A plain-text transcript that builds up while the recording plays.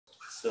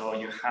So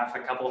you have a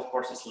couple of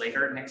courses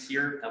later next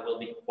year that will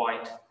be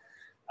quite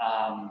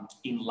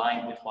in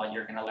line with what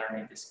you're going to learn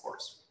in this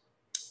course.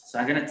 So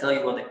I'm going to tell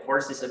you what the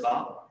course is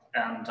about,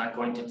 and I'm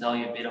going to tell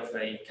you a bit of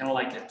a kind of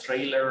like a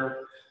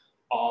trailer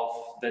of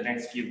the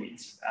next few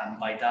weeks. And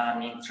by that I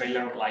mean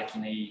trailer like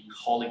in a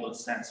Hollywood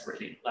sense,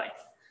 really, like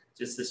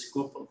just a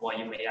scoop of what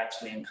you may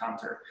actually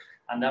encounter.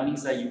 And that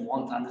means that you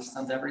won't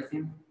understand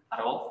everything at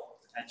all,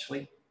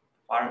 actually,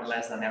 far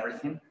less than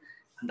everything.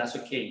 And that's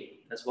okay.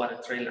 That's what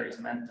a trailer is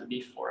meant to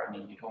be for. I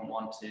mean, you don't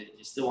want to,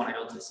 you still want to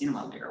go to the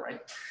cinema later,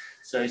 right?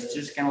 So it's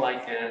just kind of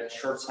like a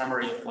short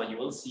summary of what you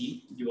will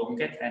see. You won't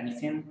get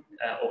anything,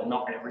 or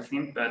not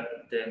everything,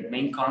 but the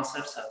main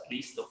concepts, at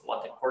least, of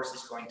what the course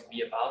is going to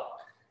be about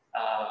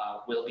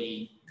will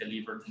be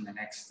delivered in the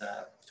next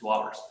 2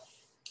 hours.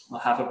 We'll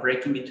have a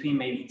break in between,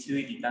 maybe 2.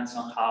 It depends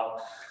on how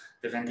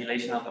the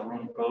ventilation of the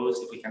room goes,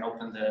 if we can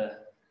open the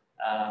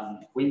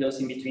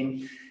windows in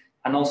between,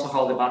 and also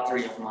how the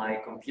battery of my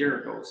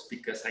computer goes,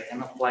 because I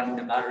cannot plug in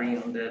the battery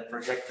on the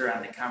projector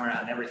and the camera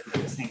and everything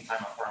at the same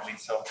time, apparently.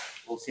 So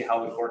we'll see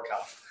how we work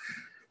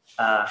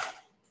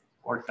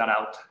that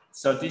out.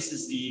 So this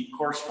is the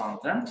course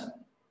content.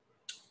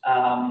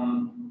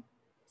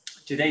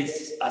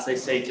 Today's, as I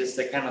say, just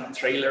a kind of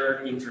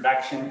trailer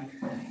introduction,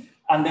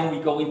 and then we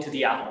go into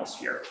the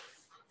atmosphere.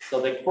 So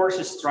the course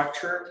is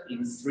structured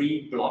in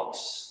 3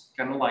 blocks,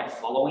 kind of like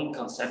following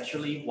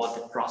conceptually what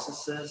the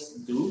processes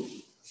do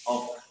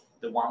of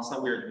the ones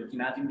that we're looking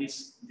at in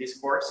this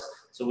course.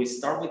 So we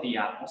start with the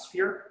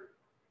atmosphere.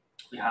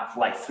 We have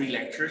like 3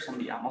 lectures on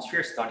the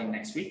atmosphere starting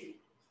next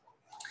week.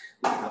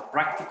 We have a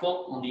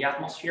practical on the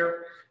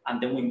atmosphere,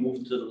 and then we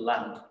move to the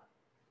land.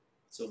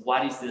 So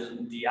what is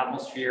the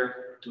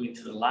atmosphere doing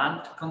to the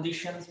land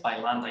conditions? By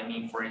land, I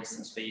mean, for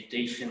instance,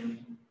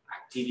 vegetation,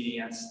 activity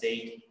and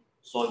state,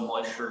 soil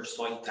moisture,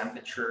 soil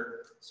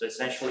temperature. So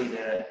essentially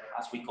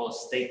as we call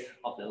state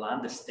of the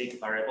land, the state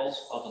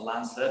variables of the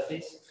land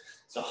surface.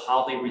 So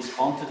how they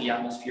respond to the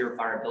atmosphere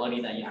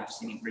variability that you have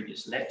seen in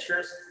previous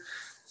lectures.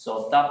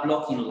 So that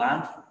block in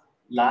land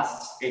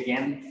lasts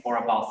again for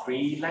about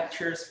 3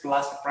 lectures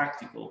plus a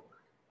practical.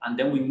 And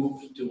then we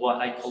move to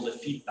what I call the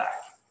feedback.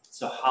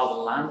 So how the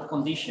land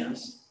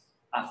conditions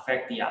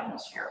affect the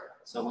atmosphere.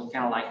 So we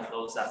kind of like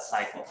close that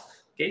cycle.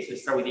 Okay, so we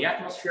start with the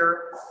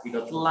atmosphere, we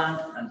go to land,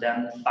 and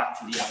then back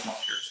to the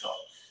atmosphere. So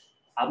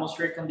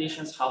atmospheric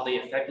conditions, how they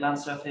affect land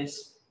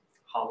surface,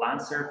 how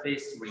land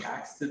surface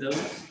reacts to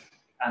those,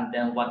 and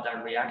then what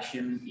that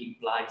reaction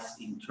implies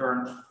in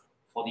turn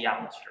for the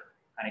atmosphere.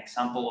 An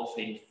example of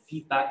a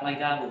feedback like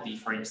that would be,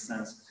 for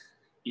instance,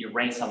 it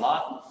rains a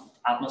lot,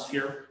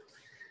 atmosphere,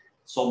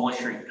 soil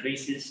moisture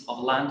increases of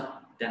land,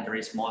 then there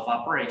is more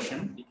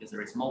evaporation because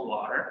there is more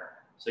water.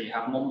 So you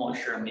have more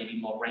moisture and maybe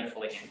more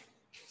rainfall again.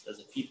 So there's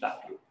a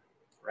feedback loop,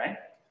 right?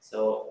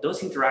 So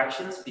those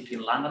interactions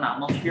between land and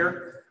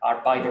atmosphere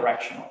are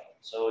bidirectional.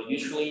 So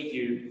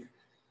usually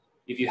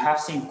if you have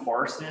seen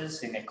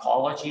courses in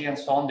ecology and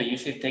so on, they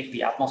usually take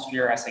the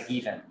atmosphere as a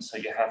given. So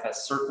you have a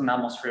certain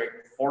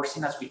atmospheric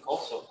forcing, as we call,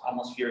 so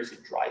atmosphere is a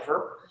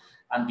driver,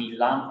 and the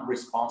land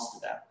responds to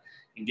that.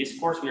 In this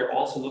course, we are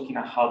also looking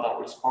at how that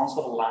response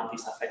of the land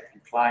is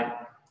affecting climate,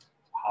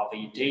 how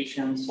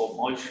vegetation, soil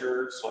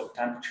moisture, soil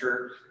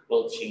temperature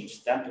will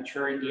change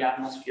temperature in the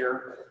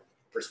atmosphere,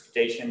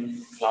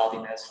 precipitation,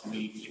 cloudiness,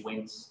 humidity,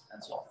 winds,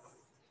 and so on,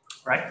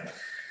 right?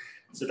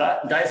 So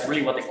that is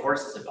really what the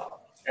course is about.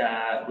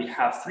 We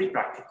have 3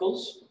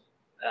 practicals,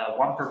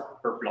 1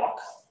 per block.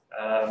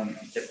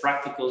 The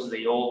practicals,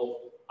 they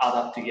all add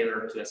up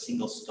together to a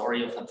single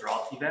story of a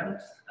drought event.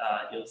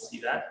 You'll see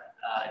that.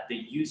 They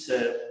use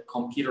a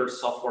computer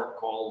software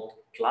called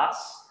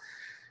GLASS,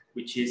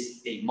 which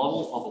is a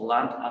model of a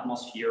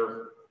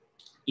land-atmosphere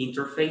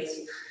interface,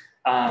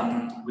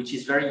 which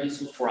is very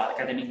useful for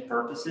academic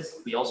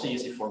purposes. We also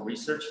use it for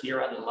research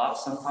here at the lab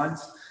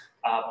sometimes.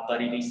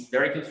 But it is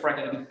very good for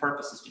academic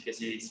purposes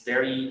because it is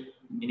very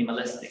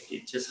minimalistic.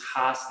 It just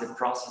has the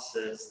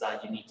processes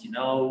that you need to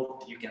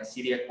know. You can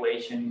see the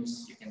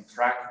equations, you can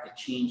track the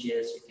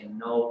changes, you can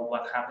know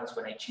what happens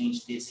when I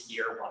change this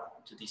here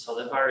to this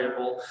other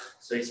variable.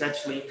 So it's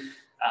actually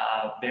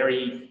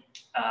very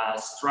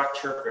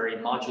structured, very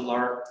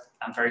modular,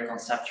 and very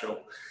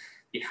conceptual.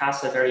 It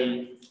has a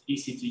very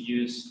easy to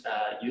use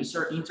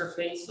user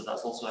interface, so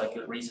that's also a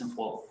good reason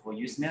for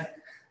using it.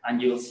 And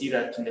you'll see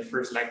that in the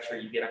first lecture,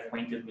 you get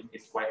acquainted with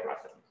it quite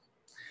rapidly.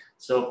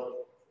 So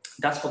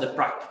that's for the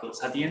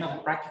practicals. At the end of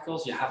the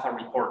practicals, you have a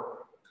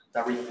report.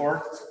 The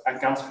report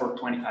accounts for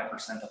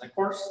 25% of the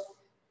course,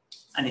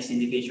 and it's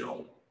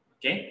individual,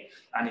 okay?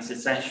 And it's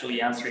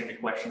essentially answering the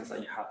questions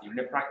that you have during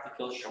the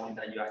practicals, showing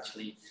that you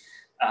actually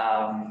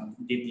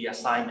did the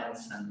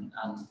assignments and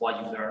what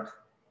you learned,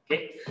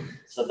 okay?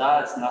 So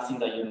that's nothing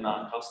that you're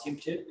not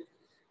accustomed to.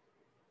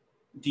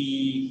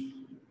 The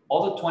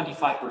other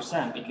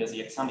 25%, because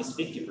the exam is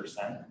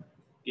 50%,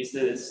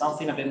 is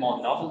something a bit more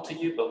novel to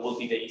you, but will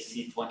be the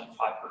easy 25%.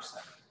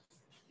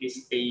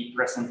 It's a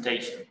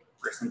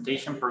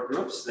presentation per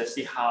groups. Let's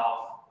see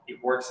how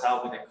it works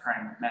out with the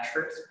current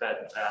measures,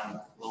 but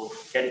we'll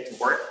get it to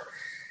work.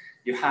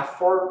 You have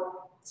 4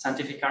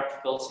 scientific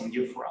articles in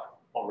UFRA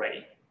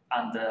already,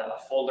 and a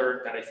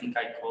folder that I think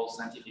I call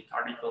scientific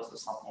articles or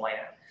something like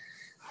that.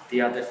 They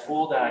are the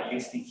full that I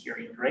listed here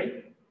in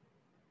gray.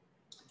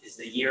 This is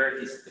the year,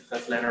 this is the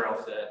first letter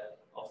of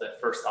the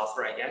first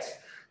author, I guess.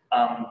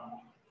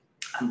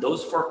 And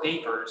those 4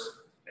 papers,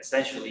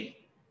 essentially,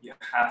 you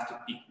have to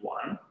pick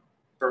one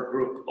per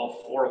group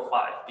of 4 or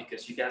 5,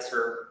 because you guys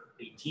are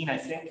 18, I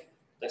think.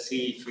 Let's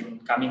see if in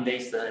coming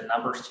days the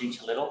numbers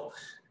change a little,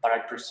 but I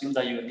presume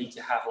that you would need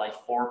to have like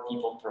 4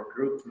 people per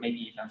group, maybe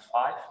even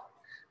 5,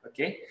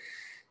 okay?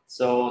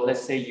 So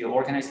let's say you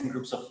organize in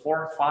groups of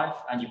 4 or 5,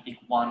 and you pick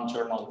one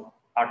journal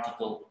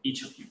article,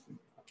 each of you,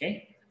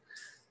 okay?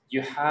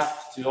 You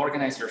have to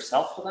organize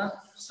yourself for that.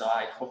 So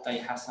I hope that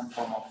you have some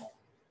form of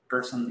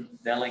person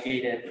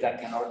delegated that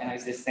can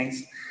organize these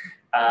things,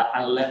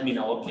 and let me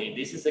know, okay,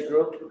 this is the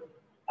group,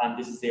 and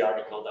this is the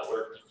article that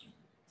we're picking,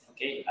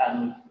 okay?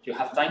 And you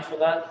have time for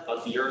that,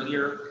 but the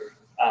earlier,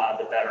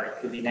 the better. It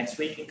could be next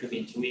week, it could be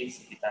in 2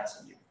 weeks, it depends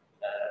on you.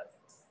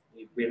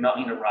 We're not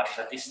in a rush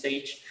at this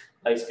stage,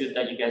 but it's good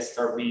that you guys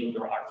start reading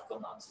your article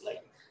notes.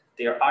 Like,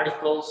 they are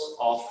articles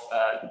of,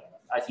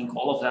 I think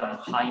all of them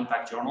high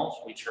impact journals,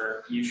 which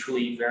are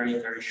usually very,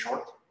 very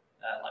short,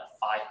 like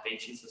 5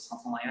 pages or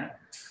something like that,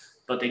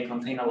 but they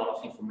contain a lot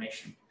of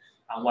information.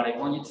 And what I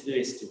want you to do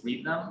is to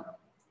read them,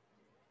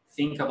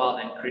 think about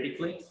them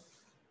critically,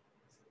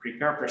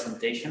 prepare a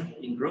presentation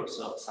in groups.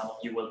 So some of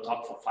you will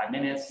talk for 5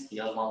 minutes, the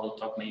other one will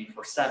talk maybe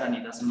for 7,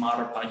 it doesn't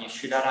matter, but you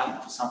should add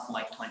up to something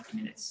like 20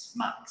 minutes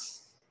max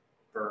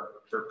per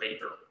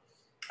paper.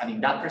 And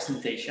in that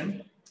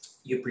presentation,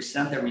 you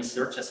present the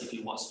research as if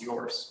it was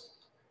yours.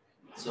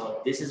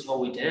 So this is what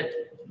we did.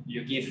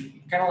 You give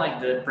kind of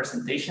like the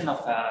presentation of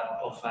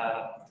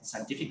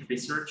scientific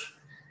research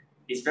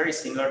is very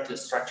similar to the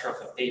structure of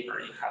a paper.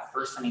 You have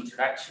first an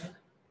introduction.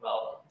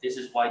 Well, this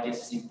is why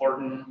this is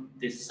important.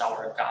 This is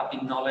our gap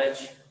in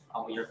knowledge,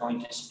 and we are going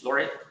to explore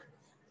it.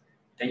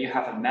 Then you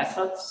have a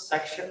methods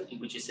section in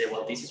which you say,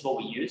 well, this is what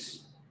we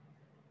use.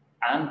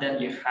 And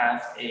then you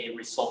have a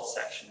results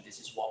section. This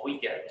is what we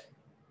get.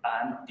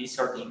 And these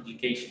are the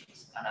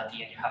implications. And at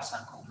the end, you have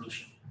some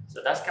conclusion.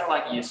 So that's kind of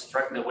like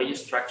the way you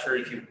structure.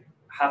 If you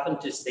happen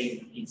to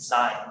stay in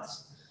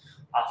science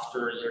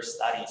after your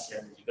studies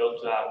and you go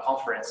to a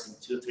conference in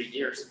 2 or 3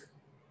 years,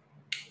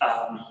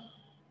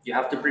 you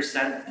have to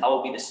present how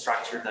will be the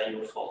structure that you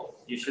will follow.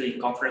 Usually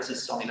in conferences,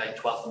 it's only like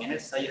 12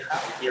 minutes that you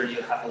have. Here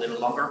you have a little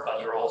longer,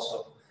 but you're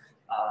also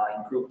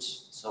in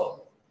groups.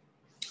 So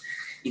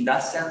in that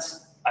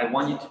sense, I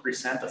want you to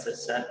present, as I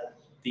said,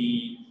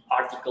 the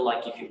article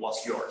like if it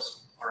was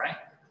yours, all right?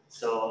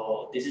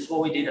 So this is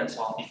what we did and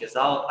so on, because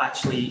that'll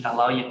actually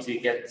allow you to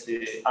get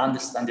to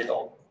understand it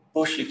all,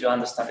 push you to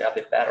understand it a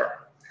bit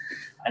better.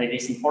 And it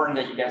is important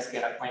that you guys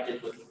get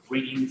acquainted with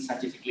reading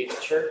scientific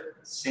literature,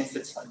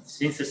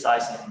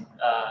 synthesizing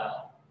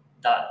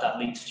that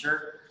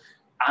literature,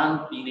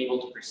 and being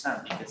able to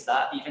present, because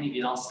that, even if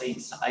you don't stay in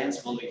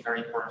science, will be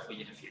very important for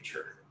you in the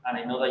future. And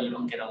I know that you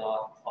don't get a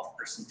lot of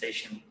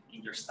presentation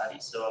in your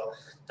studies, so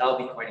that will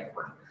be quite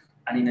important.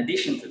 And in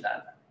addition to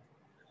that,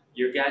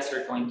 you guys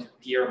are going to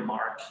peer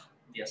mark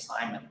the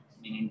assignment,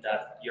 meaning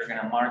that you're going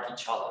to mark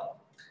each other.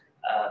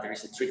 There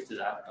is a trick to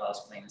that, but I'll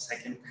explain in a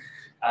second.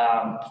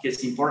 Because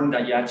it's important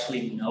that you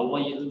actually know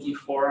what you're looking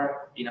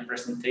for in a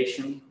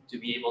presentation to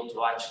be able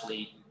to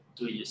actually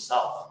do it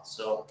yourself.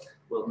 So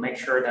we'll make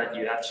sure that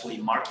you actually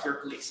mark your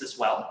colleagues as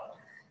well.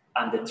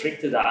 And the trick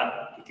to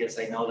that, because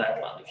I know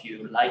that, well, if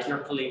you like your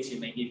colleagues, you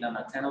may give them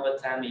a 10 over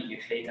 10. If you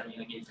hate them,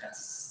 you give them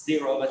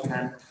 0 over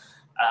 10.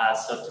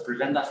 So to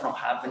prevent that from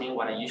happening,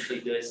 what I usually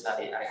do is that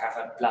I have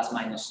a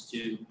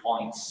 +-2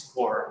 points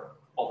score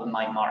over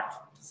my mark.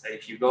 So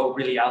if you go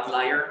really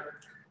outlier,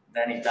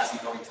 then it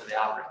doesn't go into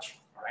the average,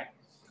 all right?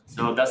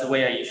 So that's the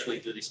way I usually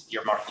do this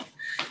peer marking.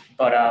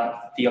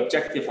 But the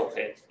objective of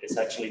it is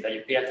actually that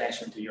you pay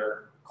attention to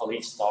your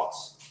colleagues'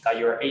 talks, that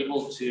you're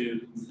able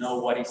to know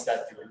what is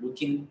that you're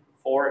looking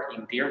for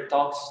in their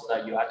talks, so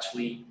that you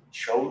actually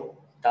show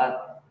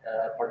that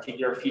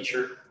particular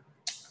feature.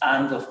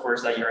 And of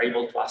course, that you're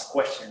able to ask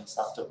questions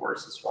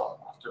afterwards as well,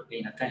 after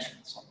paying attention.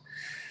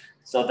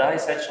 So that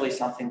is actually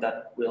something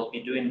that we'll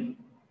be doing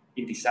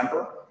in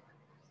December,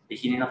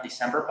 beginning of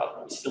December,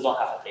 but we still don't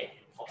have a date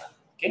for that,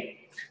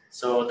 okay?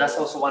 So that's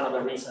also one of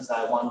the reasons that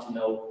I want to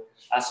know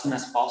as soon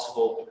as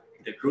possible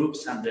the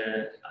groups and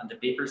the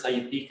papers that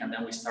you pick, and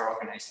then we start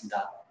organizing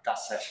that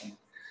session.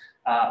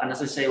 And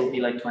as I say, it will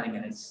be like 20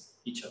 minutes,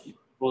 each of you.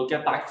 We'll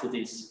get back to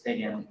this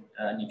again,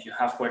 and if you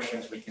have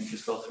questions, we can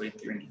just go through it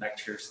during the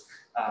lectures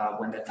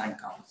when the time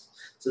comes.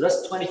 So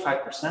that's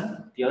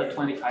 25%. The other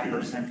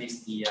 25%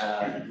 is the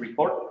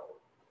report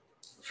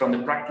from the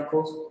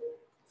practicals,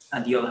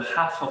 and the other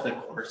half of the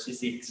course is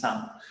the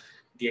exam.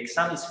 The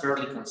exam is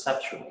fairly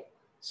conceptual,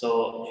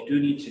 so you do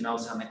need to know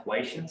some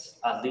equations,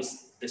 at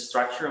least the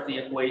structure of the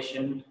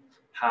equation,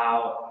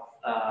 how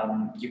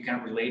you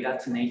can relate that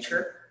to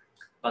nature.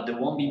 But there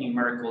won't be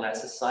numerical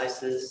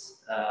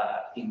exercises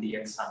in the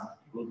exam.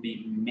 It will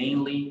be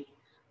mainly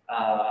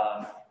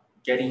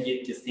getting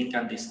you to think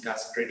and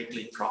discuss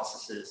critically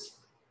processes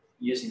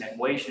using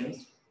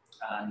equations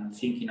and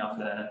thinking of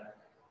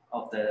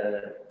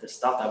the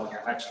stuff that we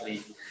have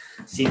actually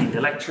seen in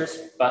the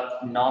lectures,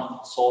 but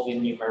not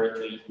solving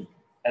numerically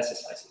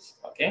exercises,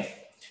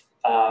 okay?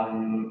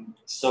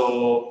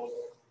 So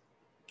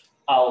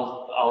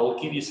I'll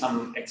give you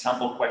some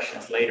example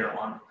questions later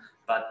on,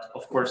 but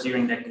of course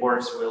during the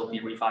course we'll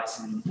be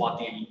revising what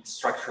the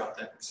structure of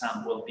the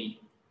exam will be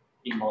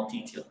in more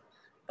detail,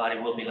 but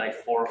it will be like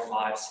 4,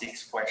 5,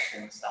 6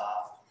 questions,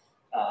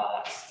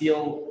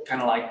 still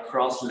kind of like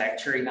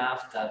cross-lecture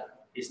enough that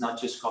it's not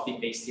just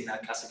copy-pasting a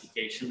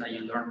classification that you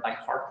learn by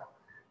heart.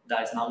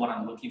 That is not what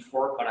I'm looking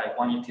for, but I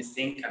want you to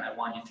think, and I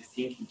want you to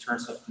think in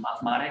terms of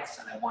mathematics,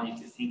 and I want you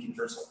to think in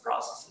terms of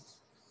processes,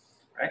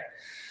 right?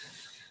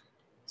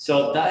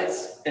 So that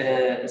is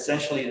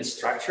essentially the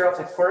structure of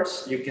the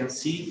course. You can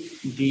see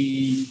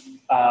the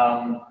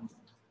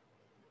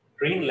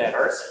green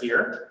letters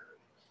here.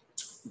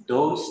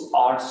 Those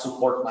are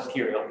support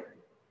material.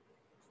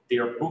 They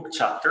are book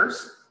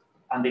chapters,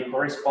 and they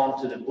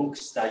correspond to the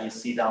books that you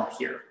see down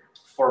here,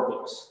 4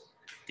 books.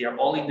 They are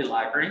all in the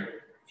library,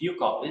 few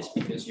copies,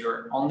 because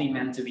you're only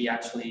meant to be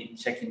actually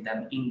checking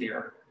them in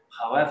there.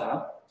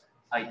 However,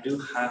 I do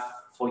have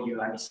for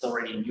you, and it's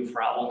already in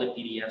UFRA, all the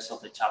PDFs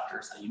of the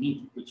chapters that you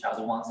need, which are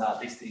the ones that are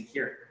listed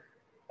here.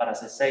 But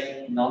as I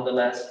say,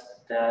 nonetheless,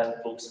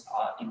 the books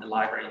are in the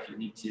library if you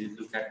need to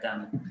look at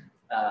them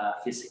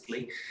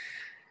physically.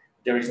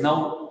 There is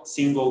no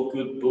single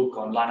good book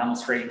on land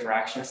atmospheric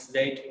interactions to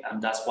date,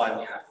 and that's why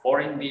we have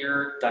 4 in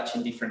there,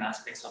 touching different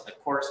aspects of the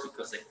course,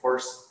 because the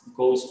course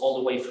goes all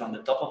the way from the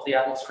top of the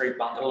atmospheric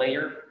boundary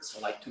layer,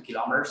 so like 2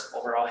 kilometers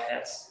over our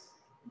heads,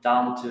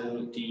 down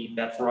to the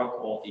bedrock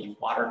or the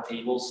water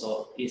table.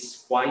 So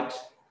it's quite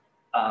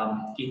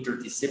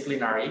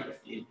interdisciplinary.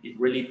 It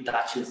really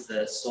touches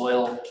the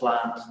soil,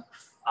 plant,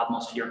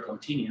 atmosphere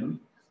continuum.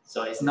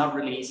 So it's not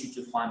really easy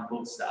to find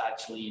books that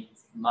actually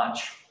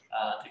match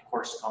the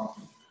course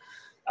content.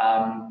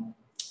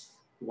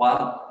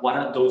 What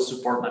are those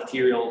support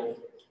material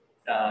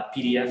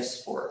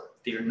PDFs for?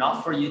 They're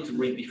not for you to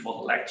read before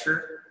the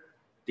lecture.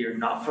 They're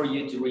not for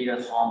you to read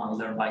at home and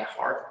learn by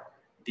heart.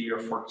 They are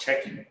for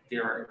checking. They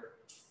are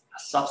a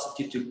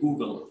substitute to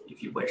Google,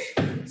 if you wish.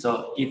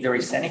 So if there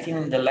is anything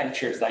in the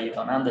lectures that you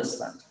don't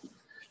understand,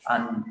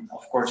 and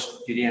of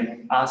course you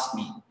didn't ask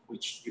me,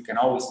 which you can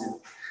always do,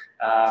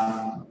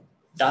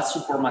 that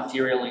support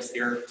material is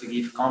there to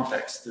give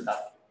context to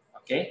that,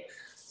 okay?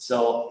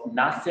 So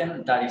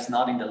nothing that is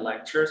not in the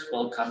lectures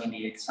will come in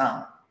the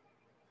exam.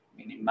 I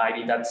mean, it might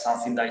be that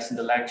something that is in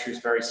the lecture is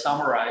very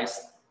summarized.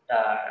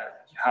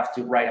 You have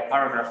to write a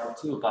paragraph or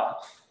 2,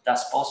 but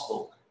that's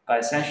possible. But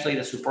essentially,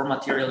 the support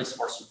material is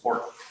for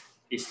support.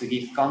 It's to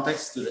give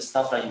context to the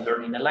stuff that you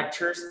learn in the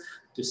lectures.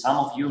 To some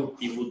of you,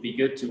 it would be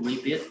good to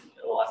read it,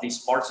 or at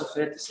least parts of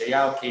it, to say,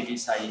 yeah, okay,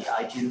 this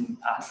I didn't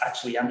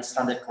actually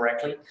understand it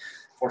correctly.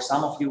 For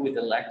some of you with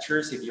the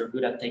lectures, if you're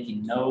good at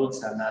taking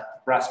notes and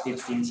at grasping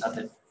things at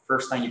the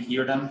first time you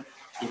hear them,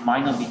 it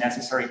might not be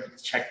necessary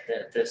to check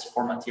the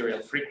support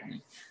material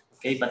frequently.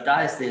 Okay, but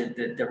that is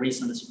the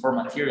reason the support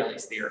material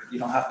is there. You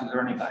don't have to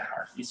learn it by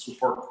heart. It's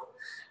support.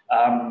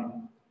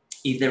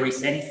 If there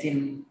is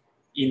anything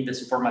in the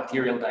support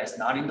material that is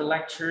not in the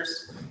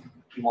lectures,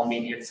 it won't be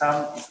in the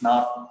exam. It's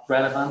not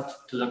relevant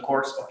to the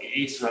course, or it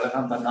is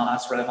relevant, but not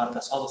as relevant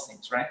as other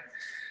things, right?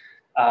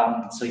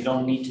 So you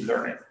don't need to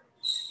learn it.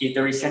 If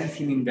there is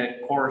anything in the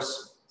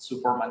course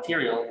support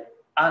material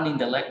and in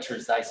the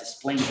lectures that is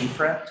explained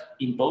different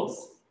in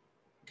both,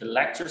 the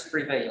lectures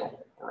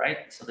prevail, all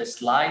right? So the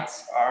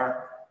slides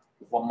are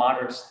what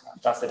matters.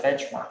 That's the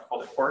benchmark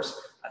for the course,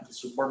 and the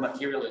support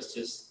material is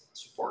just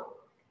support,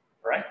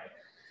 all right?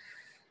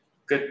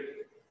 Good.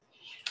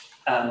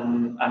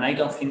 And I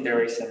don't think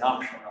there is an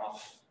option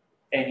of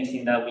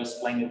anything that we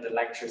explain in the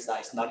lectures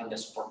that is not in the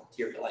support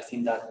material. I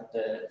think that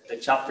the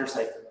chapters,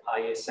 I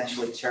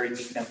essentially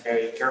cherry-pick them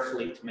very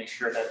carefully to make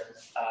sure that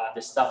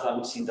the stuff that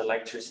we see in the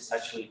lectures is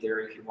actually there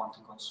if you want to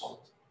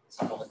consult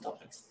some of the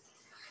topics,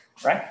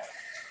 right?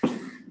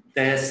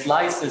 The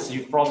slides, as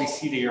you probably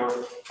see, they are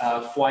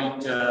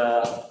quite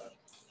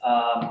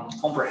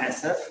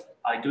comprehensive.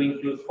 I do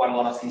include quite a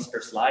lot of things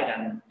per slide,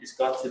 and it's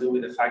got to do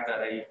with the fact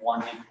that I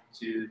want you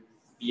to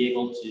be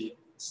able to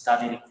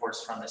study the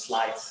course from the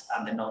slides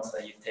and the notes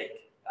that you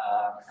take.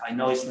 I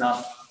know it's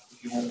not,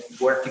 if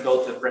you were to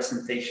go to a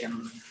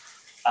presentation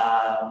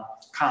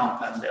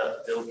camp, and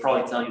they'll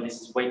probably tell you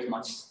this is way too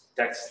much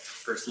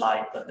text per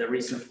slide, but the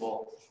reason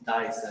for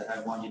that is that I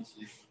want you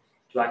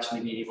to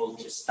actually be able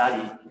to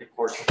study the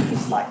course with the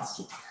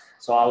slides.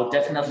 So I would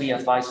definitely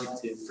advise you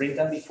to print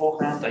them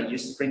beforehand. I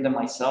used to print them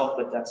myself,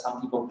 but then some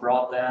people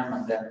brought them,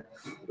 and then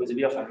it was a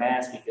bit of a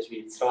mess because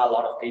we throw a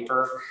lot of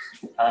paper,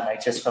 and I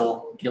just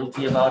felt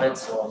guilty about it.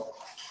 So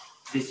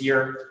this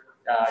year,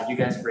 you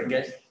guys bring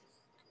it,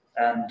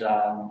 and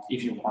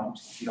if you want,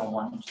 if you don't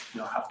want,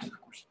 you don't have to,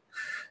 of course.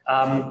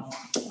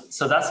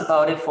 So that's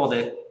about it for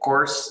the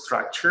course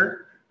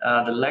structure.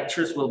 The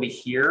lectures will be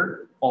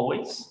here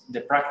always.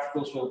 The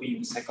practicals will be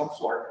in the second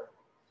floor,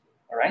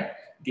 all right?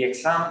 The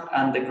exam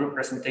and the group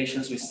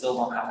presentations, we still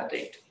don't have a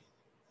date,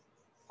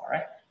 all right?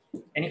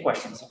 Any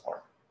questions so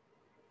far?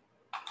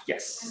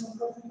 Yes. And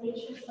the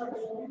presentations are in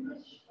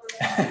English?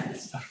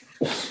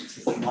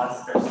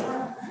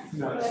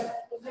 No. The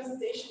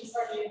presentations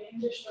are in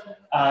English or?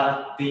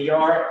 They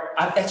are,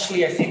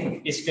 actually, I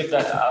think it's good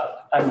that,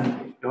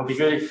 it would be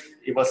good if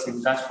it was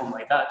in Dutch for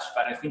my Dutch,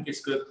 but I think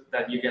it's good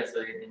that you guys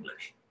do it in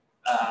English.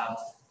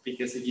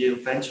 Because if you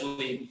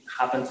eventually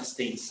happen to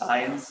stay in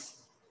science,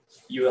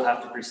 you will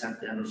have to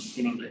present them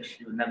in English.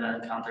 You will never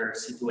encounter a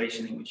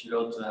situation in which you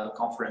go to a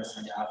conference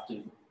and you have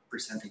to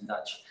present in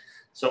Dutch.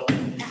 So,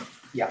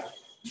 yeah.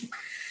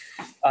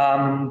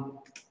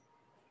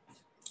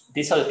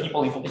 These are the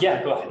people involved.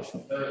 Yeah, go ahead.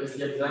 Is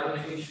the exam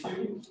in English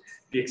too?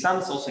 The exam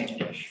is also in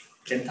English.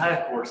 The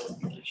entire course is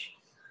in English.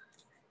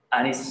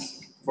 And it's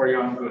for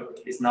your own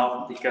good. It's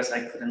not because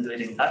I couldn't do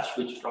it in Dutch,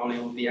 which probably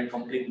would be a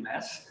complete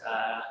mess.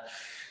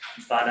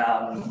 But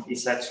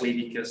it's actually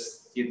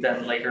because you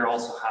then later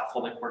also have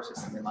all the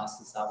courses in the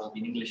masters that will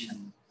be in English,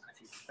 and I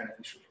think it's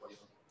beneficial for you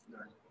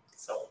learning.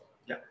 So,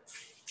 yeah.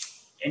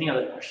 Any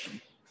other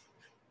question?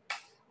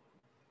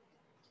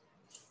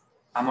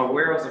 I'm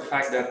aware of the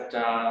fact that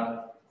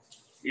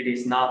it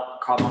is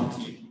not common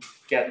to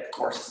get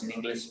courses in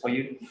English for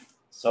you.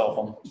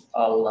 So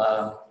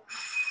I'll,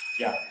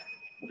 yeah,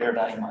 bear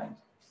that in mind.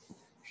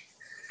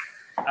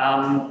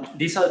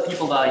 These are the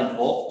people that are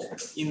involved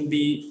in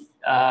the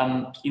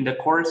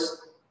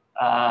course.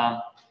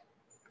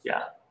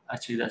 Yeah,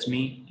 actually that's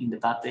me in the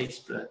bad days,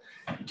 but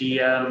the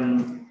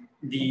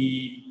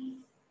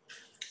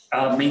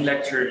main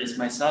lecturer is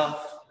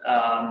myself.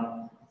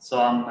 So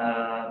I'm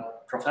a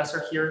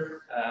professor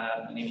here.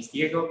 My name is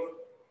Diego.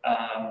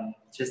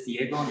 Just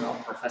Diego, no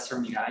Professor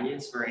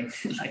Miralles, or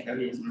anything like that.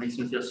 It makes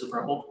me feel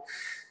super old.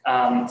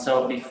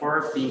 So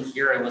before being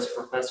here, I was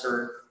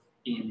professor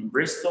in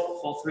Bristol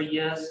for 3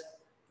 years.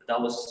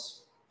 That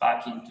was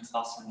back in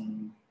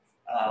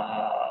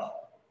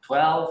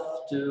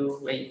 2012 to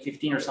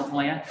 15 or something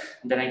like that.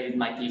 And then I did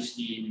my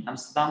PhD in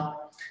Amsterdam.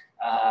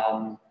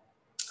 I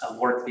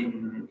worked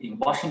in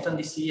Washington,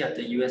 D.C. at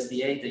the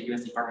USDA, the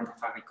US Department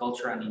of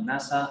Agriculture, and in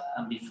NASA.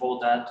 And before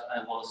that,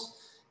 I was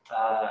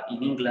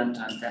in England,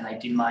 and then I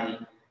did my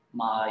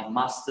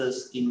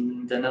master's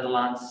in the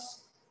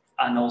Netherlands,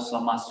 and also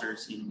a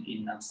master's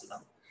in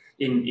Amsterdam,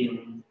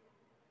 in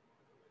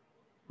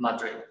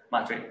Madrid.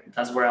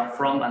 That's where I'm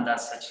from, and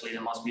that's actually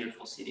the most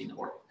beautiful city in the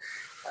world.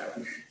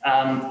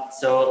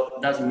 So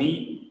that's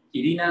me.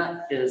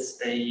 Irina is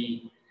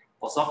a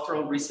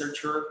postdoctoral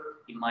researcher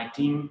in my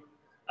team.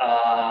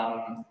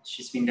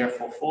 She's been there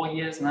for 4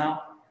 years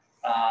now.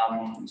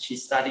 She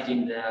studied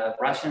in the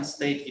Russian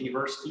State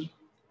University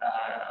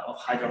of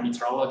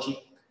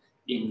Hydrometeorology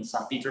in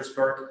St.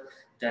 Petersburg.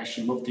 Then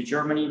she moved to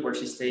Germany, where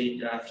she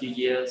stayed a few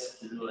years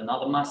to do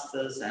another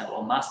master's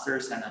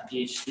and a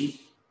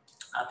PhD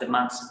at the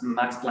Max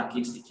Planck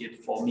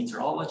Institute for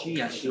Meteorology,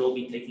 and she will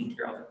be taking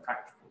care of the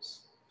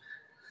practicals.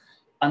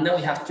 And then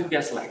we have 2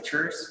 guest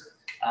lecturers.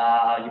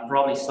 You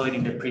probably saw it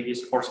in the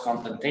previous course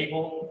content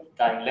table,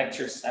 that in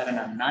lectures 7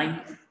 and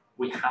 9,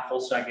 we have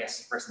also a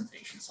guest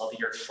presentation. So they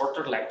are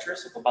shorter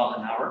lectures of about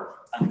an hour,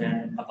 and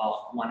then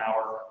about 1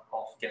 hour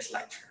of guest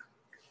lecture,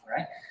 all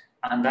right?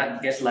 And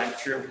that guest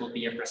lecture will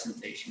be a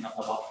presentation of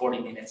about 40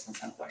 minutes and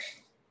some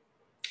questions.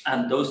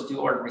 And those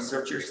 2 are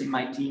researchers in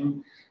my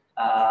team.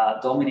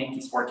 Dominic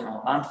is working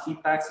on land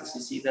feedbacks, as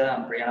you see there,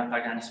 and Brianna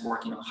Pagan is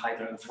working on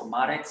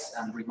hydroinformatics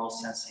and remote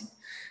sensing.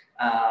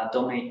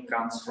 Dominic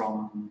comes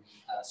from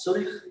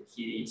Zurich.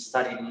 He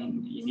studied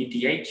in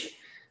ETH,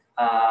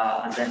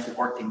 and then he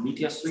worked in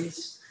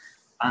Meteoswiss,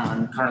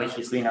 and currently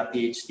he's doing a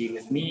PhD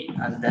with me.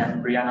 And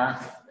then Brianna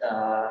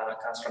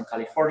comes from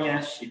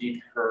California. She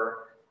did her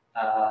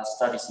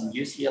studies in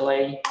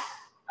UCLA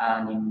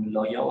and in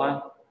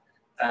Loyola.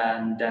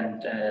 And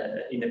then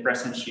in the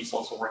present, she's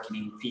also working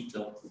in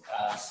Quito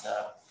as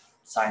a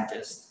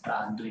scientist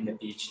and doing the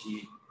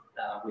PhD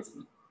with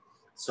me.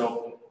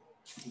 So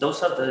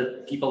those are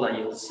the people that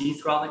you'll see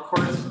throughout the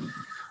course.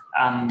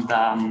 And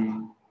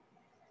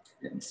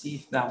let me see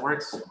if that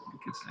works,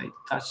 because I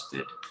touched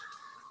it.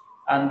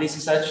 And this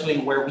is actually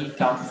where we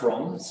come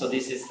from. So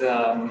this is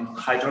the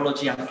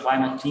hydrology and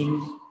climate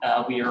team.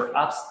 We are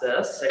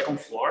upstairs, 2nd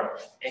floor.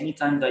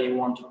 Anytime that you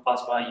want to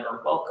pass by,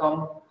 you're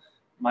welcome.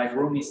 My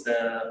room is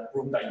the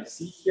room that you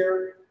see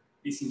here.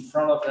 It's in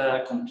front of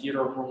the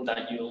computer room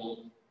that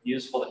you'll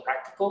use for the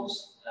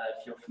practicals,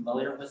 if you're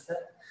familiar with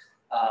it.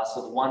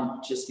 So the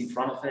one just in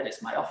front of it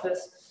is my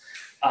office.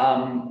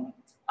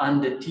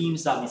 And the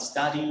themes that we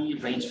study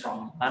range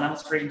from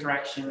man-atmosphere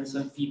interactions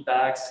and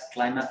feedbacks,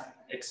 climate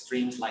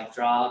extremes like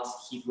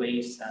droughts, heat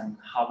waves, and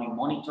how we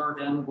monitor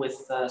them with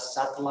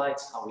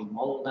satellites, how we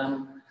model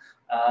them,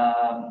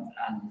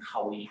 and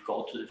how we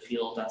go to the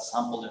field and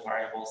sample the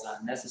variables that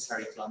are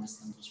necessary to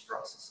understand those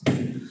processes.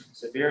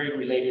 So very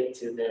related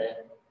to the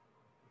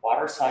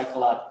water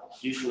cycle at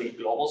usually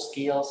global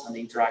scales and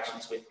the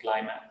interactions with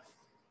climate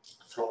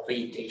through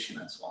vegetation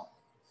and so on.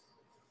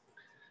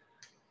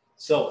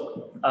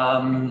 So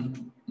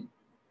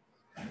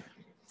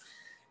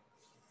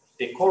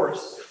the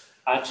course,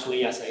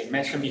 actually, as I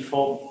mentioned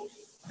before,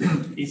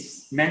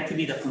 is meant to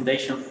be the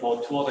foundation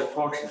for two other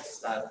courses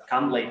that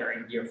come later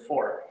in year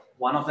 4.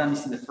 One of them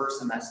is in the first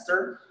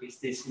semester, is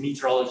this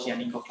meteorology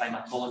and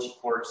ecoclimatology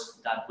course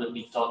that will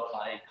be taught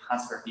by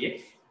Hans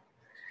Verbeek.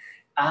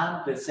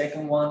 And the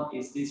second one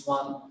is this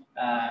one,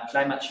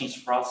 climate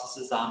change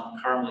processes that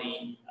I'm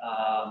currently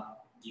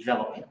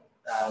developing.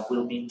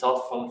 Will be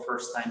taught for the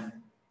first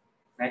time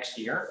next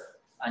year,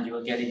 and you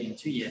will get it in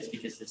 2 years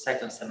because the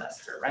second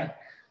semester, right?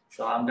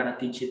 So I'm gonna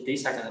teach it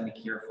this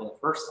academic year for the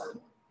first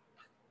time.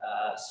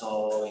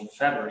 So in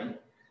February,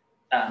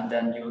 and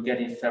then you'll get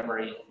it in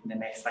February in the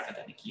next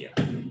academic year,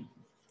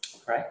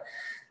 right?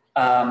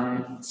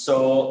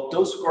 So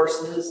those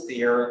courses,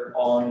 they're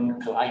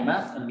on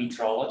climate and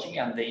meteorology,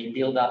 and they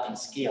build up in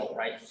scale,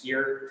 right?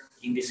 Here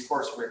in this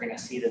course, we're gonna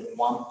see that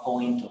 1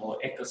 point or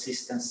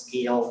ecosystem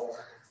scale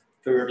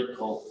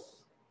vertical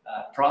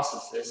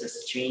processes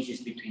as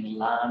changes between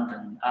land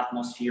and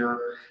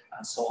atmosphere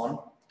and so on.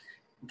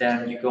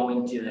 Then you go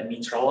into the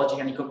meteorology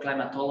and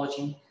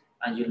ecoclimatology,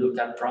 and you look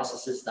at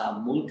processes that are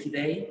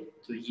multi-day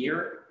to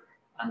year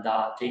and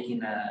are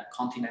taking a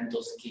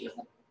continental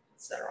scale,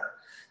 etc.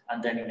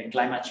 And then in the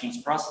climate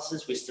change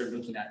processes, we start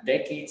looking at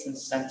decades and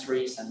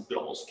centuries and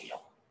global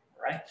scale,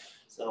 right?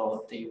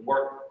 So they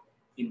work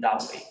in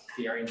that way.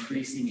 They are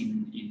increasing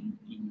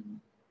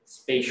in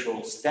spatial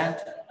extent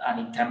and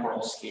in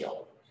temporal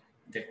scale.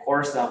 The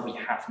course that we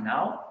have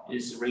now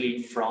is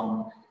really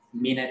from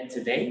minute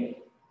to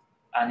day,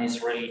 and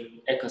is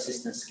really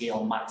ecosystem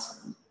scale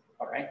maximum,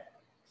 all right?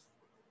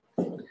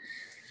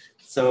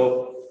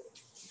 So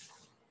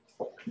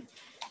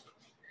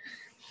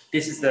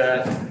this is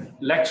the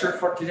lecture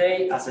for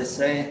today. As I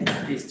say,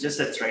 it's just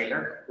a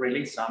trailer,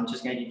 really. So I'm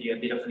just going to give you a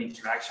bit of an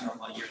introduction of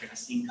what you're going to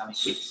see in coming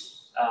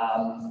weeks.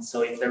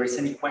 So if there is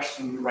any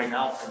question right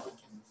now, then we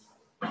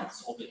can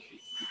solve it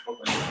before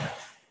going to that.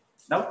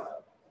 No?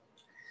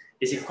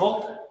 Is it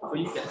cold for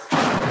you guys?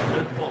 A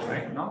little cold,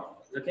 right? No?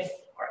 Is it okay?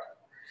 All right.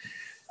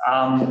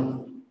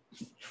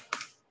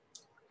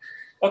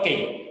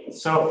 Okay,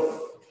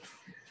 so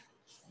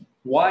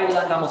why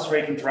land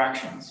atmospheric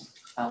interactions?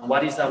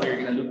 What is that we're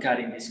going to look at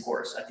in this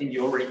course? I think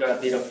you already got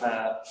a bit of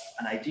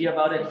an idea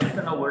about it. I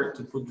don't know where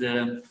to put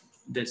the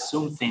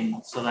zoom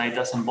thing so that it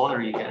doesn't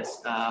bother you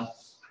guys.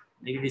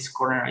 Maybe this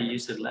corner I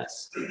use it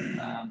less.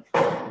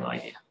 No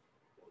idea.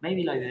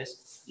 Maybe like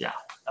this. Yeah,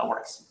 that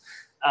works.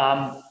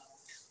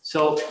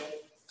 So,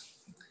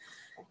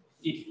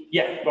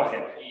 yeah, go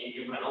ahead.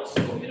 You can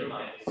also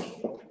minimize.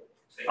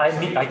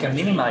 I can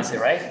minimize it,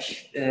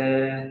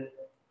 right?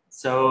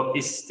 So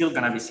it's still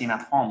gonna be seen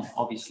at home,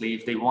 obviously,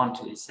 if they want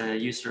to. It's a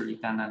user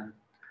dependent.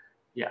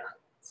 Yeah,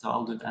 so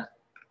I'll do that.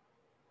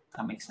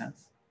 That makes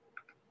sense.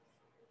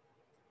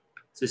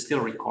 So it's still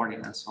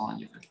recording and so on.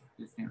 You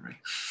think, right?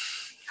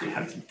 I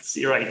have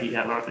zero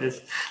idea about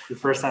this. The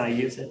first time I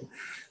use it.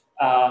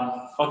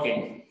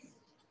 Okay.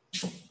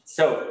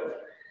 So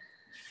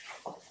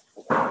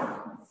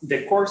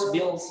the course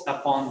builds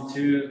upon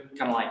two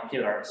kind of like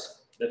pillars.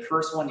 The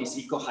first one is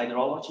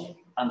ecohydrology,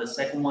 and the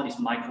second one is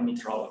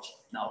micrometeorology.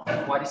 Now,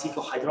 what is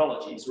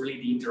ecohydrology? It's really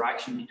the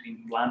interaction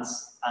between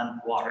plants and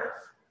water.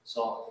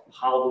 So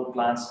how do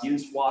plants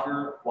use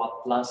water?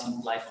 What plants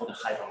imply for the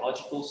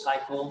hydrological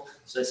cycle?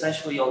 So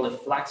essentially all the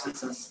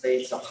fluxes and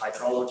states of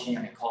hydrology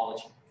and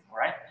ecology, all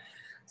right?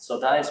 So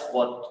that is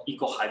what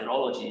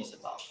ecohydrology is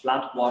about,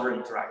 plant-water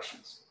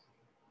interactions.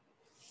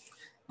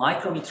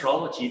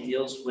 Micrometeorology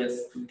deals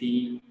with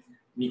the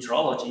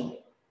meteorology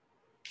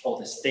or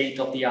the state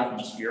of the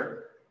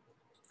atmosphere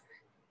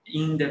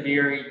in the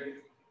very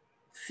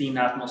thin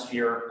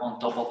atmosphere on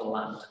top of the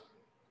land,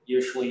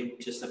 usually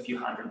just a few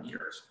hundred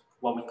meters,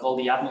 what we call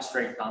the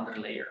atmospheric boundary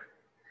layer.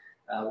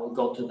 We'll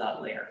go to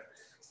that later.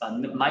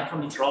 But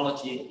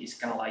micrometeorology is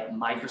kind of like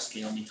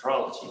microscale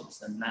meteorology, as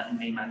the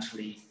name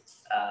actually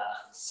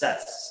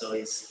says. So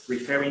it's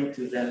referring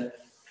to the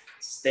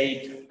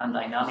state and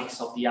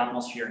dynamics of the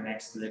atmosphere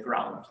next to the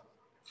ground,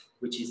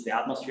 which is the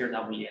atmosphere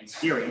that we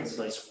experience.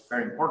 So it's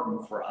very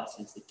important for us.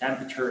 It's the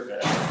temperature,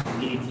 the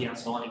humidity, and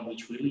so on in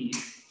which we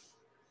live.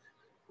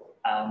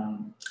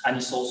 And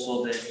it's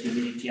also the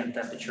humidity and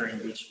temperature in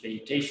which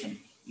vegetation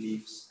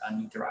lives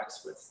and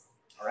interacts with,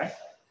 all right?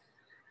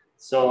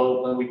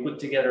 So when we put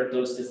together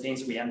those two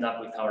things, we end up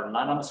with our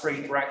land atmospheric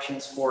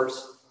interactions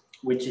course,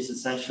 which is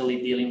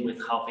essentially dealing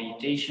with how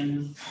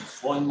vegetation,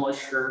 soil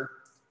moisture,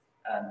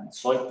 and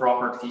soil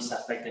properties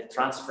affect the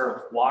transfer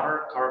of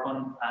water,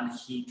 carbon, and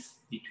heat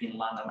between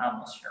land and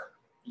atmosphere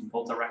in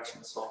both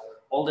directions. So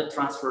all the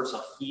transfers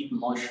of heat,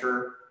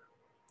 moisture,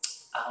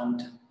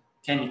 and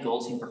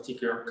chemicals, in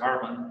particular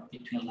carbon,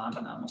 between land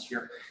and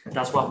atmosphere.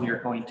 That's what we are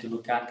going to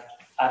look at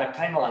a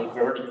kind of like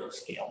vertical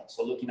scale.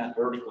 So looking at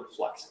vertical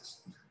fluxes,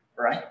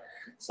 right?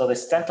 So the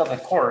extent of the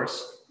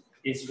course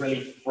is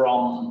really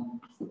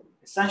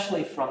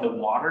essentially from the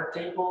water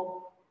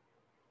table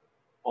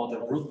or the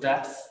root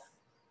depth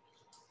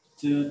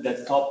to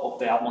the top of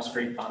the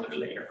atmospheric boundary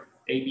layer.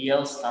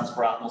 ABL stands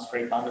for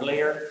atmospheric boundary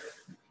layer.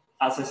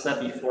 As I said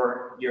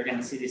before, you're going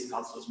to see these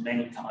concepts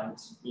many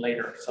times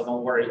later, so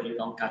don't worry if you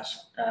don't catch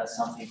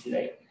something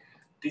today.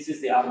 This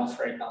is the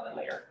atmospheric boundary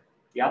layer.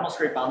 The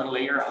atmospheric boundary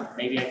layer,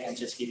 maybe I can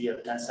just give you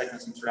a 10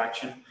 seconds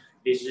introduction.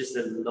 This is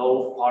the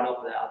low part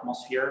of the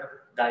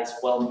atmosphere that is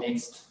well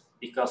mixed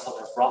because of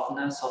the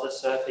roughness of the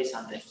surface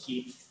and the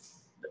heat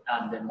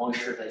and the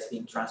moisture that is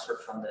being transferred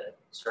from the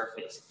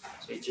surface.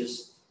 So it's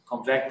just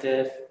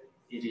convective,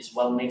 it is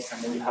well mixed,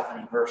 and then you have an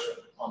inversion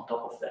on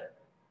top of that.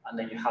 And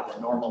then you have the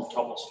normal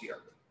troposphere.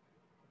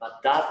 But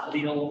that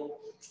little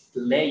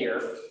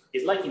layer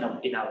is like in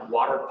a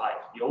water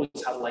pipe. You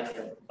always have like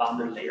a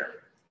boundary layer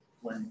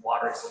when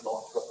water is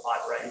flowing through a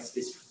pipe, right? It's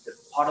this the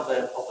part of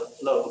the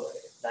flow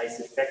that is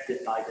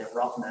affected by the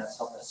roughness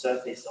of the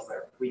surface of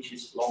which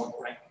is flowing,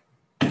 right?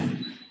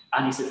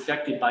 And it's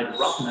affected by the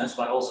roughness,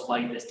 but also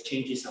by the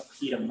changes of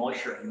heat and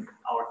moisture in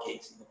our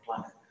case in the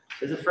planet.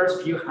 There's the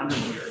first few hundred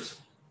meters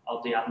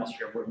of the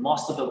atmosphere where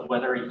most of the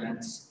weather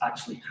events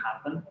actually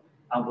happen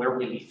and where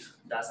we live.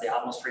 That's the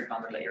atmospheric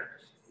boundary layer.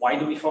 Why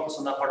do we focus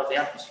on that part of the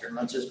atmosphere?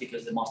 Not just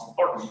because the most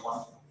important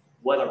one,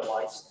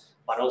 weather-wise,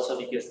 but also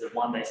because the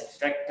one that is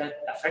affected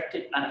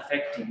and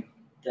affecting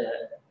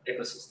the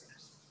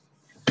ecosystems.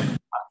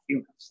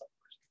 Humans,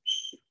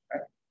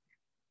 right?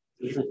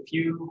 There's a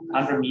few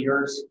hundred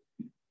meters.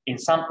 In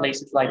some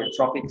places like the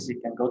tropics,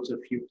 it can go to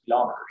a few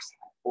kilometers,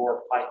 4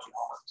 or 5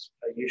 kilometers,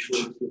 but usually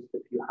it's just a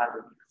few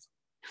hundred meters.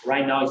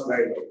 Right now it's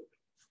very low.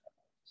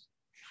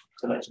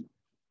 So let you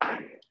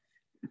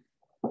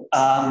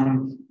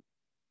know.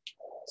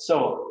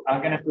 So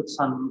I'm going to put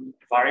some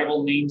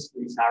variable names to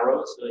these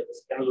arrows, so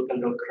it's going to look a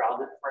little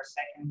crowded for a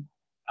second.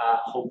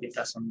 Hope it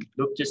doesn't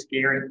look too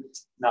scary.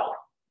 Now,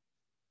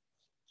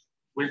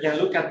 we're going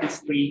to look at these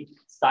 3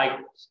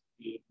 cycles: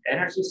 the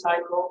energy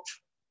cycle,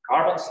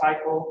 carbon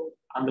cycle,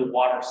 and the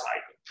water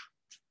cycle.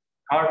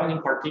 Carbon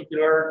in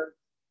particular,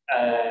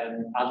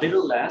 a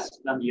little less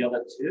than the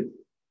other 2,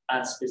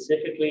 and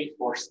specifically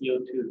for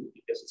CO2,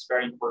 because it's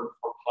very important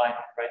for climate,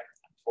 right,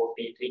 and for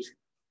vegetation.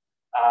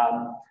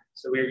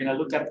 So we're going to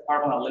look at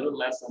carbon a little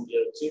less than the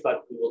other 2,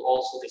 but we will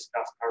also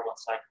discuss carbon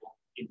cycle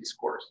in this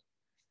course.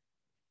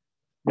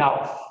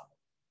 Now,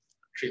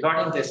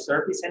 regarding the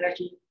surface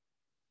energy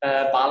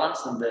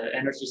balance and the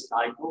energy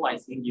cycle, I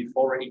think you've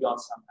already got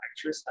some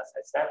lectures, as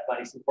I said,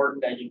 but it's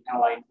important that you can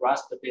like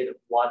grasp a bit of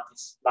what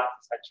this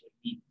actually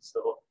means.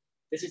 So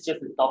this is just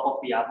the top of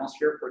the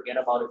atmosphere. Forget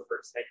about it for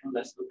a second.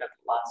 Let's look at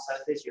the land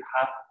surface. You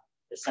have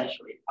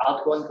essentially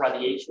outgoing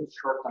radiation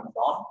short and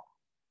long,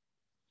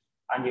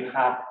 and you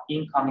have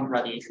incoming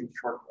radiation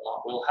short and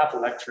long. We'll have a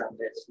lecture on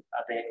this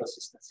at the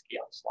ecosystem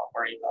scale, so don't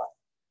worry about it.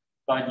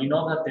 But you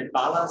know that the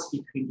balance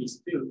between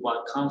these 2,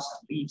 what comes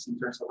and leaves in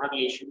terms of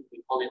radiation,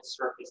 we call it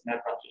surface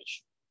net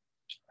radiation,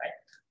 right?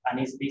 And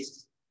it's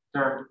this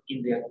term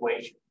in the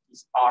equation,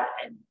 is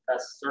Rn,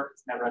 that's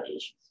surface net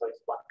radiation. So it's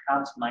what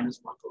comes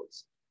minus what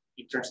goes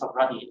in terms of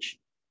radiation.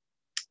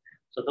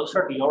 So those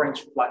are the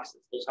orange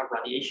fluxes, those are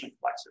radiation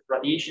fluxes.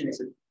 Radiation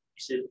is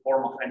a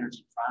form of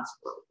energy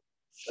transfer.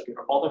 But there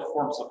are other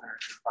forms of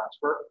energy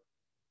transfer,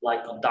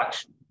 like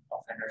conduction of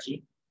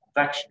energy,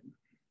 convection.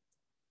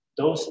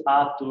 Those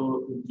are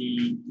to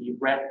the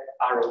red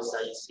arrows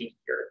that you see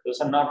here. Those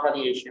are not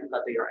radiation,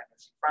 but they are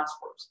energy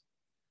transfers.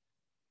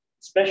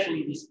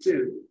 Especially these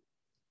 2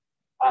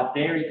 are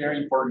very,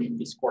 very important in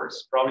this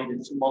course. Probably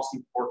the 2 most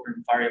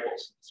important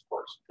variables in this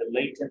course, the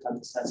latent and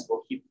the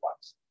sensible heat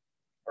flux.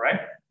 All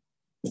right?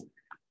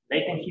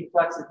 Latent heat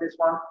flux is this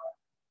one.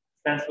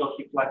 Sensible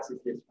heat flux is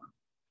this one.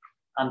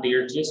 And they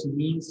are just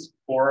means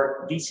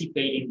for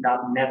dissipating that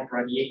net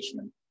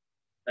radiation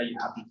that you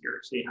have in here.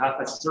 So you have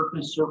a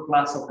certain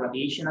surplus of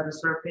radiation at the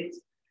surface,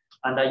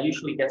 and that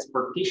usually gets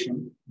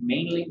partitioned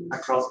mainly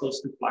across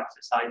those 2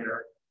 fluxes,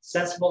 either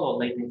sensible or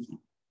latent heat.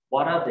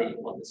 What are they?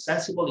 Well, the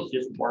sensible is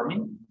just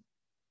warming,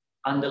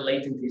 and the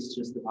latent is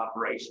just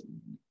evaporation,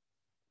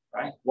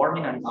 right?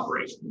 Warming and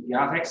evaporation. If you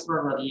have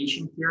extra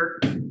radiation here,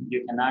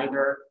 you can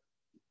either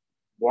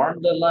warm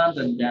the land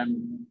and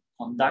then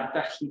conduct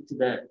the heat to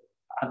the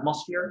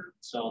atmosphere,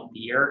 so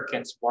the air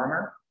gets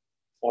warmer,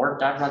 or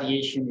that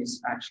radiation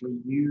is actually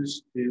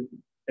used to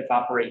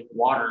evaporate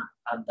water,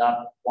 and that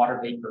water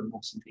vapor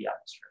moves into the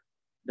atmosphere.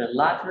 The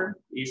latter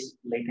is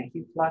latent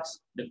heat flux,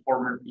 the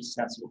former is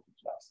sensible heat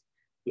flux.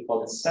 We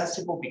call it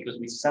sensible because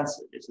we sense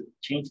it. It's a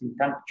change in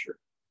temperature,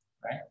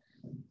 right?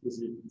 This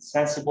is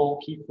sensible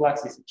heat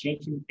flux, is a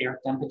change in air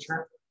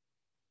temperature.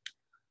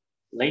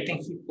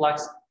 Latent heat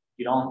flux,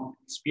 you don't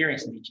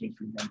experience any change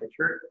in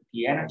temperature.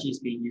 The energy is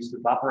being used to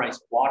vaporize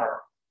water,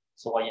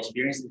 so I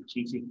experience the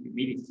change in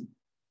humidity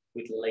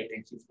with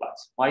latent heat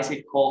flux. Why is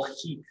it called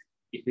heat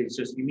if it's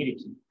just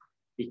humidity?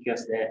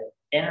 Because the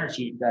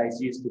energy that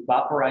is used to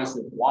vaporize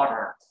the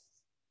water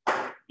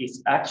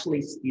is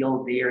actually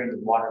still there in the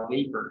water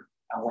vapor.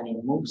 And when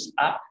it moves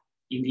up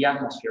in the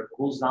atmosphere,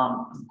 cools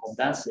down and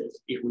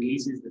condenses, it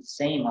releases the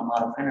same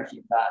amount of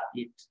energy that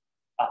it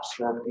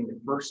absorbed in the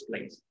first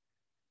place.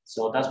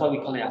 So that's why we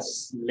call it a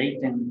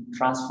latent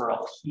transfer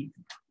of heat,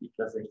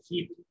 because the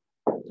heat,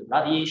 the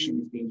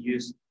radiation is being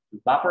used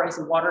to vaporize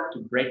the water, to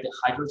break the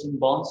hydrogen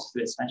bonds,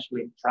 to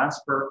essentially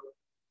transfer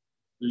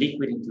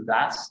liquid into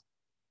gas.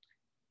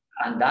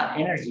 And that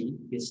energy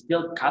is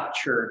still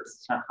captured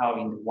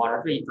somehow in the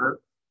water vapor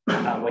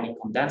when it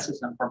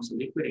condenses and forms a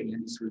liquid,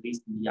 again, it's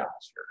released in the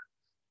atmosphere.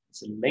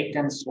 It's a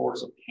latent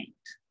source of heat.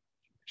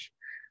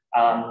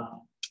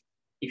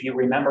 If you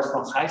remember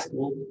from high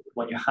school,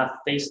 when you have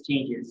phase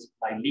changes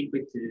by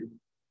liquid to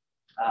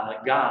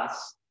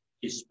gas,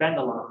 you spend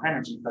a lot of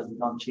energy, but you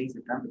don't change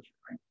the temperature,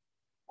 right?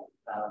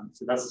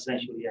 So that's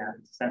essentially a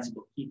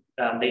sensible heat,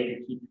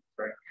 latent heat,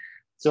 right?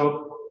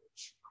 So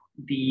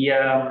the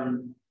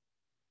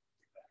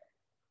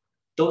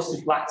those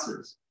two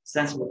fluxes,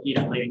 sensible heat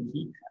and latent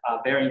heat,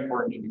 are very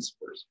important in this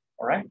course,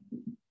 all right?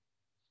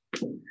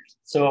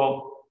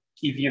 So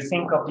if you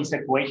think of this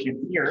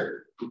equation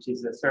here, which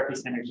is a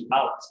surface energy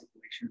balance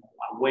equation,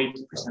 a way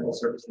to present the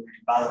surface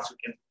energy balance, you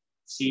can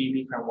see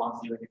different ones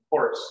during the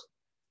course.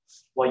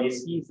 What you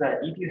see is that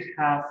if you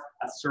have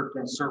a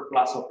certain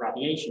surplus of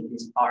radiation,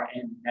 this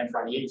Rn, net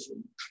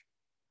radiation,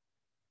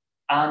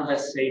 and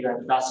let's say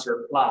that that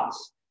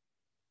surplus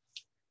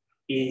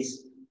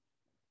is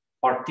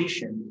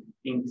partitioned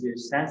into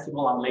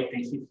sensible and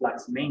latent heat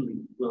flux mainly.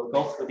 We'll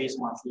go through these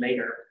ones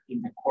later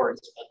in the course,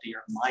 but they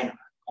are minor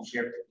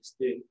compared to these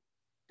two,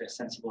 the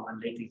sensible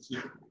and latent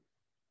heat.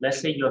 Let's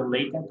say your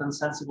latent and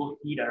sensible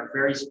heat are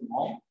very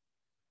small.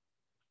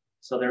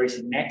 So there is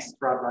an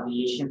extra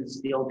radiation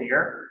still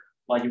there.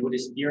 What you would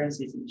experience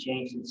is a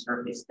change in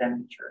surface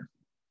temperature.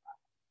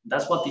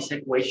 That's what this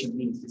equation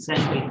means.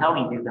 Essentially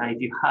telling you that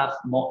if you have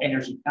more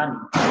energy coming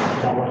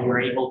than what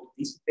you're able to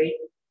dissipate,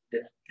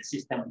 the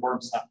system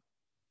warms up.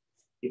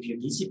 If you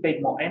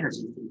dissipate more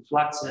energy through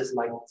fluxes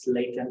like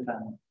latent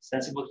and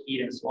sensible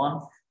heat and so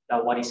on,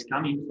 that what is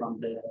coming from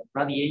the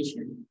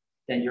radiation,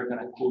 then you're going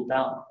to cool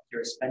down.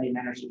 You're spending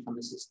energy from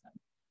the system.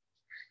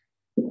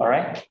 All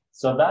right.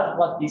 So that's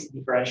what this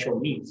differential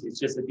means. It's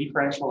just a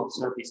differential of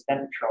surface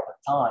temperature over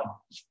time,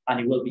 and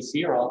it will be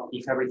zero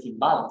if everything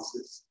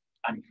balances,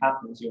 and it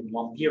happens during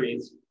long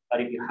periods.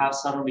 But if you have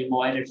suddenly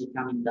more energy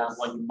coming down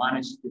what you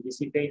manage to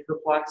dissipate through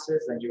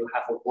fluxes, then you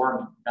have a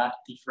warming. That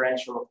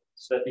differential of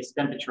surface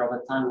temperature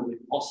over time will be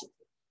positive.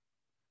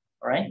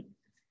 All right.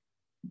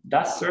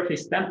 That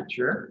surface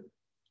temperature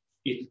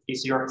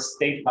is your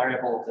state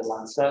variable of the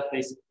land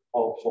surface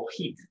for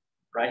heat,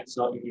 right?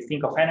 So if you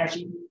think of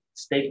energy,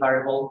 state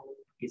variable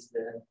is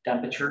the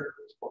temperature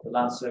of the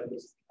land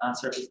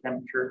surface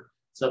temperature.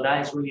 So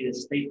that is really the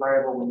state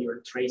variable when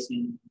you're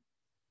tracing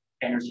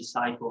energy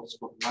cycles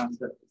for the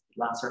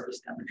land surface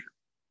temperature.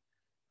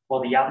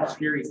 For the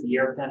atmosphere is the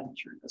air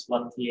temperature. That's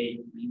what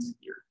TA means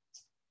here.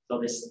 So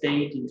the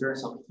state in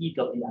terms of heat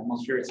of the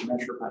atmosphere is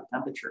measured by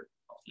temperature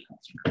of the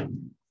atmosphere.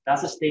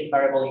 That's the state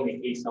variable in the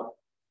case of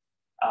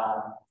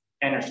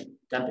energy,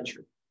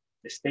 temperature.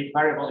 The state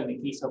variable in the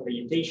case of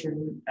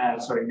vegetation,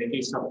 in the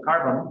case of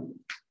carbon,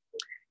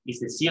 is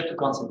the CO2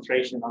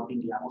 concentration out in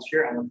the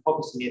atmosphere, and I'm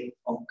focusing it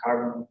on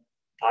carbon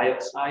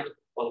dioxide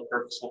for the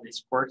purpose of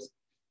this course.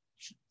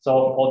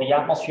 So for the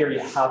atmosphere, you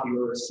have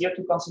your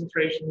CO2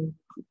 concentration,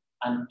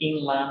 and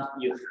inland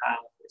you have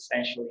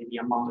essentially the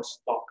amount of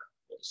stock,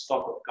 the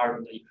stock of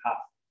carbon that you have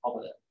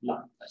of the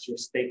land. That's your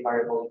state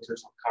variable in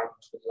terms of carbon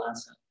for the land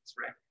surface,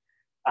 right?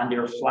 And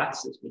there are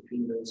fluxes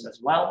between those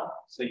as well.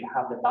 So you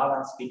have the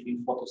balance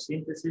between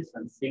photosynthesis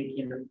and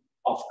sinking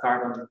of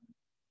carbon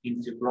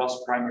into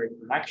gross primary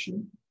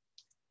production,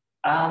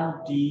 and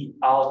the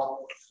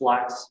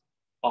outflux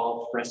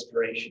of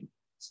respiration,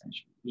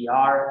 essentially. The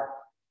R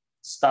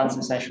stands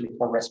essentially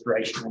for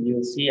respiration, and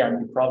you'll see,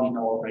 and you probably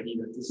know already,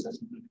 that this is a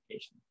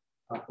simplification.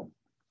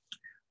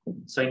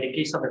 So in the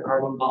case of the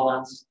carbon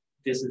balance,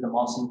 this is the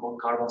most simple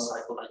carbon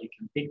cycle that you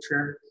can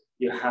picture.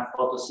 You have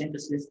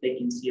photosynthesis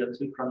taking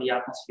CO2 from the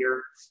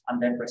atmosphere, and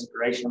then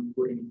respiration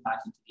putting it back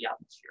into the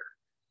atmosphere.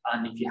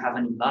 And if you have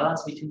an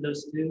imbalance between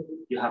those two,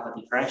 you have a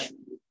differential.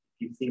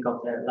 If you think of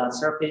the land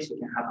surface, you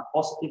can have a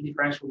positive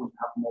differential when you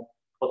have more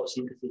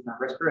photosynthesis and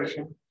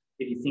respiration.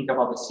 If you think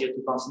about the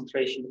CO2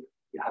 concentration,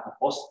 you have a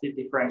positive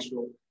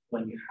differential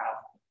when you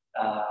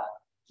have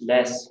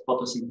less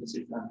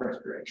photosynthesis and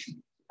respiration.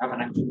 You have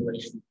an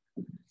accumulation.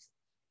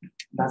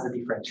 That's the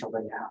differential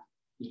that you have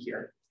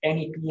here.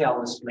 NEP,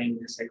 I'll explain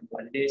in a second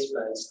what it is,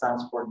 but it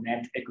stands for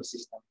net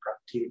ecosystem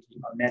productivity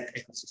or net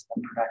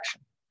ecosystem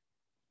production,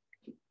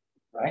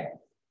 right?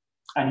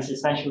 And it's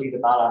essentially the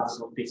balance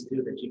of these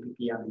two, the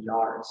GPP and the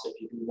R. So if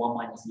you do one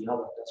minus the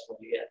other, that's what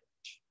you get.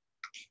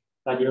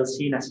 But you'll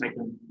see in a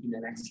second in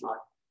the next slide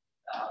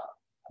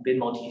a bit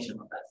more detail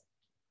on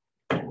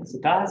that. So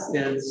that's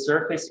the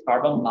surface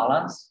carbon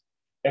balance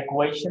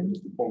equation,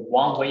 or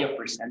one way of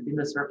presenting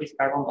the surface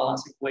carbon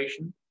balance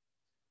equation.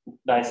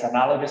 That is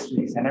analogous to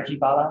this energy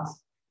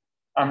balance.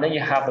 And then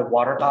you have the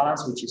water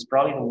balance, which is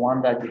probably the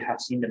one that you have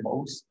seen the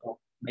most, or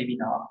maybe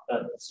not,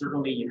 but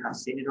certainly you have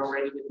seen it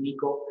already with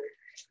Nico,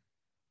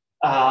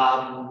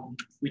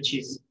 which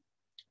is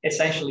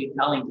essentially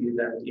telling you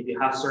that if you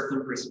have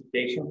certain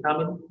precipitation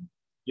coming,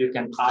 you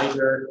can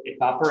either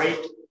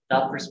evaporate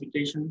that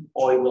precipitation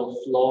or it will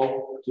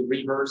flow to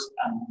rivers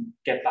and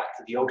get back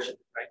to the ocean,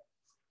 right?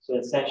 So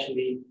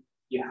essentially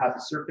you have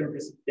a certain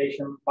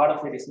precipitation, part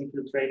of it is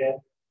infiltrated,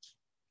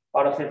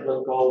 part of it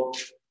will go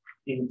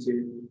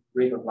into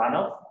river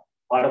runoff,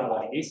 part of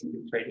what it is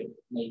infiltrated,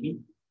 maybe.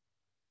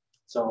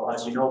 So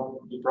as you know,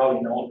 you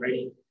probably know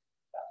already,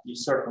 you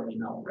certainly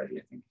know already,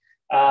 I think.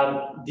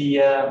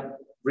 The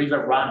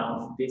river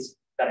runoff, this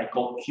that I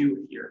call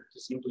Q here to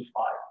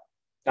simplify,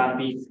 can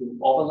be through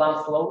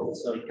overland flow.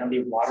 So it can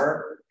be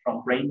water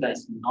from rain that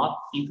is not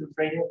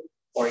infiltrated,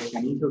 or it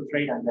can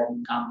infiltrate and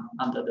then come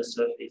under the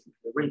surface of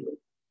the river,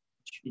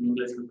 which in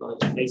English we call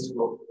it base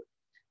flow.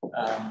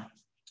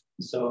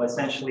 So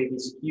essentially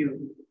this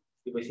Q,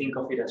 if we think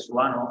of it as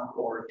runoff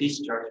or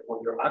discharge for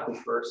your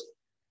aquifers,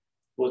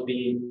 would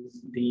be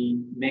the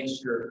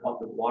mixture of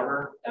the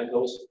water that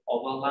goes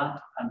overland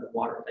and the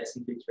water that's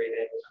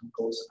infiltrated and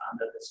goes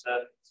under the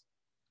surface,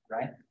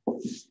 right?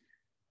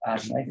 I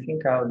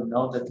think I would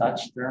know the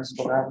Dutch terms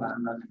for that, but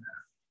I'm not gonna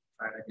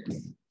try to get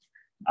it.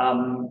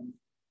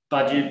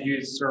 But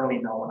you certainly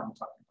know what I'm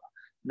talking about.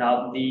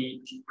 Now,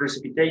 the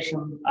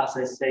precipitation, as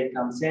I say,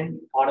 comes in,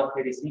 part of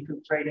it is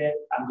infiltrated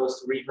and goes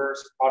to rivers,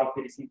 part of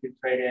it is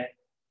infiltrated,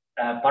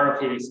 part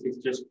of it is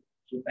just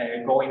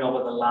going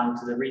over the land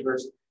to the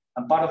rivers,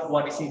 and part of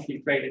what is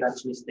infiltrated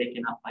actually is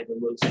taken up by the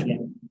roots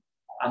again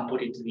and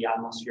put into the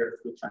atmosphere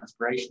through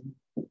transpiration.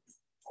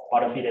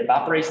 Part of it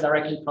evaporates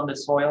directly from the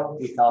soil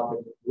without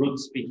the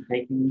roots being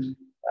taken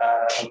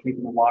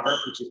the water,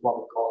 which is what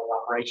we call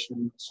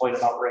evaporation, soil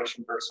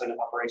evaporation versus soil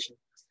evaporation.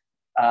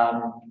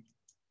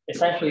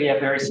 Essentially a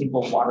very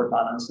simple water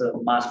balance,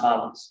 mass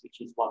balance,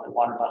 which is what the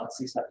water balance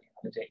is at the end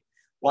of the day.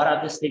 What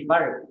are the state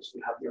variables?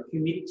 You have your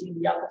humidity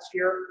in the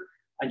atmosphere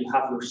and you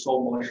have your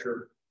soil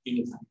moisture in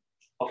it.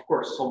 Of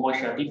course, soil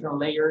moisture at different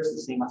layers, the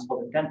same as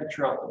for the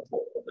temperature of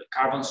the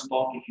carbon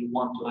stock, if you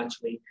want to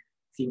actually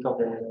think of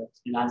the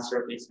land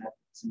surface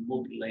as a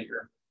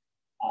multi-layer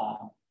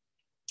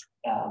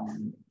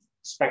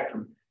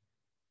spectrum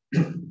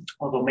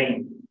or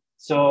domain.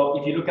 So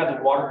if you look at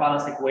the water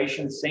balance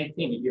equation, same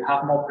thing. If you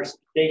have more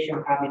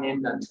precipitation coming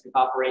in than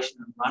evaporation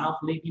and runoff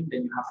leaving,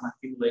 then you have an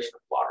accumulation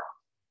of water,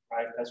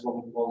 right? That's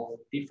what we call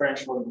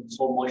differential in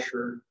soil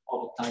moisture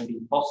over time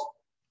being positive,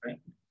 right?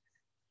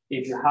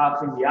 If you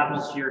have in the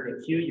atmosphere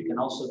the Q, you can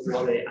also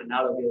draw the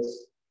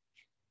analogous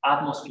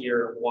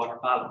atmosphere water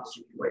balance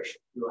situation.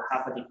 You will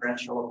have a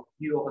differential of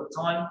Q over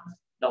time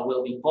that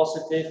will be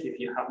positive if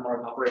you have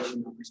more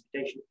evaporation and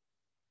precipitation.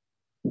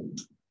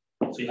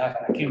 So you have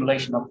an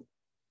accumulation of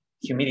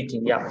humidity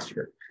in the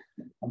atmosphere.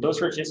 And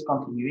those are just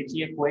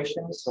continuity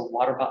equations. So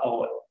water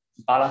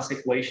balance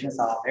equations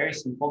are very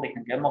simple. They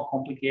can get more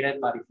complicated,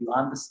 but if you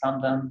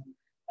understand them,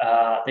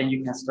 then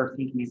you can start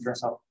thinking in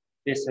terms of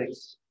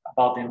physics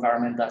about the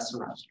environment that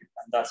surrounds you.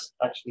 And that's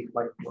actually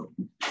quite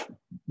important.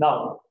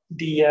 Now,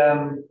 the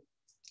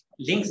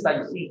links that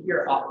you see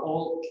here are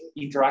all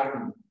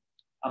interacting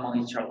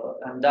among each other.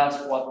 And that's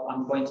what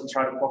I'm going to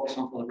try to focus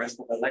on for the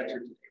rest of the lecture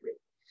today.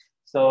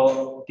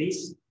 So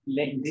these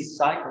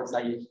cycles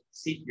that you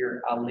see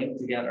here are linked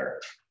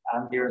together.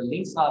 And their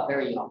links are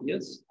very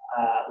obvious,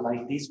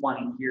 like this one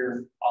in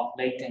here of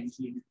latent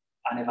heat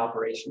and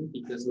evaporation,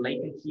 because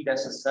latent heat,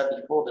 as I said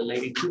before, the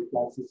latent heat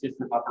flux is just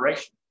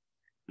evaporation.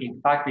 In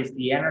fact, it's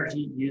the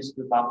energy used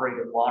to evaporate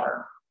the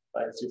water,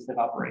 but it's just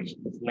evaporation.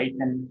 It's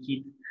latent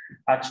heat.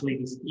 Actually,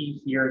 this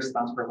E here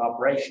stands for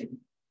evaporation.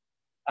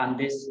 And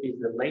this is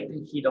the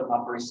latent heat of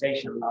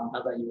vaporization,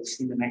 lambda, that you will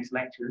see in the next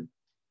lecture,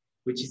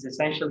 which is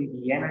essentially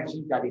the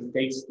energy that it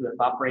takes to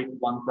evaporate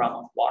 1 gram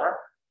of water.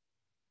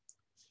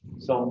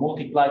 So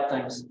multiply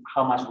times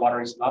how much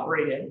water is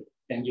evaporated,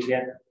 then you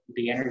get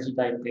the energy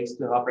that it takes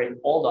to evaporate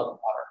all that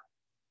water.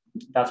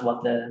 That's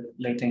what the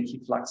latent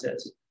heat flux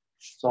is.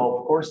 So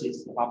of course,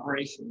 it's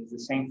evaporation. It's the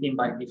same thing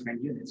by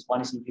different units.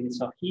 One is in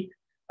units of heat,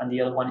 and the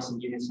other one is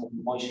in units of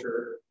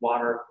moisture,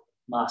 water,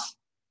 mass.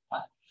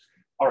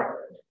 All right.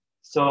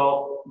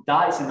 So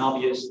that is an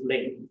obvious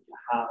link. You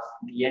have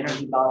the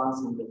energy balance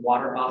and the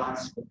water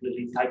balance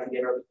completely tied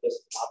together because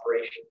of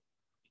evaporation.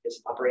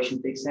 Because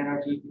evaporation takes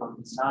energy from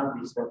the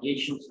sun, this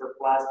radiation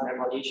surplus, and that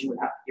radiation we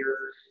have here,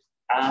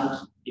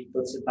 and it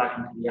puts it back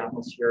into the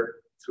atmosphere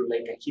through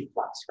latent heat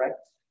flux, right?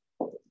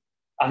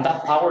 And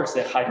that powers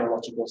the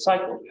hydrological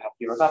cycle. You have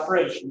your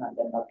evaporation, and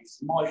then that is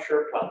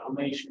moisture, cloud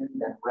formation,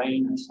 then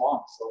rain, and so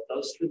on. So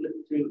those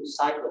two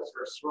cycles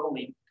are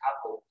certainly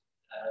coupled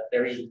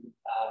very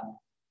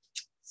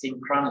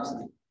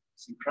synchronously.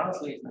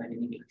 Synchronously is not in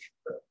English,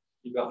 but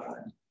you got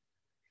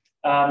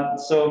it.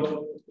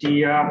 So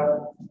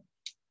the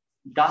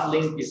that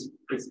link is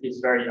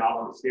very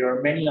obvious. There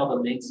are many other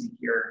links in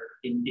here.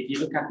 If you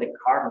look at the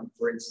carbon,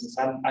 for instance,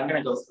 I'm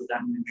going to go through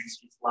that in the next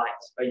few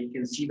slides, but you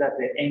can see that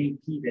the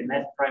NEP, the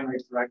net primary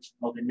production,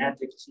 or the net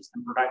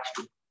ecosystem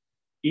production,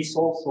 is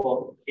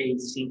also a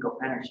sink of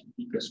energy,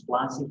 because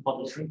plants in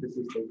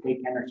photosynthesis, they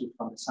take energy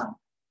from the sun.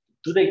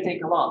 Do they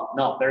take a lot?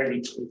 No, very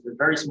little. It's a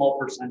very small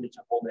percentage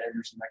of all the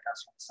energy that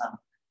comes from the sun.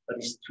 But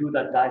it's true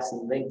that that's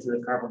linked to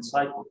the carbon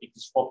cycle,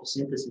 because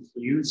photosynthesis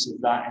uses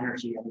that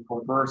energy and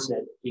converts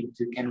it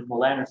into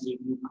chemical energy,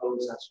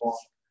 glucose, and so on,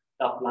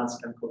 that plants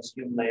can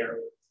consume later.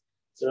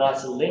 So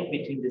that's a link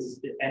between this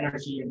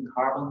energy and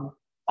carbon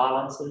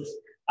balances.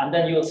 And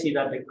then you'll see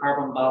that the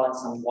carbon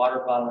balance and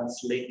water balance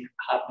link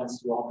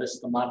happens throughout the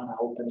stomata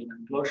opening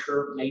and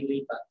closure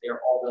mainly, but there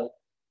are other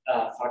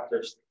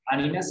factors.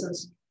 And in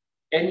essence,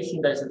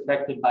 anything that is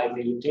affected by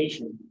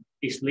vegetation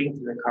is linked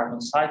to the carbon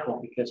cycle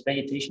because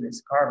vegetation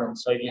is carbon.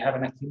 So if you have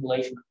an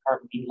accumulation of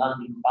carbon in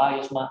land,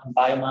 in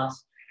biomass,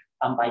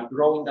 and by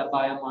growing that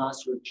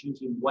biomass, you're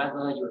changing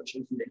weather, you're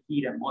changing the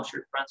heat and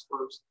moisture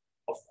transfers.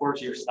 Of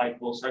course, your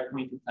cycles are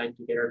going to tie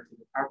together to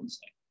the carbon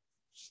cycle.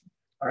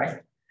 All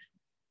right.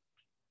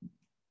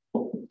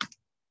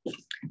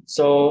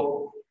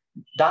 So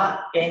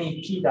that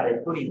NEP that I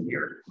put in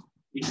here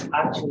is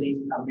actually,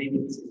 maybe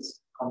this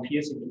is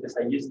confusing because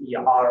I use the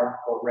R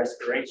for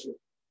respiration.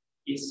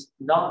 It's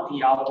not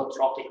the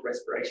autotrophic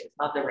respiration. It's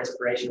not the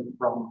respiration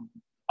from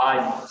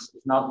biomass.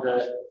 It's not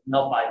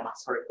biomass,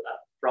 sorry for that,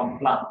 from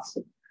plants.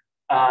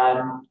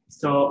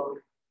 So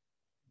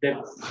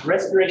the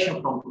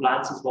respiration from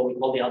plants is what we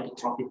call the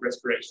autotrophic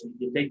respiration.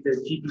 You take the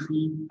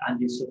GDP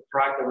and you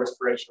subtract the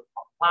respiration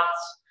from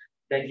plants,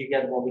 then you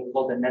get what we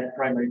call the net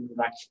primary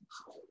production,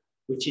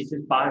 which is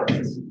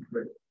biomass.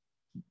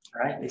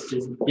 Right? It's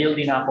just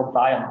building up of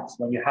biomass.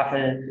 When you have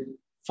a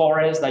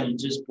forest that you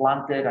just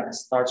planted and it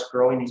starts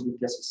growing, is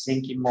because it's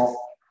sinking more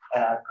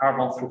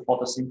carbon through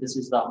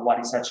photosynthesis than what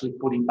is actually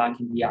putting back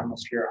in the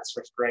atmosphere as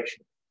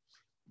respiration.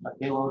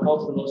 Okay, we'll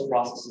go through those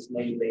processes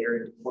maybe later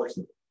in the course,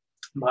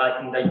 but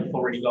I think that you've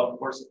already got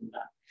courses in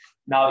that.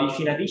 Now, if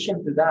in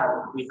addition to that,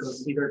 we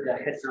consider the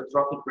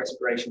heterotrophic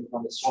respiration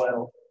from the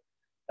soil,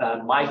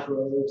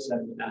 microbes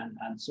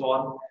and so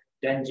on,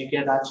 then you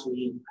get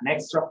actually an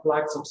extra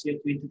flux of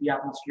CO2 into the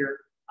atmosphere,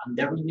 and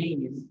the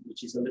remaining,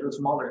 which is a little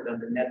smaller than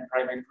the net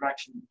primary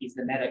fraction, is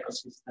the net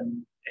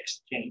ecosystem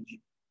exchange.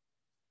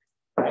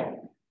 Right?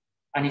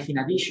 And if in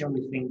addition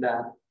we think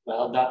that,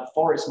 well, that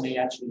forest may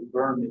actually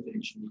burn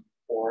eventually,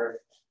 or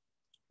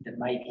there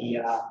might be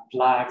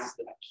plagues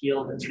that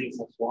kill the trees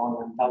and so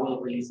on, and that will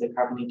release the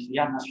carbon into the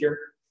atmosphere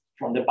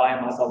from the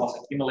biomass that was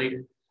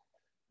accumulated,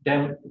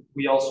 then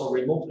we also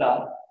remove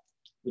that,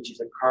 which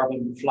is a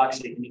carbon flux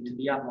taken into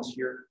the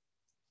atmosphere,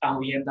 and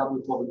we end up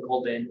with what we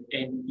call the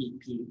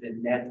NEP, the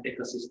net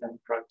ecosystem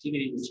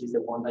productivity, which is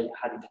the one that you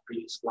had in the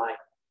previous slide.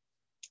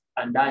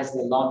 And that is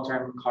the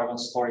long-term carbon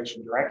storage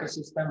in your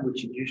ecosystem,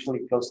 which is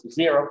usually close to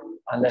zero,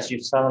 unless you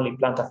suddenly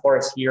plant a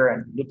forest here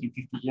and look in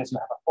 50 years you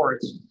have a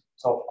forest.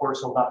 So of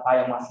course, all that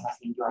biomass has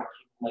been your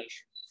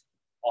accumulation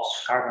of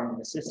carbon in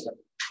the system.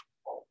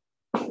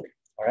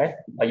 All right,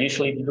 but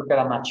usually if you look at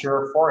a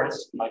mature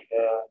forest, like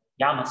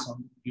the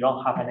Amazon, you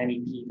don't have an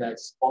NEP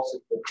that's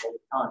positive all the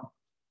time,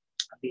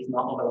 at least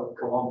not over a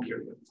prolonged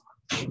period of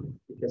time,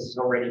 because it's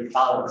already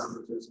balanced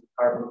in terms of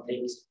carbon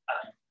takes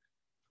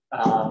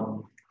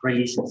and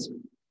releases.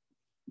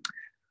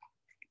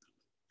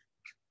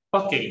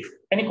 Okay,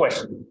 any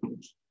question?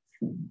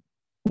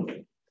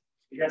 You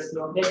guys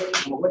still okay?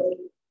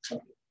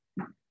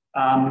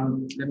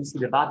 Let me see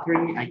the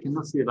battery. I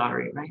cannot see the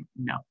battery, right?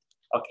 No.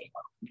 Okay,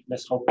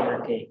 let's hope we're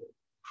okay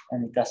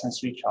and it doesn't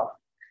switch off.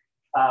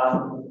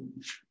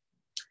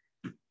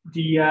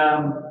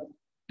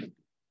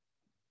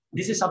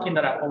 This is something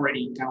that I've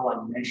already kind of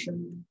like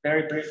mentioned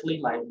very briefly,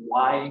 like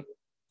why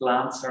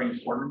plants are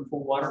important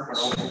for water, but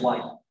also why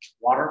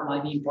water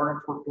might be important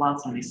for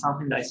plants, and it's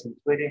something that is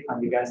intuitive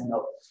and you guys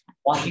know.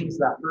 One thing is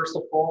that first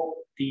of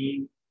all,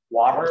 the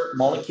water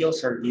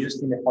molecules are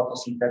used in the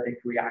photosynthetic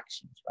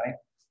reactions, right?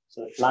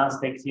 So the plants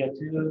take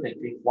CO2, they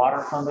take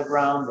water from the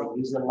ground, they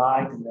use the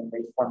light, and then they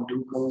form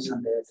glucose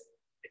and they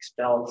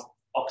expel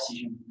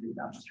oxygen into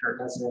the atmosphere.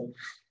 That's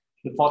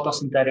the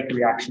photosynthetic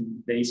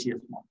reaction, the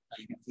easiest one that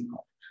you can think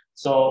of.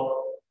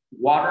 So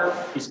water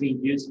is being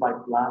used by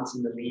plants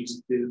in the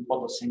leaves to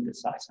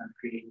photosynthesize and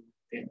create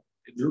the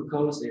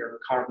glucose, their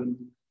carbon,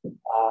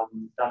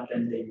 that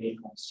then they may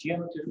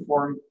consume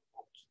to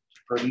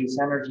produce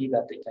energy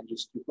that they can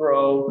use to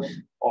grow,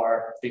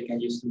 or they can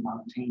use to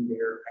maintain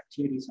their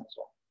activities and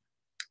so on.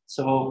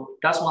 So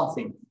that's one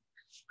thing.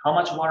 How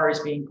much water is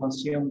being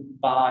consumed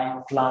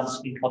by plants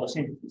in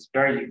photosynthesis?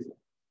 Very little.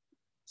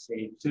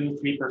 Say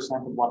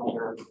 2-3% of what they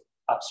are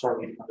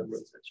absorbing from the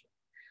roots.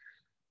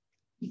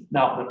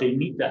 Now, but they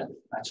need that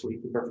actually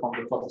to perform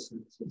the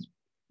photosynthesis.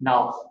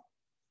 Now,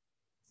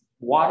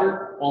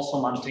 water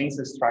also maintains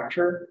the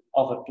structure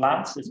of the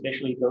plants,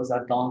 especially those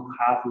that don't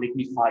have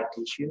lignified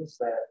tissues,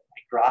 like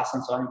grass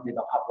and so on. If they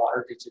don't have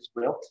water, they just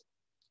wilt.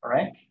 All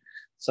right.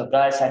 So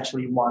that is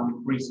actually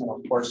one reason.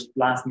 Of course,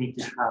 plants need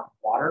to have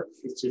water.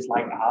 It's just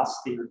like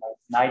us; they're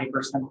like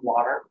 90%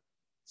 water.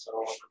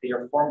 So they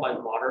are formed by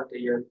water.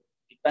 They are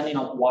depending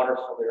on water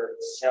for their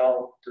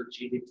cell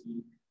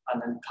rigidity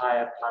and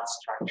entire plant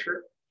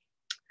structure.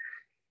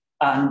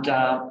 And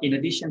in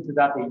addition to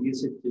that, they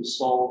use it to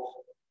solve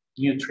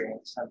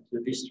nutrients and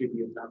to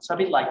distribute them. So a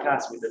bit like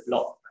us with the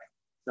blood, right?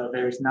 So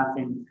there is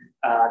nothing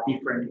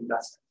different in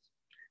that sense.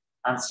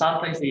 And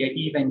sometimes they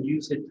even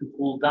use it to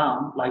cool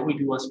down, like we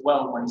do as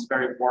well. When it's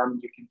very warm,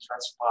 you can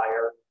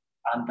transpire,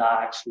 and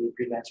that actually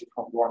prevents you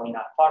from warming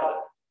up part of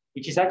it,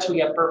 which is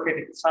actually a perfect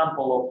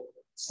example of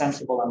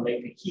sensible and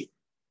latent heat.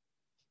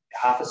 You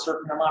have a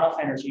certain amount of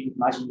energy.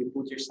 Imagine you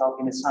put yourself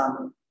in the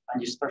sun and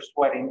you start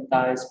sweating.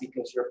 That is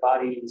because your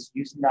body is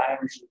using that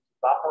energy to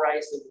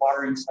vaporize the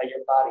water inside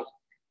your body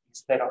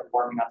instead of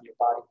warming up your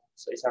body.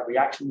 So it's a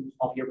reaction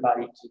of your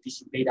body to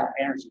dissipate that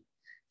energy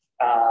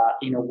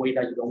in a way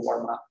that you don't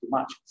warm up too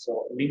much.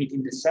 So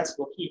limiting the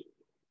sensible heat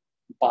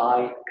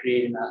by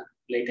creating a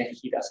latent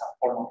heat as a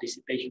form of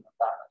dissipation of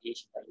that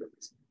radiation that you're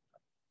receiving.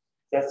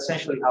 That's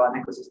essentially how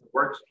an ecosystem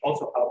works,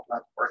 also how a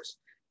plant works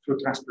through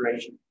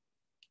transpiration.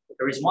 But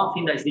there is one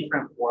thing that is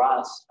different for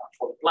us and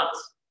for the plants.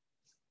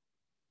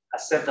 I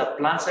said that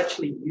plants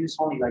actually use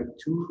only like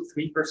 2-3%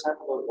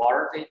 of the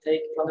water they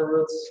take from the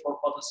roots for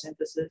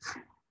photosynthesis.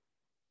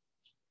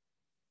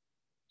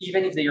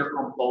 Even if they are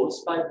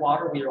composed by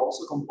water, we are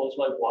also composed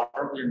by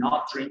water. We're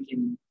not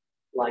drinking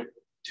like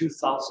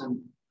 2,000%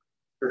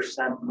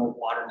 more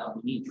water than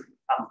we need.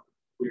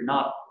 We're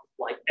not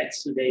like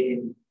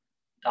exudating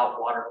that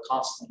water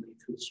constantly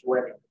through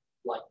sweating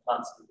like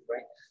plants do,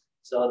 right?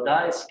 So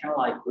that is kind of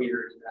like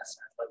weird in that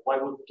sense. Like, why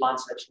would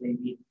plants actually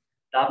need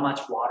that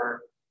much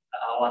water,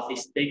 or at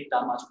least take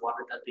that much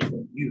water that they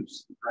don't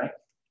use, right?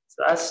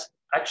 So that's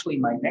actually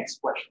my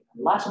next question.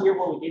 And last year,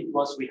 what we did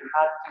was we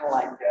had kind of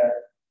like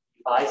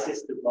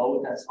devices to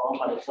vote and so on,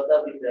 but I thought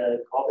that with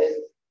the COVID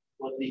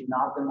would be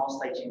not the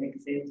most hygienic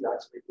thing to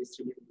actually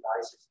distribute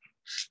devices.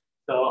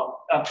 So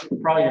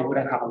probably they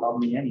wouldn't have allowed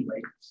me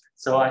anyway.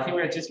 So I think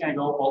we're just gonna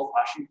go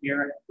old-fashioned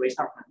here and raise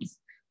our hands.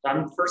 So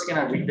I'm first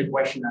gonna read the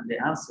question and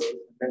the answer, and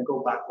then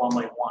go back one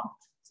by one.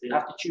 So you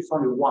have to choose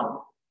only one,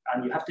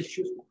 and you have to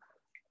choose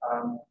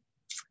one.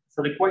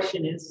 So the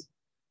question is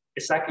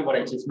exactly what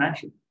I just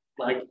mentioned.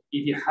 Like,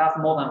 if you have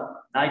more than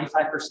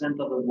 95%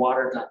 of the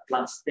water that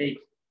plants take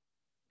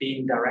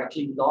being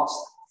directly lost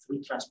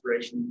through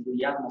transpiration into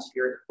the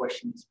atmosphere, the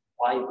question is,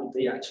 why would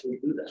they actually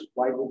do that?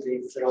 Why would they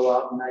throw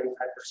out 95%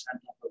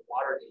 of the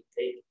water they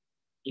take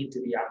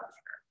into the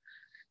atmosphere?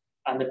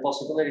 And the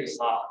possibilities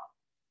are,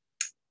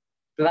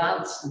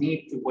 plants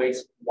need to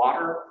waste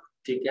water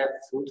to get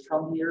food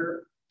from the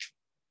earth.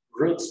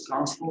 Roots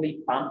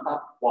constantly pump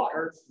up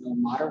water no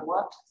matter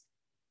what.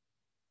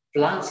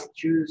 Plants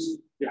choose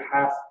to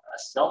have a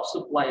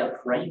self-supply of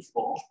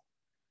rainfall.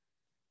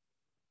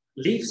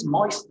 Leaves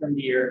moisten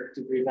the earth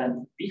to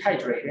prevent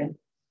dehydration,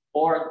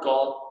 or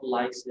God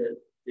likes it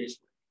this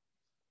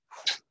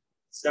way.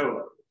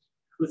 So,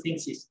 who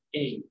thinks it's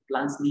A?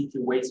 Plants need to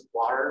waste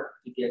water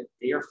to get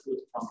their food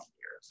from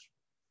the earth.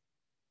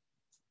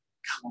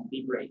 Come on,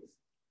 be brave.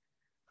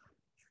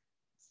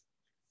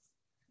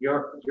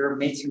 Your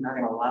mates are not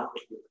gonna laugh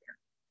at you here.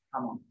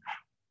 Come on.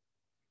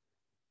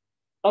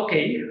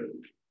 Okay,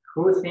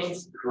 who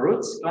thinks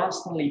roots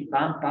constantly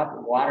pump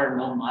up water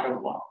no matter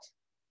what?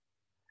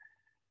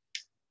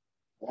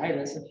 All right,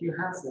 there's a few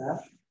hands there.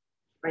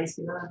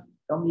 Crazy man,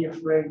 don't be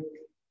afraid.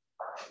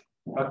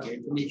 Okay,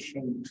 don't be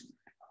ashamed.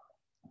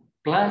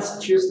 Plants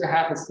choose to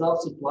have a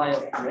self-supply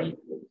of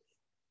rainfall.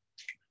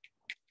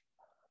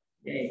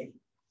 Yay,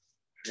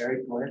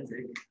 very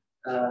poetic.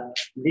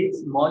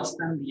 Leaves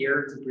moisten the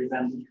earth to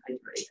prevent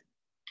dehydration.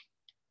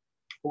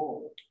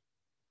 Cool.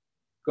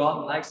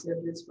 God likes it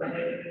this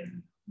way.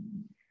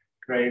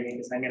 Great,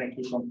 because I'm gonna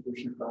keep on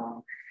pushing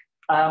for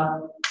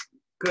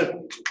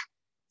good.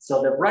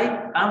 So the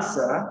right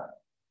answer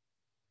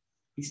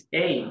is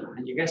A,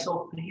 and you guys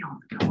all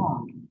failed. Come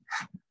on.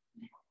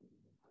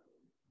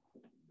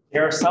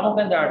 There are some of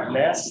them that are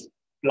less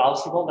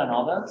plausible than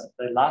others.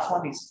 The last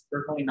one is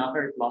certainly not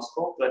very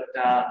plausible, but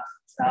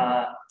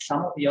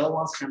some of the other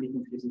ones can be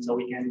confusing. So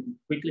we can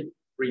quickly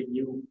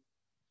review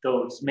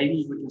those.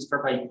 Maybe we can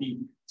start by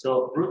B.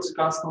 So roots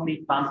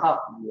constantly pump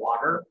up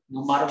water,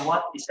 no matter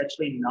what, is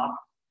actually not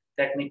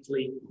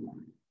technically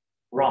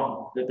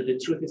wrong. The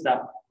truth is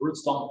that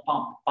roots don't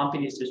pump.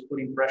 Pumping is just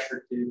putting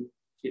pressure to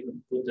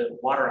put the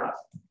water out.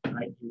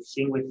 Right? You've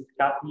seen with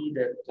Kathy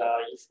that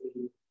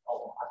usually,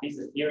 at least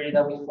the theory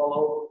that we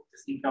follow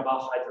to think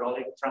about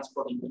hydraulic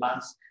transport in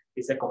plants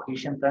is a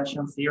cohesion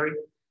tension theory,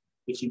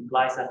 which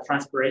implies that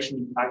transpiration,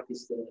 in fact,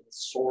 is the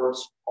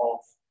source of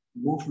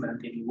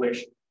movement, if you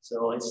wish.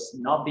 So it's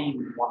not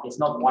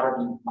water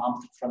being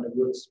pumped from the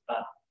roots,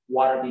 but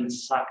water being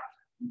sucked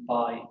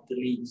by the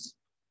leaves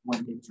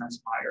when they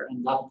transpire,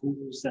 and that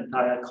moves the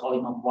entire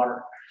column of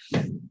water.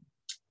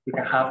 We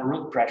can have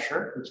root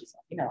pressure, which is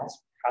something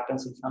else,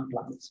 happens in some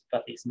plants,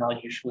 but it's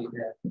not usually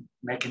the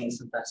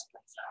mechanism that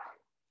explains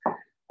that.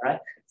 All right,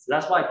 so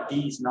that's why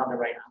B is not the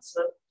right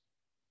answer.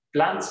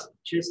 Plants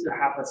choose to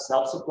have a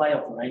self-supply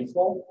of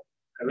rainfall.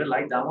 I really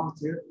like that one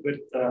too, but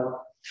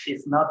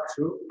it's not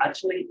true.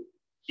 Actually,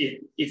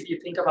 if you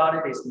think about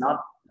it, it's not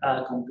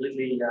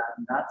completely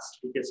nuts,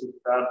 because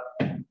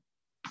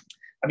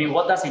I mean,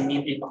 what does it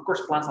mean? Of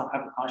course, plants don't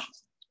have a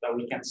consciousness, but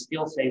we can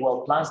still say,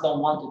 well, plants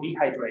don't want to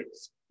dehydrate.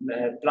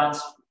 The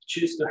plants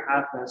choose to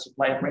have a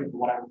supply of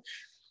rainfall, whatever.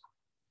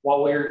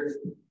 What we're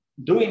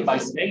doing by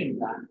saying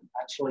that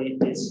actually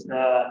is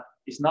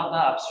not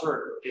that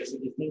absurd, because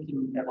if you think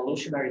in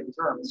evolutionary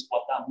terms,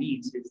 what that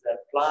means is that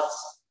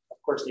plants, of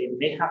course,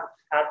 they have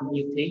had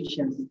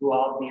mutations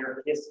throughout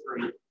their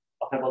history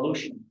of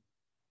evolution.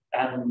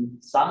 And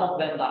some of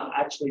them that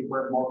actually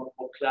were more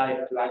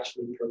applied to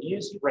actually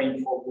produce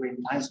rainfall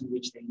during times in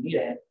which they need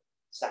it,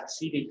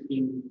 succeeded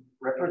in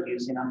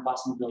reproducing and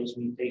passing those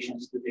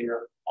mutations to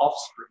their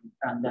offspring.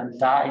 And then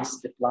that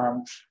is the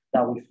plant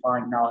that we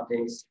find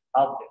nowadays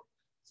out there.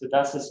 So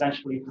that's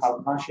essentially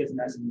how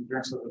consciousness in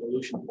terms of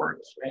evolution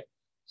works, right?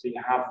 So you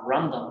have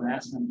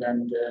randomness, and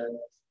then the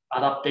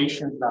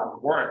adaptations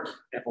that work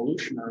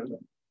evolutionarily,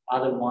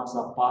 other ones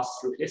that pass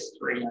through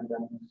history. And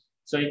then,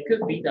 so it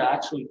could be that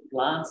actually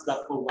plants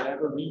that for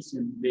whatever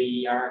reason,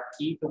 they are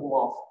capable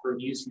of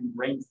producing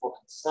rain for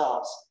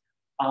themselves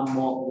are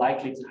more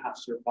likely to have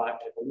survived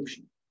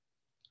evolution.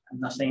 I'm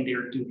not saying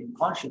they're doing it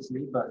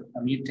consciously, but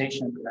a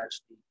mutation could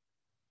actually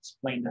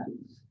explain that.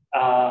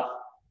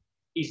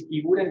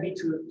 It wouldn't be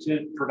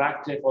too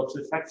productive or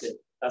too effective.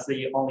 That's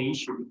the only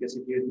issue, because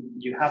if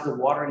you have the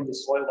water in the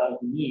soil that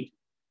you need,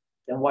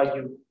 then why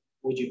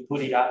would you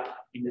put it up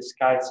in the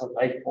sky so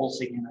light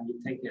falls again and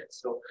you take it?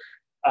 So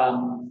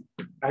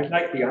I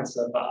like the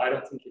answer, but I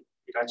don't think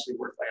it actually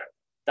works like that.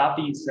 That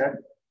being said,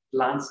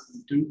 plants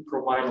do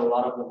provide a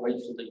lot of the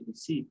rainfall that you can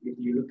see. If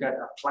you look at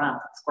a plant,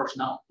 of course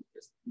not,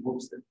 because it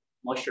moves, the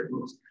moisture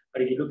moves.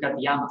 But if you look at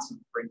the Amazon,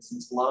 for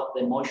instance, a lot of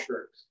the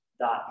moisture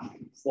that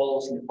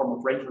follows in the form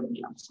of rain from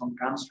the Amazon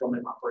comes from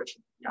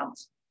evaporation of the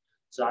Amazon.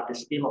 So at the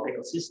scale of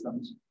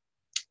ecosystems,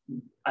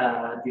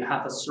 you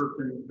have a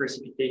certain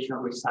precipitation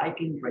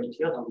recycling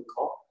ratio that we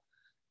call,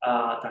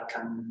 that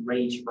can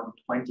range from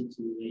 20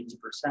 to 80%.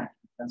 It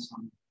depends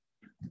on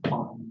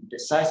the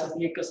size of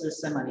the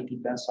ecosystem, and it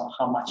depends on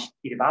how much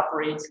it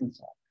evaporates and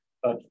so on.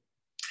 But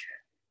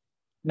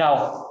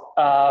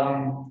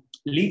now,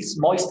 leaves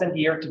moisten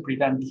the air to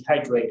prevent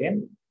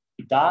dehydrating.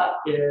 That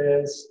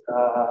is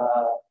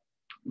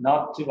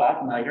not too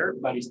bad neither,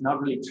 but it's not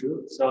really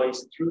true. So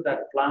it's true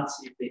that plants,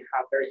 if they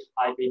have very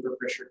high vapor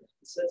pressure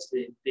deficits,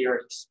 they are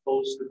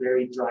exposed to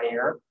very dry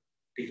air.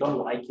 They don't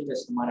like it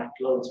as stomata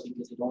closed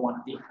because they don't want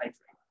to dehydrate.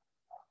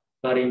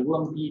 But it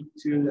won't be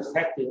too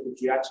effective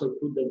if you actually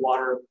put the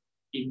water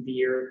in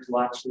the air to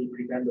actually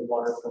prevent the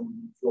water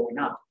from flowing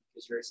up,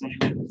 because you're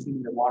essentially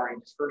consuming the water in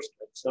the first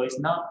place. So it's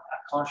not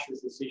a conscious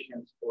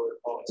decision, or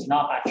it's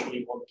not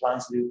actually what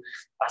plants do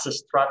as a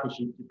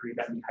strategy to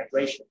prevent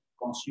dehydration.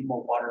 Consume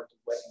more water to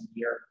wet in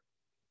the air.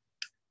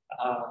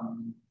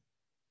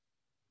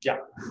 Yeah,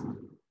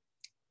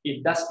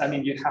 it does. I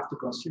mean, you have to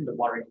consume the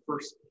water in the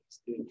first place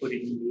to put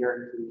it in the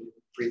air to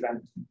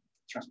prevent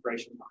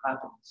transpiration from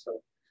happening.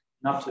 So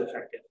not too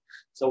effective.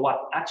 So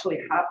what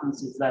actually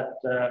happens is that,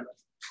 the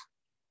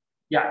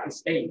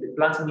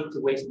plants need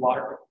to waste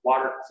water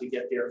to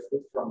get their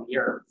food from the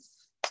air.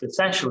 So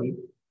essentially,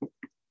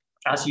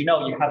 as you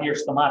know, you have your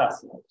stomata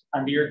cells,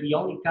 and they're the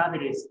only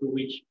cavities to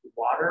which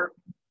water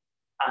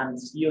and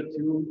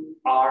CO2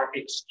 are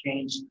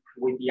exchanged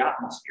with the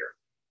atmosphere.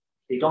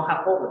 They don't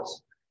have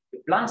others. The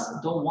plants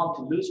don't want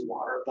to lose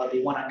water, but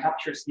they want to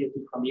capture CO2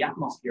 from the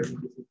atmosphere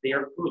because it's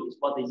their food, is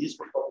what they use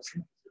for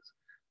photosynthesis.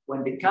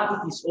 When the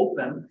cavity is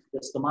open, the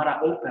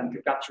stomata open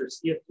to capture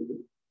CO2,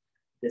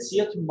 the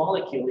CO2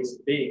 molecule is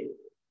big,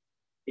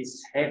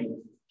 it's heavy.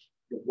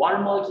 The water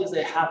molecules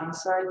they have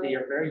inside, they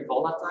are very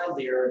volatile,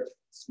 they are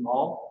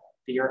small,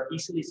 they are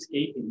easily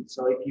escaping.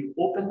 So if you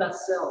open that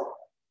cell,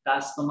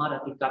 that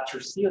stomata to capture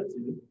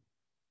CO2,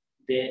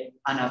 the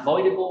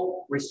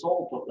unavoidable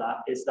result of that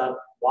is that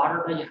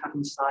water that you have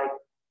inside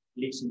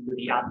leaks into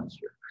the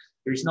atmosphere.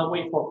 There is no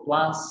way for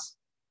plants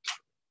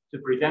to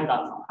prevent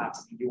that from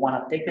happening. You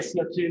want to take the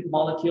CO2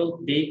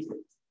 molecule, big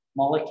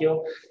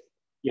molecule,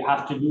 you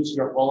have to lose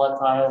your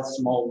volatile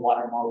small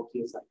water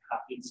molecules that you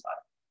have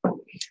inside,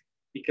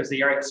 because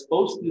they are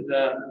exposed to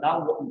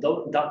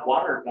that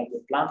water that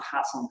the plant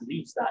has on the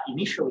leaves that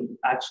initially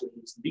actually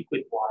is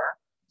liquid water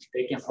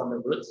taken from the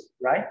roots,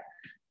 right?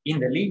 In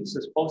the leaves,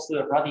 exposed to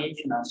the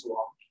radiation and so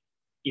on,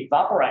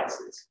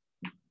 evaporizes.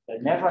 The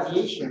net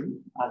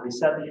radiation, as we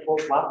said before,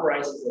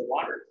 vaporizes the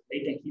water,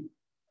 latent heat,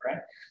 right?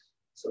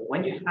 So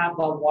when you have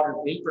that water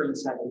vapor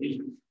inside the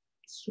leaf,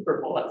 it's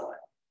super volatile.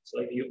 So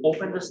if you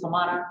open the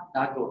stomata,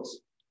 that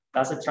goes.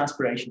 That's the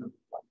transpiration of the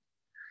plant.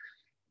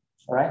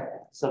 All right?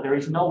 So there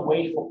is no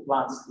way for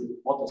plants to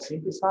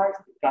photosynthesize,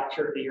 to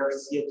capture the air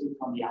CO2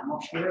 from the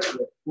atmosphere,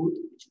 the food,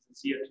 which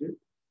is the CO2,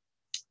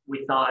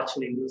 without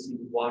actually losing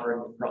water in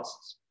the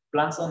process.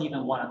 Plants don't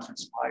even want to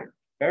transpire.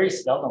 Very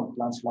seldom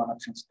plants want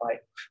to transpire.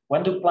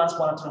 When do plants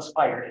want to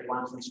transpire? They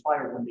want to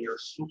transpire when they are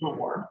super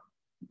warm.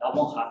 That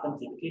won't happen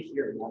typically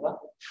here in Nova.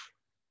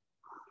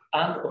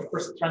 And of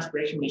course,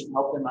 transpiration may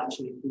help them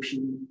actually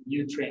pushing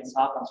nutrients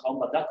up and so on,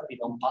 but that could be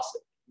done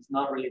passively. It's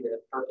not really the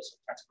purpose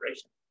of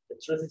transpiration. The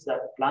truth is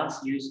that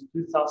plants use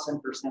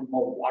 2,000%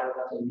 more water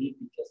than they need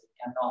because they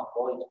cannot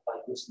avoid it by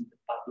losing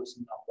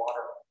that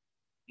water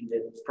in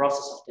the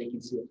process of taking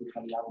CO2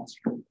 from the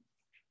atmosphere,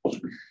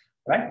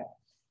 right?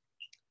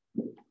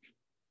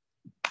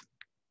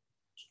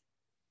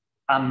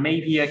 And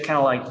maybe a kind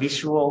of like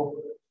visual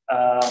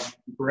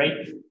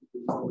break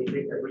before we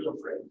take a real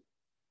break.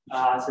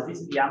 So this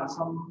is the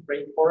Amazon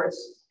rainforest.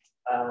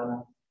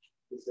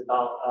 It's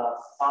about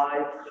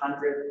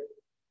 500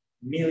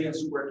 million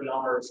square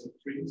kilometers of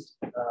trees,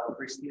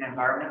 pristine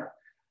environment.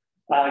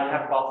 You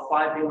have about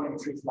 5 billion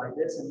trees like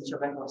this, and each of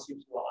them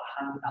consumes about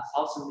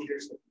 1,000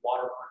 liters of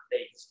water per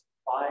day. So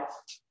 5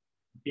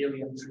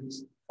 billion,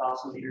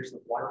 3,000 liters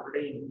of water per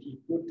day. And if you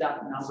put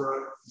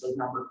those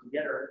numbers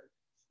together,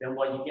 then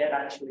what you get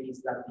actually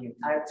is that the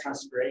entire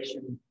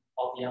transpiration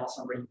of the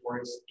Amazon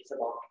rainforest is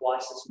about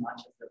twice as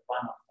much as the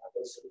runoff that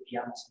goes through the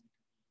Amazon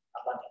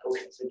Atlantic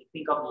Ocean. So if you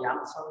think of the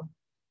Amazon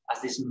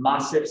as this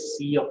massive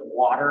sea of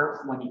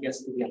water when it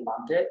gets to the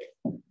Atlantic,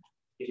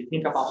 if you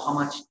think about how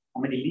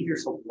many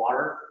liters of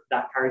water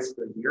that carries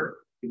per year,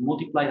 you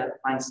multiply that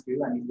times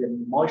 2, and it's the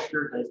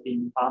moisture that is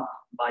being pumped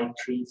by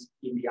trees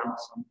in the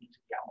Amazon into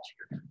the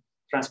atmosphere.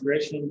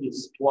 Transpiration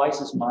is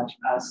twice as much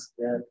as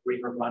the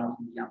river runoff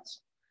in the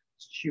Amazon.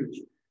 It's huge.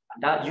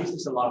 And that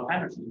uses a lot of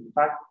energy. In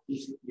fact,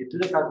 if you do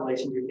the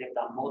calculation, you get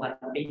that more than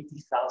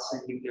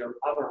 80,000 nuclear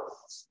power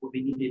plants will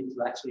be needed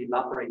to actually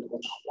evaporate all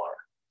that water.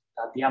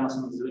 The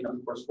Amazon is doing, of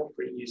course, for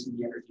free, using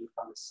the energy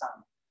from the sun.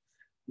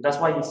 And that's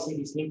why you see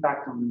this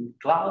impact on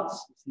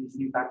clouds, you see this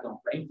impact on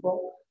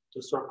rainfall,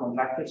 those sort of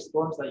convective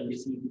storms that you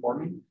see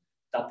forming,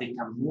 that they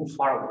can move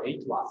far away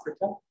to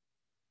Africa,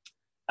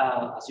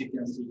 as you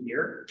can see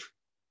here.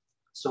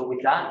 So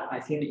with that, I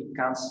think it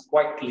becomes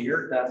quite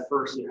clear that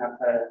first you have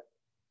a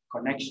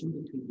connection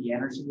between the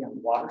energy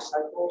and water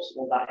cycles.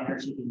 All that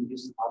energy being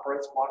used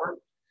evaporates water.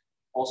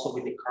 Also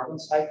with the carbon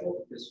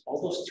cycle, because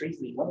all those trees,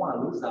 they don't want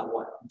to lose that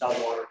water. That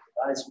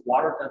is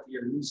water that they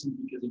are losing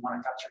because they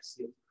want to capture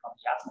CO2 from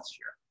the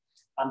atmosphere.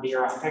 And they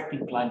are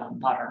affecting climate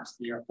patterns.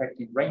 They are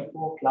affecting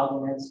rainfall,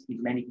 cloudiness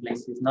in many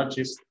places, not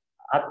just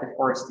at the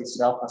forest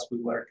itself, as we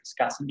were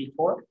discussing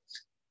before,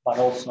 but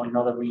also in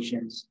other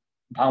regions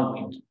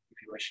downwind,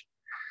 if you wish.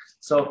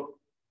 So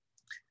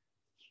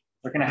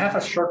we're going to have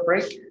a short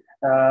break.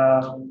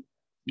 I'm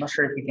not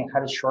sure if we can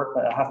have it short,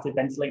 but I have to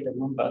ventilate the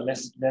room. But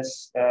let's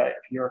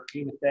if you're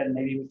okay with that,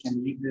 maybe we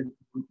can leave the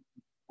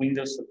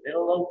windows a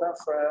little open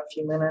for a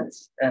few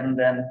minutes, and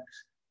then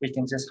we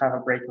can just have a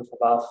break of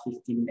about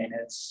 15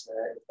 minutes,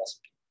 if that's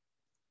okay.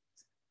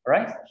 All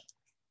right?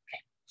 Okay.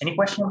 Any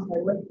questions, by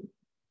the way?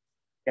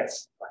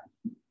 Yes.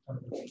 I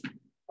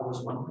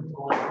was wondering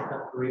on the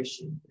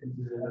preparation and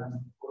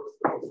the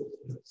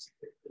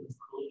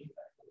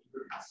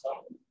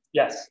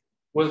Yes,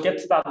 we'll get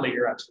to that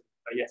later, actually.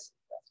 Yes.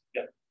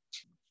 Yeah.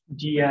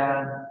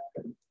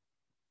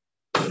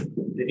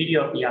 The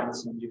video of the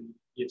Amazon,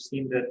 you've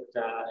seen that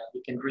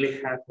it can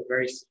really have a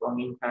very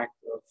strong impact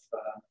of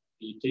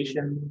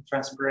vegetation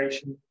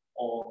transpiration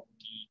on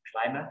the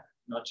climate,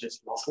 not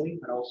just locally,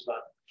 but also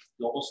at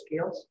global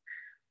scales.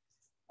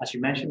 As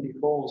you mentioned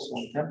before, also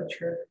on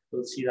temperature,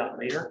 we'll see that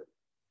later.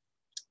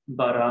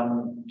 But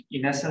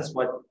in essence,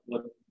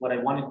 what I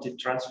wanted to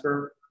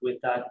transfer with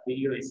that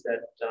video is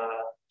that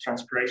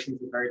transpiration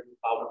is a very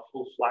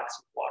powerful flux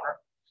of water.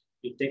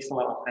 It takes a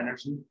lot of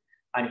energy,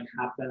 and it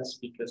happens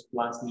because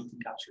plants need to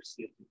capture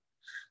CO2.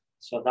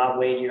 So that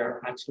way,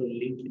 you're actually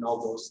linking all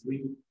those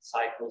 3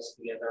 cycles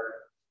together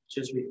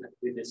just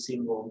with a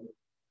single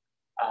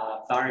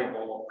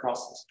variable or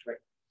process.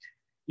 Right?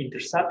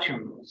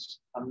 Interception loss.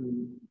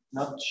 I'm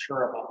not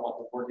sure about what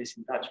the word is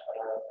in Dutch, but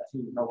I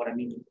think you know what I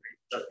mean.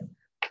 But,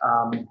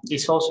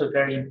 it's also a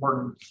very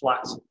important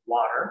flux of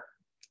water.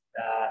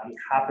 It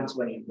happens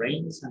when it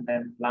rains, and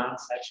then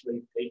plants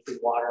actually take the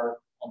water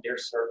on their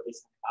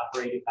surface and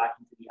evaporate it back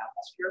into the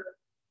atmosphere.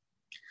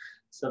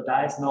 So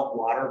that is not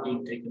water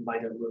being taken by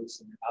the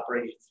roots and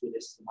evaporated through the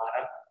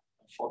stomata.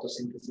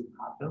 Photosynthesis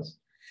happens,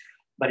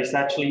 but it's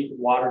actually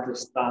water that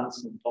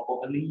stands on top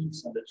of the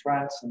leaves and the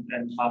trunks and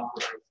then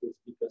evaporates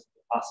because of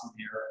the passing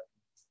air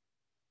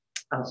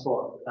and so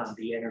on, and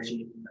the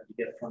energy that you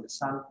get from the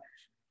sun.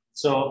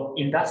 So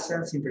in that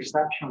sense,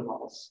 interception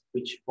loss,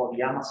 which for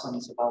the Amazon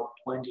is about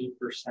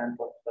 20%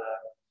 of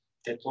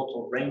the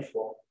total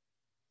rainfall,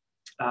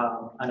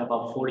 and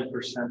about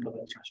 40% of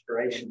the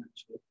transpiration,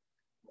 actually,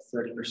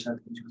 30%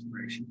 of the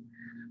transpiration,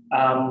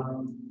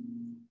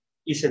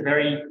 is a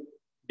very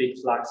big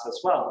flux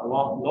as well, a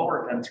lot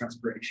lower than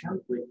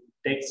transpiration, which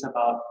takes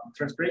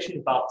transpiration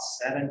about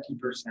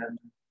 70%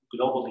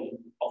 globally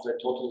of the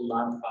total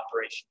land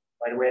evaporation.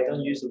 By the way, I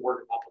don't use the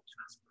word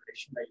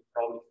evapotranspiration that you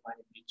probably find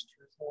in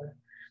literature.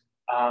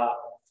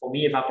 For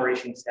me,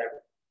 evaporation is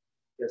everything,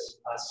 because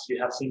as you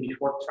have seen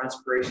before,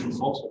 transpiration is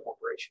also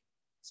evaporation.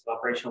 It's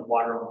evaporation of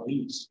water on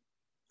leaves.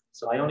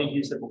 So I only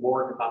use the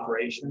word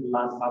evaporation,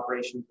 land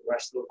evaporation,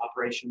 terrestrial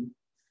evaporation,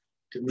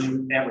 to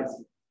mean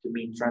everything. To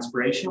mean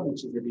transpiration,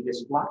 which is the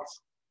biggest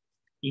flux,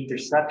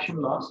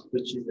 interception loss,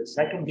 which is the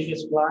second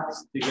biggest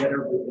flux,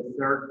 together with the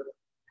third,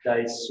 that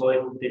is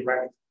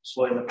direct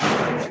soil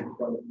evaporation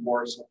from the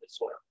pores of the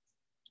soil.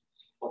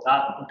 But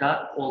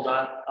all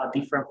that are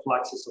different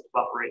fluxes of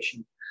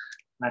evaporation.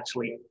 And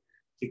actually,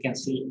 you can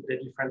see the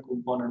different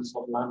components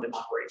of land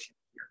evaporation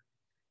here.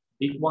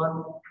 Big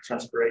one,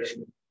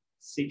 transpiration,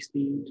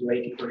 60 to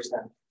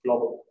 80%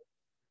 global.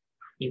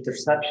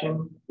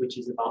 Interception, which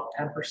is about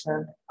 10%,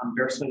 and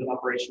bare soil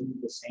evaporation,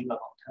 the same,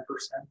 about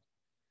 10%.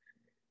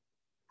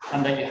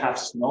 And then you have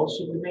snow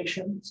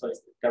sublimation, so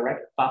it's the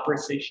direct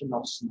vaporization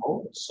of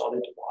snow,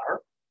 solid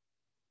water,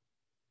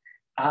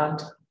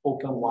 and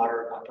open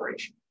water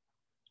evaporation.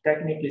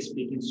 technically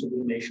speaking,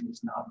 sublimation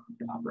is not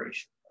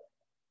evaporation.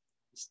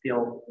 It's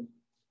still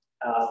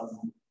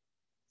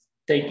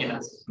taken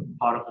as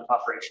part of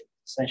evaporation.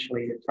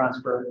 Essentially, the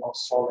transfer of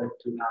solid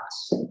to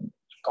gas,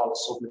 called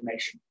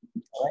sublimation.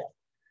 All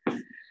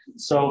right.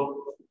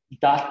 So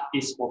that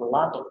is for the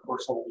land. Of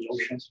course, over the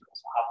oceans, we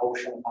also have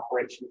ocean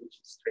evaporation, which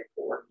is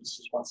straightforward. It's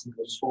just one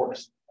single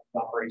source of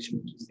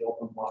evaporation, which is the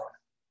open water.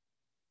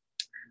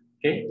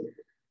 Okay.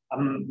 I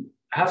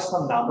have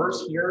some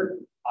numbers here.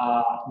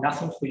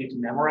 Nothing for you to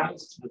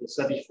memorize. As I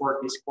said before,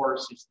 this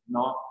course is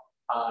not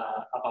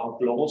about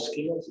global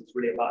scales. It's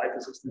really about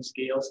ecosystem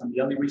scales. And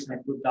the only reason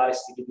I put that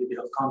is to give you a bit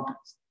of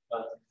context.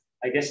 But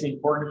I guess it's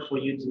important for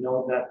you to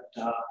know that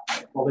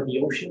over the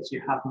oceans,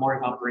 you have more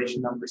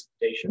evaporation than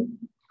precipitation.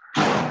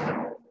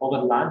 Over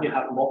the land, you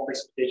have more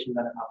precipitation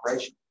than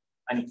evaporation.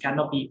 And it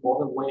cannot be all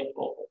the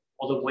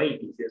way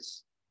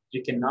because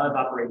you cannot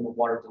evaporate more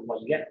water than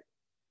what you get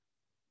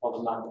over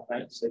the land,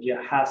 right? So if you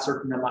have a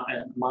certain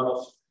amount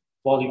of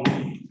volume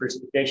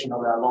precipitation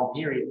over a long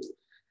period,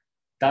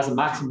 that's the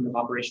maximum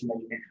evaporation that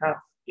you can have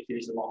if it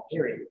is a long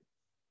period.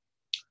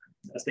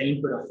 That's the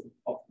input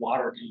of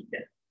water that you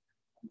get.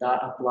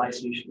 That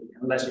applies usually,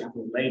 unless you have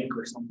a lake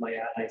or something like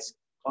that, that's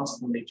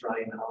constantly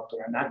drying out,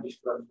 or an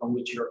aquifer from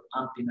which you're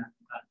pumping at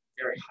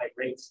very high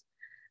rates.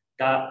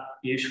 That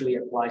usually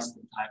applies to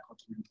the entire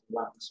continental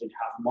land. So you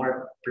have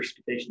more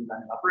precipitation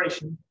than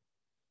evaporation.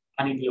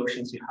 And in the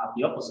oceans, you have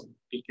the opposite,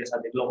 because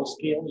at the global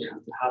scale, you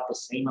have to have the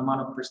same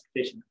amount of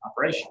precipitation and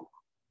evaporation. It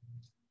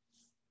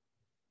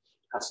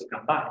has to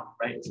come back,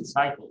 right? It's a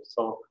cycle.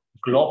 So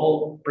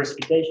global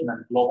precipitation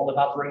and global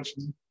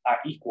evaporation are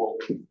equal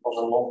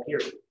over a long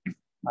period.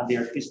 And they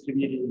are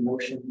distributed in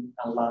ocean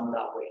and land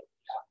that way. You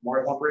have more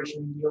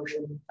evaporation in the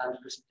ocean than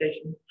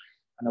precipitation.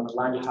 And over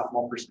land, you have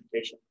more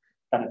precipitation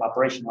than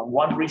evaporation. And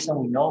one reason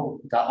we know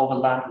that over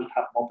land, we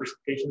have more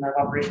precipitation than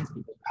evaporation is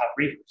because we have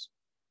rivers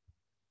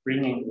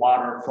bringing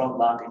water from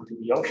land into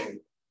the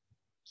ocean.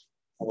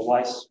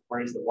 Otherwise,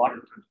 where is the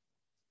water coming?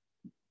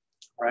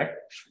 All right.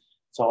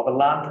 So over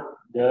land,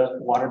 the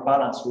water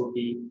balance will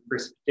be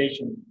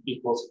precipitation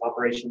equals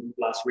evaporation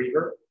plus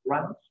river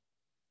runoff.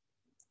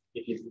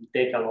 If you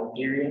take a long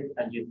period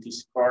and you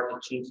discard the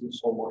change in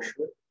soil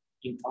moisture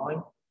in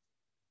time,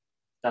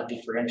 that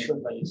differential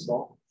that you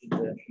saw in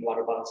the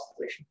water balance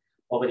equation.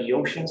 Over the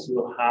oceans, you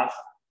will have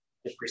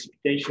the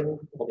precipitation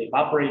or the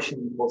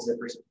evaporation equals the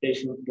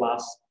precipitation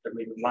plus the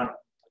river runoff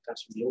that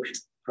comes from the ocean,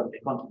 from the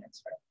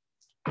continents,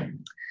 right? You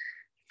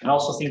can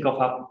also think of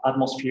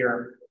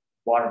atmosphere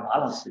water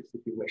balances,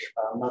 if you wish,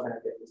 but I'm not going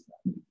to get this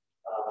done.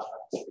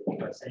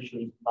 It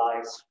essentially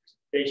implies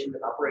precipitation,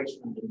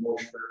 evaporation, and the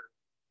moisture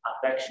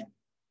advection.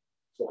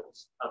 So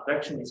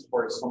advection is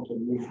horizontal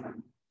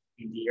movement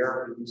in the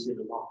air. You use it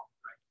a lot,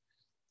 right?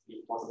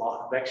 You talk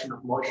about advection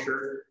of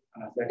moisture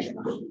and advection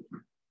of heat.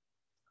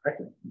 Right?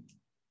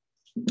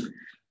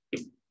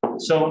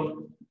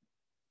 So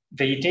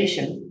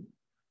vegetation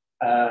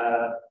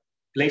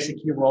plays a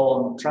key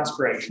role in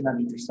transpiration and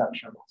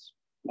interception loss.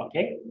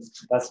 Okay,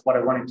 that's what I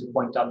wanted to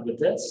point out with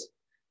this,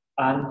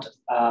 and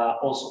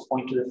also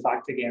point to the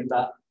fact again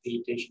that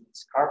vegetation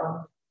is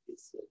carbon.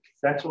 It's a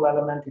central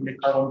element in the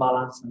carbon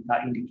balance, and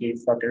that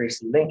indicates that there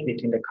is a link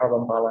between the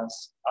carbon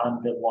balance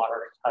and the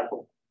water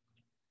cycle.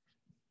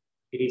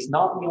 It is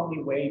not the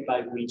only way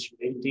by which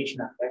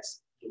vegetation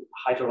affects the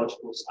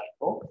hydrological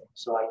cycle,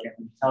 so I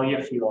can tell you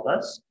a few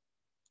others.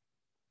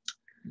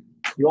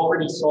 You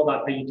already saw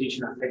that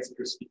vegetation affects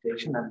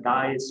precipitation, and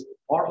that is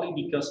partly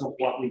because of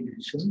what we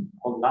mentioned,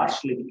 or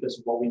largely because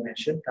of what we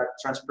mentioned, that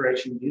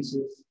transpiration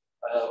uses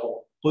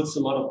or puts a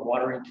lot of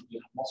water into the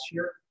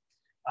atmosphere,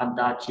 and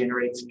that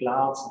generates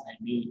clouds and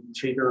may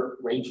trigger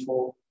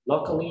rainfall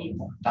locally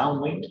or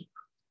downwind.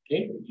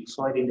 Okay, you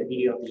saw it in the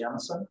video of the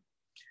Amazon.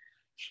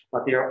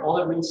 But there are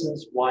other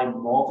reasons why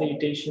more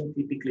vegetation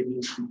typically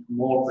means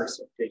more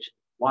precipitation.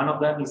 One of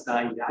them is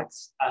that it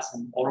acts as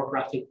an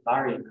orographic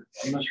barrier.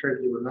 I'm not sure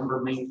if you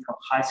remember maybe from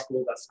high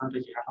school that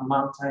sometimes you have a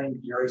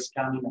mountain, the air is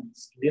coming and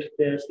it's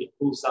lifted, it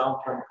cools down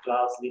from the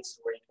clouds, leads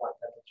to rainfall,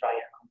 and the dry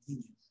air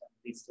continues and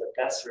leads to a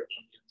desert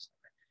from the other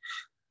side.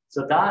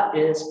 So that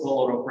is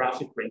called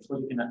orographic rainfall.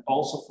 You can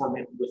also form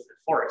it with the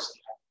forest.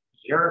 You have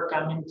the air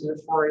coming to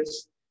the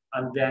forest,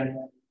 and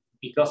then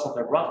because of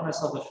the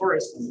roughness of the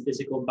forest and the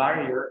physical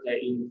barrier that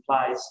it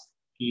implies,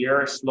 the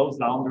air slows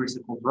down, there is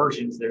a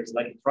convergence, there's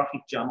like a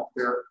traffic jam of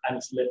air, and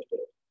it's lifted.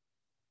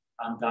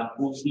 And that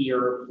moves the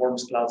air,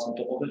 forms clouds on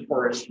top of the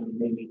forest, and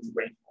may lead to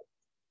rainfall.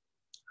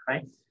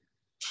 Right?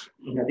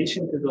 In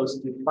addition to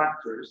those two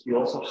factors, you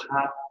also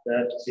have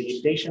that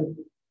vegetation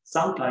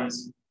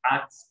sometimes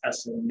acts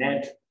as a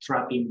net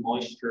trapping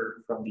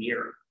moisture from the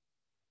air.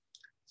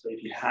 So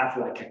if you have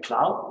like a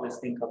cloud, let's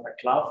think of a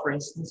cloud, for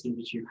instance, in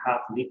which you have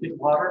liquid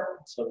water.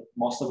 So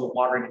most of the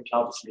water in a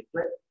cloud is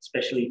liquid,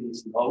 especially if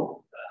it's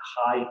low.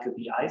 High, it could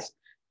be ice.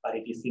 But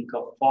if you think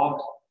of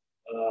fog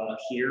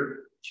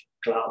here,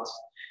 clouds,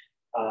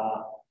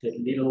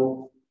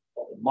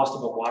 most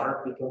of the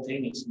water we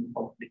contain is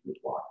from liquid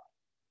water,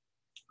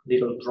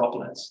 little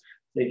droplets.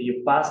 So if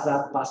you pass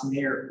that passing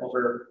air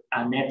over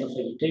a net of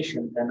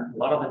vegetation, then a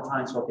lot of the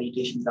times what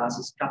vegetation does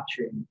is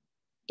capturing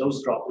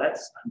those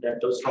droplets, and then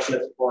those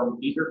droplets form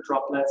bigger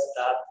droplets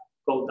that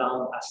go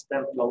down a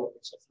stem flow,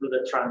 so through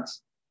the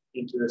trunks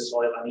into the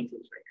soil and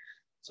infiltrate.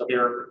 So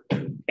there are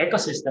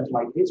ecosystems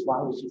like this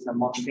one, which is a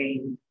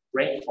montane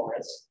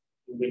rainforest,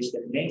 in which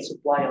the main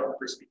supply of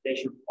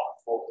precipitation,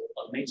 or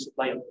the main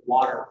supply of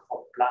water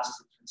for plants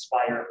to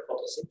transpire and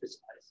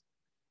photosynthesize,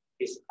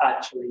 is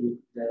actually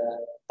the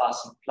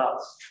passing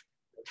clouds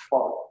that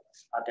fall,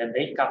 and then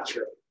they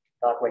capture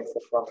that way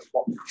from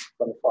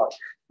the fog.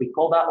 We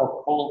call that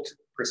occult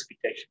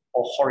precipitation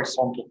or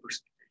horizontal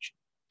precipitation.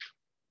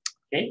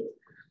 Okay,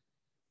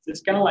 so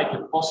it's kind of like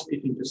a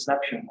positive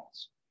interception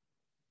loss.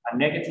 A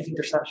negative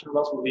interception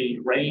loss will be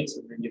rains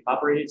and then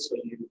evaporate, so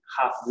you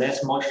have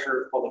less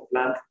moisture for the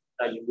plant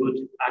that you would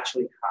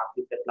actually have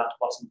if the plant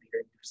wasn't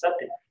there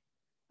intercepting it.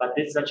 But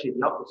this is actually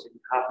the opposite.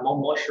 You have more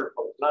moisture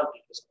for the plant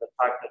because of the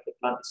fact that the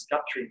plant is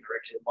capturing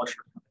directly the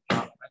moisture from the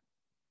plant.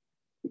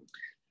 Right?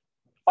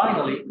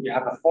 Finally, you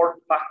have a fourth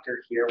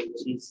factor here,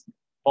 which is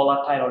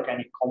volatile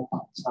organic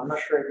compounds. I'm not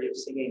sure if you've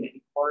seen it in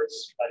any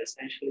course, but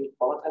essentially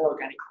volatile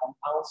organic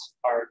compounds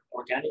are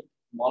organic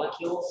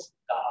molecules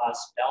that are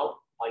expelled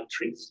by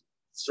trees,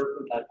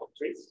 certain type of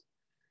trees,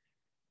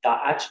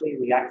 that actually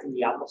react in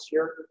the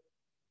atmosphere,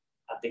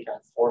 and they can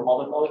form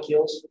other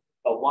molecules.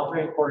 But one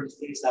very important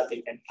thing is that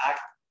they can act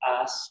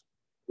as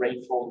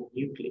rainfall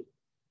nuclei.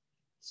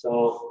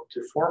 So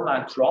to form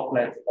a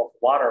droplet of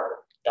water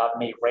that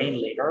may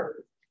rain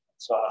later,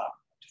 so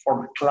to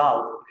form a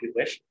cloud, if you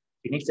wish,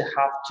 you need to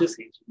have two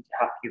things. You need to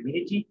have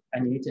humidity,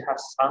 and you need to have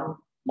some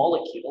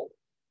molecule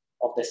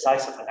of the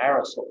size of an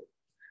aerosol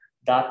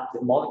that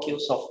the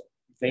molecules of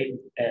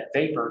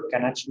vapor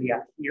can actually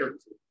adhere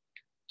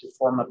to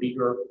form a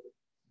bigger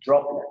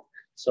droplet.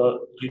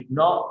 So you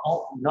not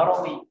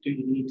only do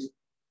you need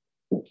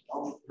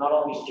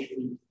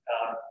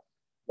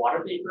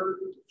water vapor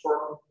to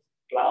form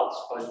clouds,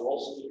 but you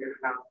also need to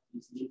have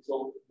these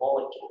little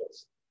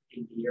molecules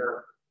in the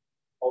air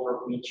over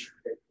which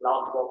the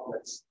cloud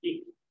droplets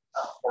stick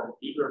and form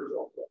bigger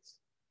droplets.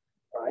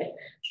 Right?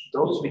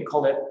 Those we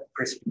call it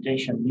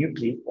precipitation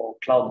nuclei or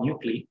cloud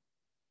nuclei.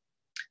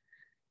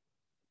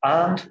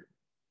 And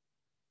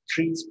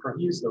trees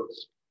produce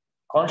those,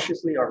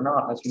 consciously or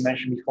not, as we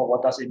mentioned before.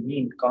 What does it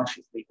mean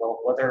consciously? Well,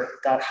 whether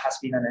that has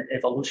been an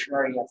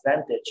evolutionary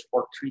advantage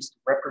for trees to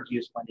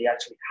reproduce when they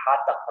actually had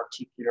that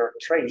particular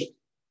trait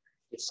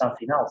is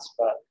something else.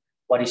 But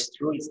what is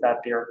true is that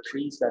there are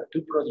trees that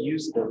do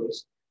produce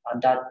those,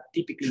 and that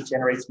typically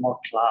generates more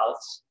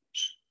clouds.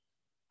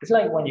 It's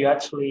like when you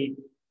actually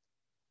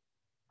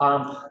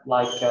pump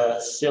like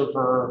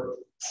silver,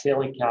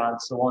 silica,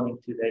 and so on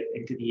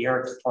into the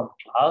air to form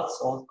clouds.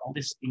 All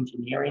these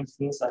engineering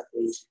things that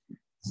they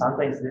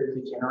sometimes do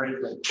to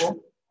generate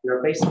rainfall,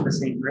 they're based on the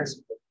same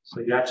principle.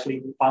 So you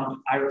actually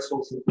pump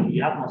aerosols into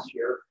the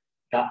atmosphere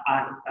that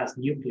act as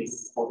nuclei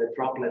for the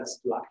droplets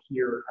to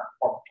adhere and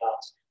form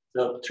clouds.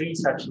 So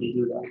trees actually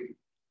do that.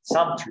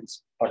 Some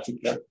trees,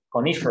 particularly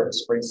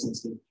conifers, for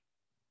instance,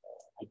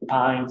 like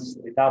pines,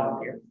 with that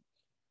one here.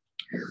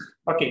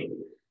 Okay,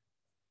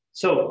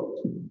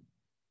 so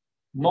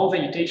more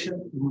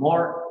vegetation,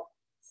 more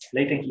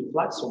latent heat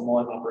flux, so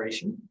more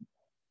evaporation.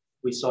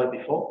 We saw it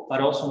before,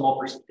 but also more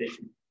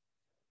precipitation.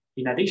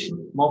 In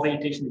addition, more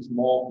vegetation is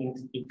more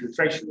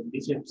infiltration.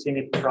 This you've seen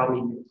it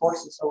probably in the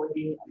courses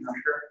already, I'm not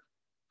sure.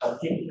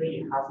 But typically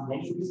you have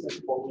many reasons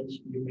for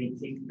which you may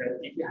think that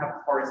if you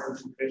have forest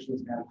infiltration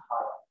is going to be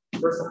higher.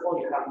 First of all,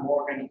 you have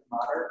more organic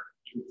matter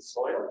in the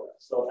soil,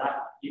 so that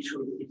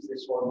usually keeps the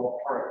soil more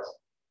porous.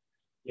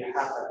 You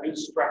have a good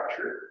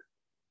structure,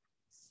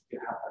 you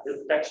have a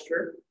good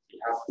texture, you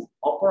have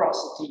more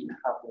porosity, you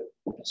have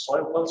the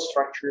soil well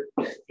structured.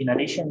 In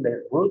addition,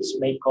 the roots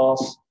may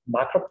cause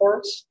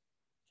macropores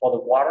for the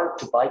water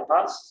to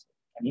bypass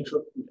and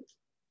can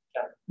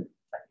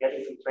get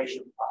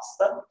infiltration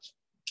faster.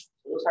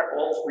 So those are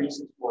all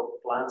reasons for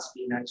plants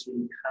being actually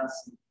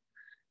enhancing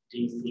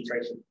the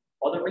infiltration.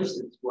 Other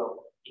reasons,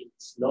 well, it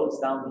slows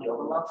down the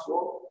overland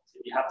flow. So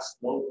if you have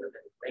slope and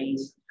then it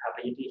rains, you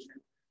have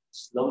vegetation,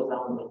 slows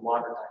down the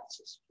water that's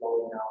just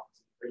flowing out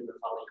to the river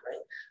valley,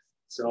 right?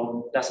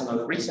 So that's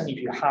another reason. If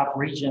you have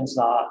regions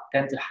that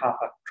tend to have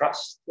a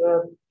crust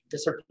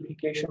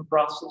desertification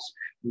process,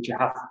 which you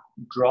have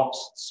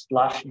drops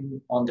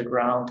splashing on the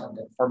ground and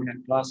then forming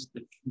a crust,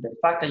 the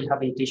fact that you have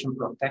vegetation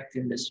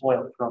protecting the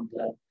soil from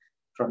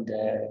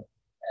the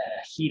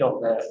heat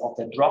of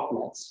the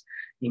droplets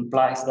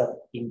implies that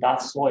in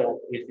that soil,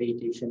 with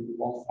vegetation, you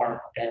won't form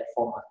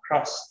a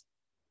crust,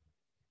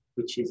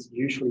 which is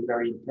usually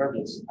very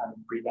impervious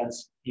and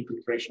prevents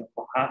infiltration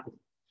from happening.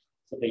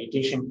 So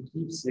vegetation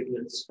keeps the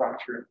good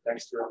structure and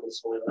texture of the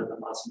soil and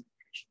allows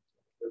infiltration.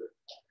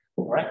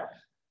 All right.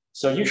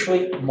 So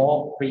usually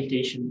more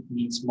vegetation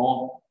means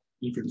more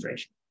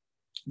infiltration.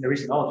 There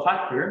is another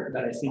factor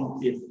that I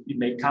think it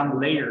may come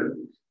later,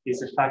 is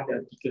the fact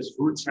that because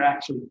roots are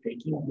actually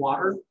taking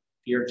water,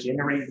 they are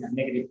generating a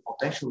negative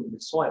potential in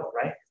the soil,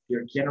 right? They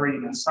are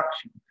generating a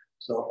suction.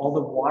 So all the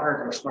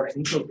water that starts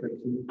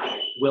infiltrating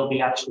will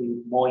be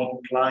actually more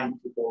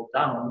inclined to go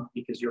down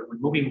because you're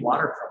removing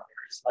water from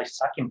there. It's like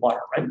sucking water,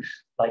 right?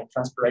 Like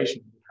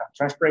transpiration. You have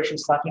transpiration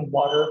sucking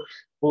water,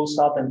 pulls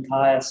out the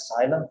entire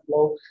silent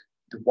flow.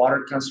 The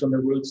water comes from the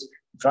roots,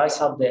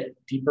 dries out the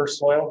deeper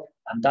soil,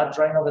 and that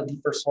drying of the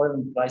deeper soil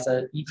implies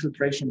that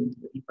infiltration into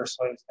the deeper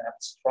soil is going to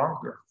be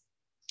stronger.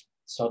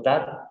 So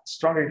that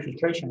stronger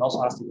infiltration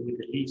also has to do with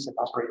the leaves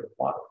evaporating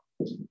water,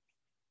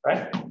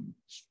 right?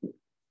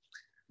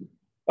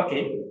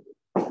 Okay,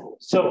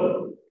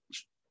 so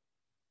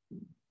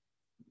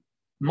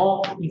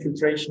more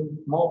infiltration,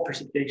 more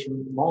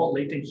precipitation, more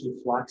latent heat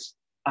flux,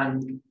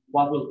 and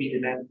what will be the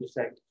net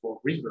effect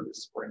for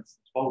rivers, for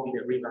instance? What will be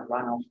the river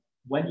runoff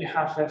when you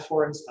have a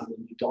forest and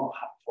when you don't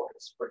have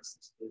forests, for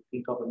instance?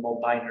 Think of a more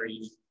binary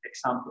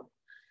example.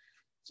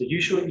 So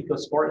usually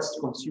because forests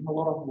consume a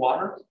lot of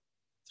water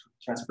through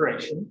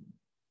transpiration,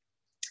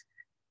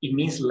 it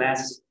means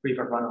less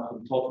river runoff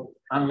in total,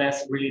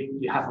 unless really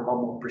you have a lot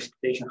more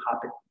precipitation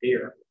happening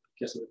there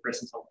because of the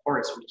presence of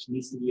forest, which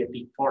needs to be a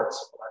big forest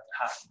for that to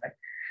happen,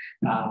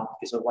 right?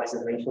 Because otherwise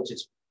the rainfall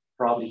just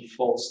probably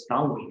falls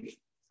downwind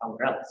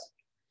somewhere else.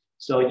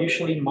 So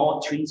usually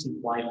more trees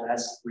imply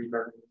less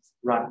river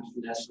runoff,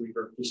 less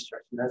river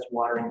discharge, less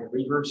water in the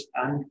rivers,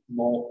 and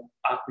more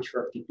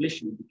aquifer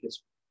depletion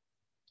because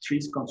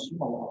trees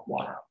consume a lot of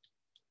water,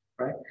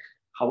 right?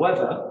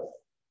 However,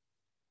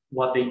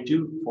 what they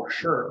do for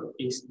sure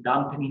is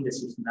dampening the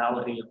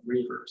seasonality of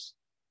rivers.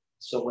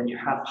 So when you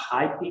have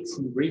high peaks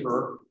in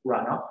river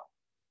runoff,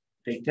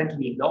 they tend to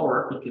be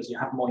lower because you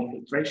have more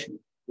infiltration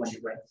when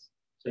it rains.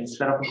 So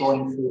instead of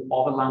going through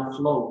overland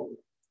flow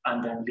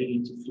and then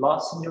leading to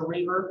floods in your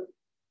river,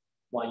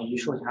 what you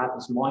usually have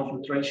is more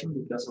infiltration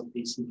because of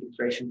this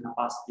infiltration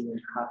capacity when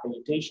you have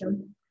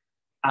vegetation,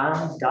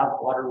 and that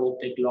water will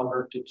take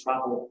longer to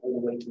travel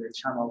all the way to the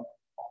channel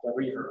of the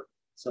river.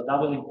 So that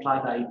will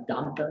imply that it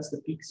dampens the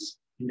peaks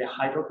in the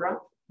hydrograph,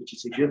 which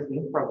is a good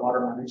thing for a water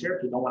manager.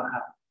 You don't want to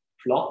have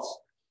floods.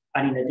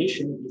 And in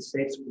addition, it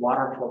saves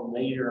water for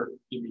later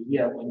in the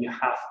year when you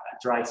have a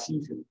dry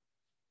season.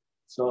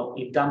 So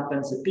it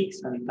dampens the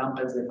peaks and it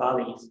dampens the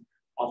valleys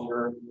of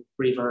your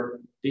river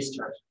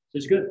discharge. So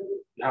it's good.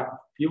 You have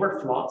fewer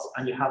floods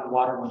and you have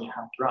water when you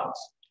have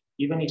droughts.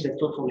 Even if the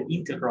total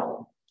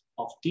integral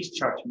of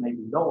discharge may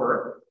be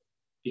lower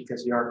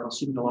because you are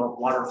consuming a lot of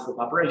water through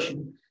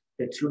evaporation,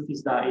 the truth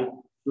is that it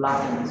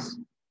flattens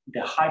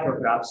the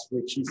hydrographs,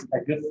 which is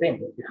a good thing.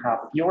 You have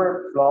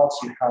fewer floods,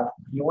 you have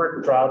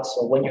fewer droughts.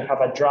 So when you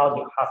have a drought,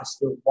 you have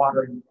still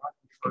water in your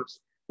aquifers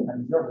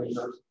and your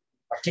rivers,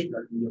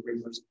 particularly your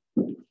rivers.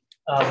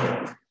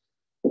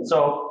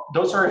 So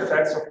those are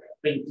effects of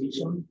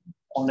vegetation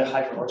on the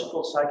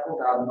hydrological cycle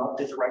that are not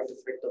the direct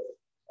effect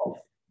of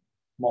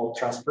more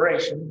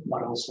transpiration,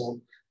 but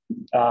also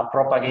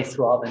propagate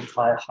throughout the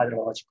entire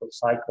hydrological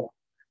cycle.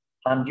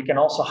 And you can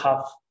also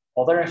have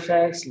other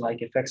effects,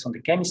 like effects on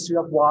the chemistry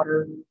of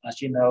water.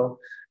 As you know,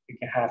 you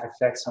can have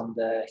effects on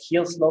the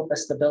hill slope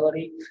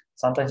stability.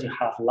 Sometimes you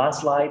have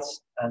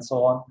landslides and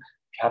so on.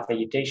 You have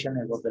vegetation,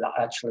 it will be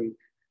actually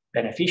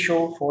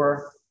beneficial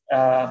for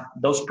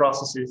those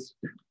processes.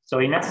 So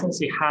in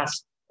essence, it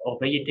has, or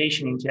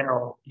vegetation in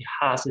general, it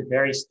has a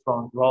very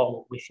strong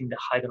role within the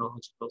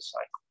hydrological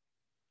cycle.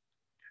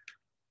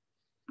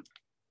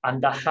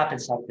 And that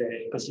happens at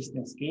the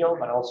ecosystem scale,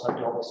 but also at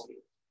global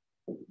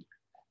scale.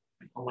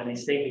 And when I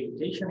say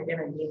vegetation, again,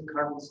 I mean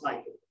carbon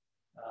cycle.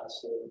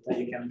 So that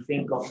you can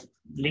think of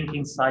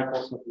linking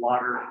cycles of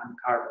water and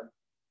carbon.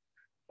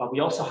 But we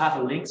also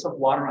have links of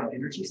water and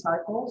energy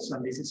cycles.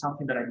 And this is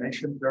something that I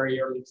mentioned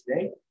very early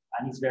today.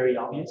 And it's very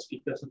obvious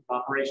because of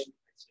evaporation.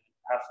 So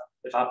you have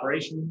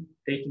evaporation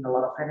taking a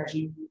lot of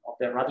energy of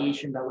the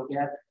radiation that we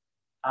get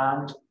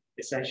and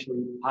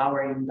essentially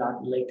powering that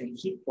latent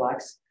heat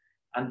flux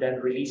and then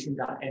releasing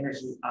that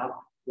energy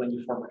up when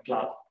you form a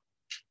cloud.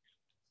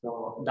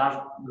 So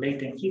that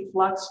latent heat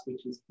flux,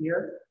 which is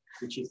here,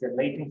 which is the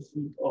latent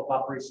heat of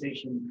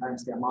vaporization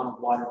times the amount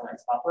of water that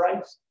is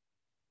vaporized.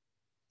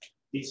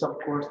 This, of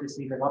course, is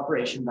the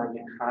evaporation that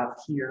you have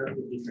here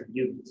with different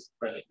units,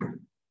 right?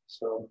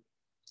 So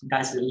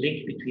that's the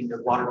link between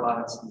the water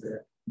balance and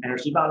the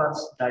energy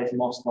balance. That is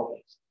most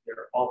obvious. There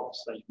are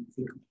others that you can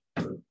think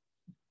of.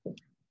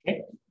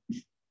 Okay.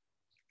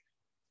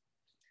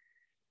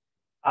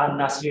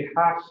 And as you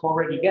have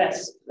already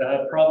guessed,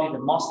 probably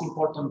the most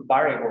important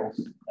variable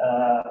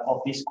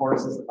of this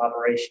course is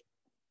evaporation.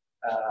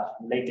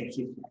 Latent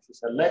heat flux.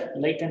 So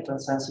latent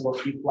and sensible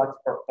heat flux,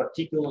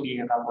 particularly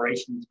in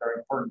evaporation, is very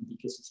important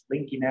because it's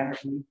linking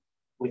energy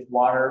with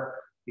water,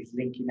 it's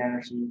linking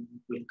energy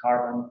with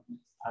carbon,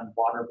 and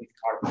water with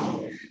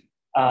carbon.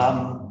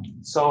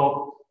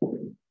 So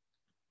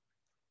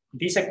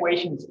this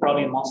equation is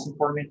probably the most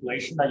important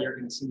equation that you're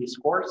going to see in this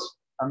course.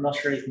 I'm not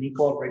sure if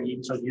Nico already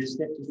introduced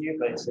it to you,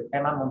 but it's the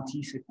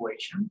Pema-Montis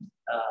equation.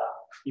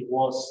 It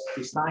was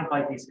designed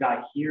by this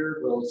guy here.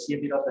 We'll see a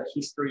bit of the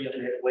history of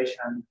the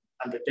equation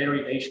and the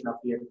derivation of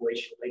the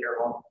equation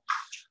later on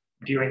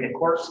during the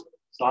course.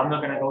 So I'm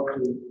not going to go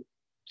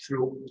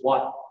through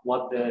what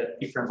the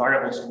different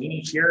variables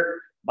mean here.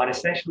 But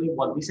essentially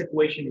what this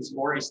equation is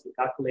for is to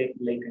calculate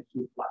latent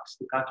heat flux,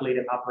 to calculate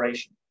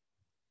evaporation.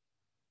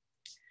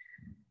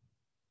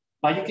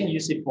 But you can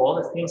use it for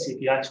other things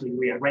if you actually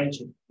rearrange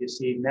it. You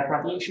see net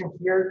radiation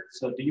here.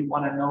 So do you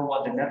want to know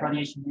what the net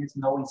radiation is,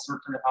 knowing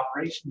certain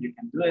evaporation? You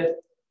can do it.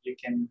 You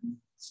can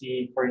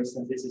see, for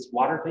instance, this is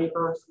water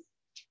vapor.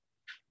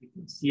 You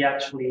can see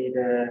actually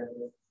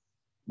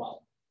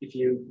well, if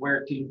you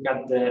were to look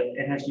at the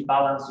energy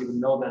balance, you will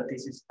know that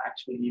this is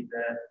actually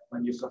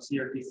when you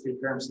consider these three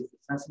terms, it's the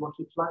sensible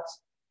heat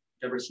flux,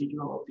 the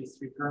residual of these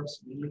three terms,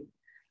 really.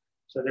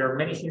 So there are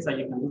many things that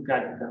you can look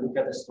at. You can look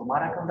at the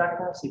stomata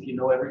conductance if you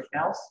know everything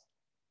else.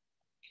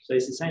 So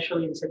it's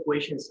essentially, this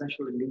equation is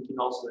essentially linking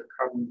also the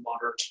carbon,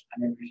 water,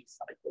 and energy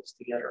cycles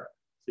together.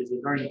 So it's a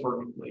very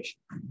important equation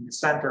in the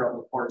center of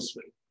the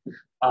forestry.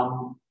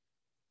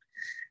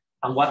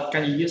 And what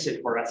can you use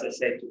it for? As I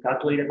said, to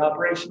calculate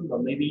evaporation,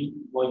 but maybe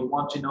what you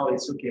want to know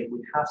is, okay, we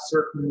have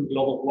certain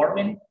global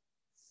warming.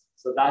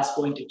 So that's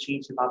going to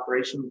change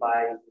evaporation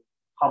by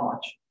how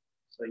much?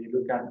 So you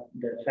look at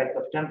the effect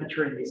of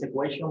temperature in this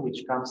equation,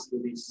 which comes to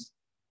this,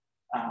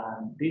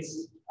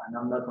 and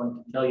I'm not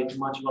going to tell you too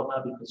much about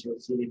that because you'll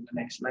see it in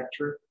the next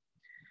lecture.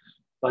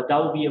 But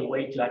that would be a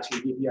way to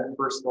actually give you a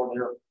first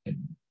order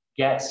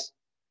guess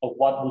of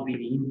what would be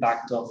the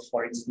impact of,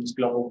 for instance,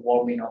 global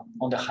warming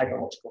on the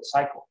hydrological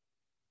cycle.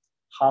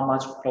 How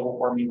much global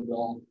warming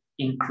will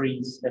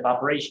increase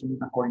evaporation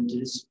according to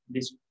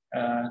this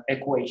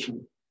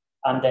equation.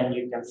 And then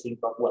you can think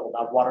of, well,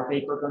 that water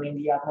vapor going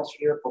in the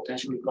atmosphere,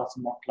 potentially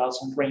causing more clouds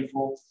and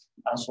rainfall,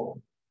 and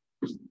so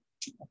on.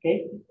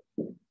 Okay.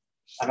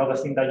 Another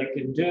thing that you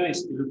can do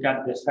is to look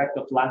at the effect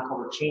of land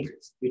cover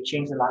changes. You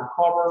change the land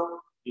cover,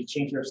 you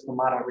change your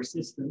stomata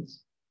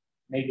resistance,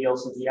 maybe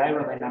also the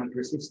aerodynamic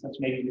resistance,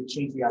 maybe you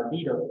change the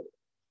albedo,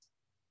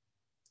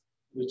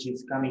 which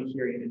is coming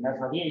here in the net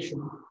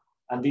radiation,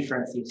 and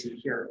different things in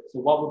here. So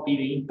what would be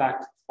the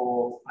impact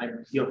of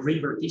your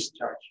river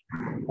discharge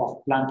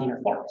of planting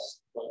a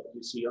forest? Well,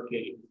 you see,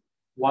 okay,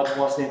 what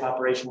was the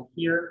evaporation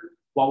here?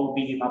 What would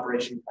be the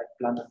evaporation if I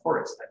plant a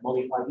forest? I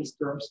modify these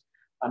terms,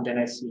 and then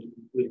I see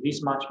with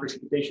this much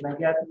precipitation I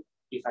get,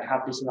 if I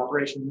have this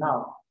evaporation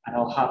now, and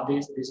I'll have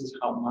this is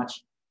how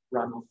much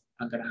runoff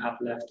I'm gonna have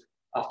left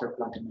after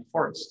planting my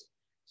forest.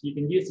 So you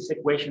can use this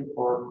equation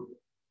for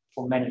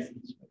many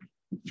things,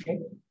 okay?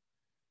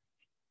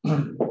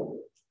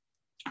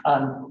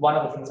 And one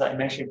of the things that I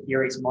mentioned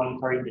here is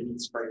monitoring the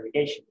needs for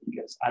irrigation,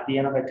 because at the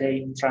end of the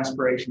day,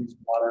 transpiration is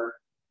water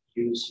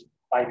use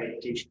by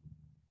vegetation,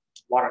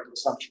 water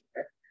consumption.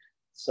 Okay?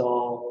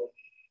 So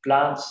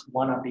plants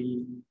want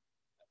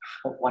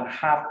to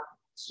have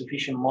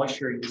sufficient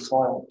moisture in the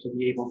soil to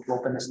be able to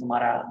open the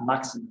stomata at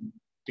maximum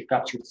to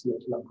capture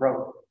CO2 and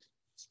grow.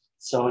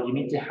 So you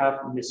need to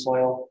have in the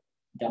soil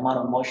the amount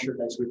of moisture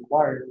that's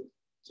required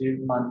to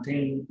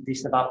maintain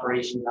this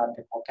evaporation at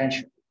the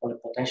potential, or the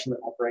potential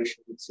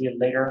evaporation. We'll see it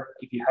later.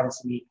 If you haven't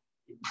seen it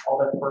in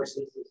other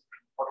courses, it's an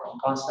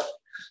important concept.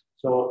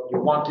 So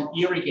you want to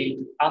irrigate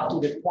up to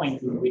the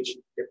point in which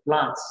the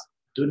plants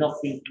do not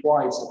think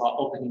twice about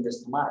opening the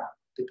stomata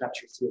to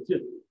capture CO2.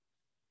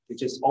 They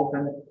just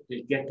open it,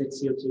 they get the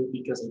CO2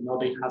 because they know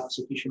they have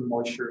sufficient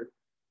moisture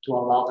to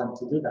allow them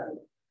to do that.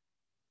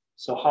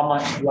 So how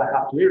much do I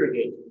have to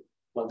irrigate?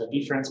 Well, the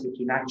difference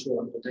between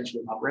actual and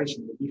potential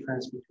evaporation, the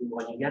difference between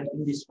what you get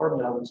in this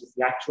formula, which is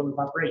the actual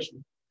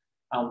evaporation,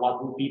 and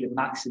what would be the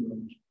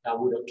maximum that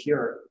would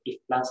occur if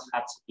plants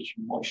had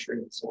sufficient moisture in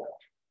the soil.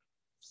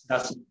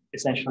 That's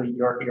essentially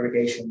your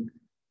irrigation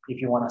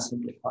if you want to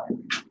simplify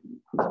it.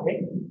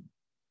 Okay.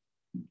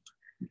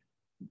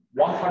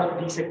 One part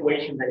of this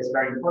equation that is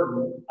very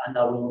important, and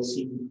that we will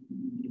see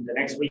in the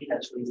next week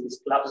actually, is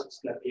this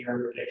Clausius-Clapeyron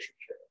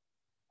relationship.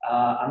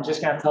 I'm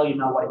just going to tell you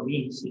now what it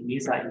means. It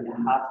means that if you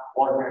have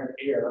water and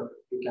air,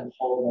 you can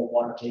hold more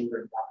water vapor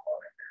in that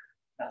water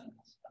and air. Nothing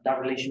else. And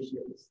that relationship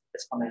is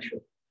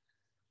exponential.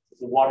 So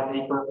the water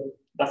vapor,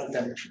 that's the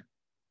temperature.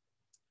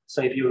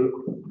 So if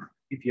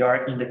you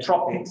are in the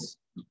tropics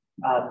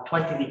at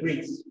 20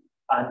 degrees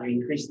and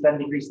you increase 10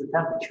 degrees the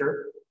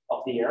temperature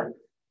of the air,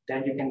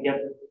 then you can get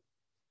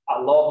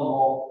a lot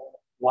more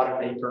water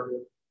vapor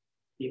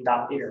in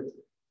that air.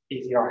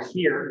 If you are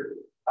here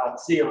at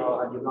 0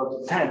 and you go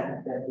to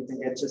 10, then you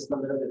can get just a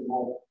little bit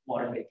more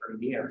water vapor in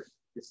the air.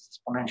 This is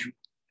exponential.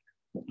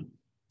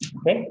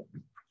 Okay.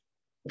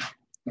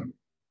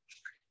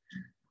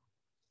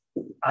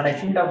 And I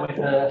think that with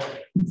the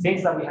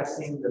things that we have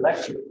seen in the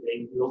lecture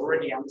today, we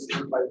already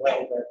understand quite well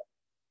that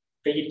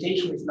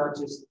vegetation is not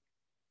just,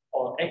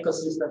 or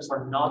ecosystems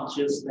are not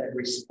just a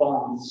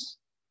response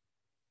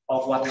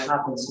of what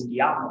happens in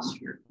the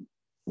atmosphere.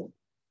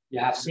 You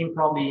have seen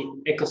probably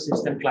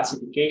ecosystem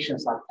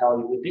classifications that tell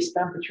you with this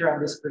temperature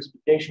and this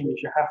precipitation, you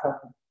should have a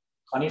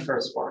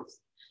coniferous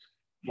forest.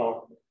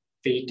 Well,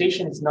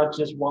 vegetation is not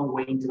just one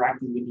way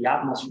interacting with the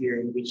atmosphere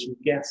in which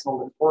it gets all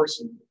the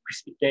force and the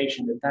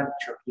precipitation, the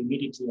temperature,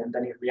 humidity, and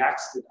then it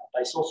reacts to that.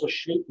 But it's also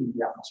shaping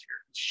the atmosphere.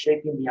 It's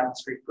shaping the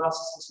atmospheric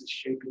processes, it's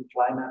shaping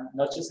climate,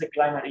 not just the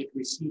climate it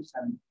receives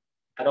and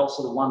and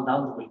also the one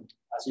downwind,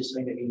 as you saw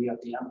in the video of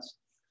the Amazon.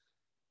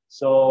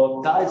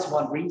 So that is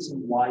one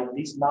reason why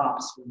these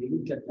maps, when you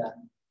look at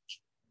them,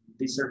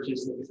 these are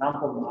just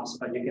example maps,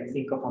 but you can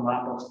think of a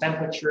map of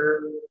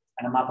temperature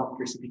and a map of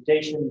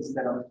precipitation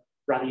instead of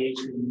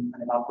radiation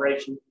and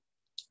evaporation.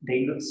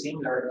 They look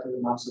similar to the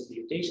maps of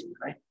vegetation,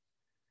 right?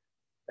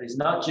 But it's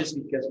not just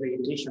because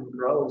vegetation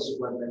grows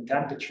when the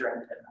temperature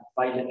and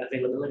the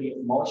availability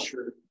of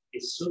moisture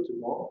is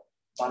suitable,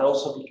 but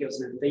also because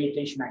the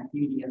vegetation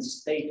activity and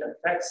state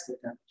affects the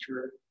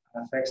temperature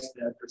and affects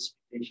the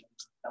precipitation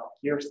that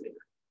occurs there,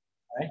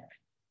 right?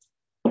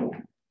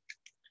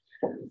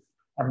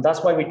 And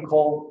that's why we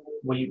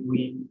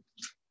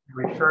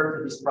refer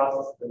to this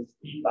process as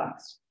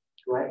feedbacks,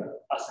 right?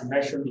 As I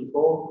mentioned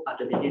before at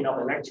the beginning of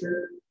the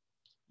lecture,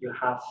 you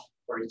have,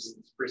 for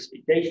instance,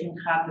 precipitation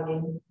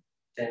happening,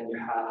 then you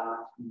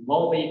have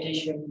more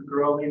vegetation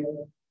growing,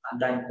 and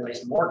then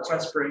there's more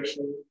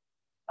transpiration,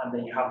 and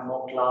then you have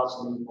more clouds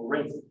and more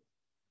rainfall.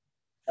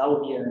 That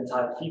would be an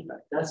entire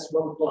feedback. That's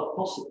what we call a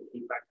positive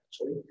feedback,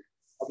 actually,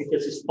 not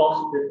because it's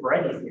positive for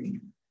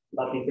anything,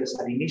 but because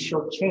an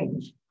initial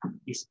change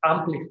is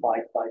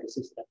amplified by the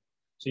system.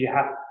 So you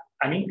have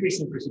an increase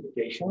in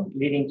precipitation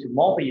leading to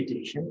more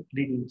vegetation,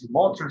 leading to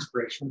more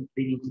transpiration,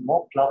 leading to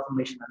more cloud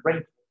formation and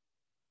rainfall.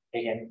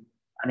 Again,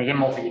 and again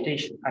more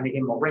vegetation, and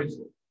again more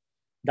rainfall.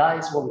 That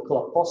is what we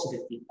call a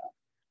positive feedback.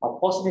 Our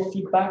positive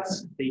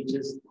feedbacks,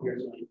 they're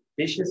like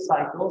vicious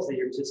cycles, they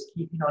are just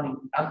keeping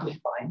on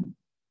amplifying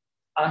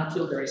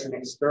until there is an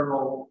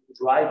external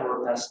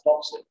driver that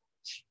stops it.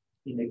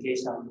 In the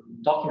case I'm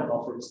talking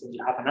about, for instance,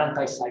 you have an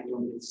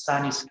anticyclone with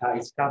sunny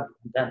skies coming,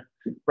 and then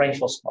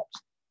rainfall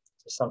stops.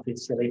 So something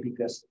silly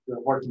because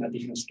we're working at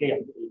different scale.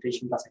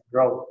 Vegetation doesn't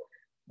grow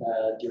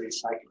during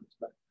cyclones,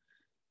 but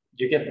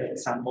you get the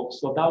example.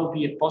 So that would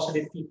be a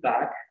positive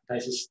feedback that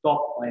is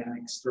stopped by an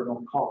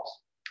external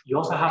cause. You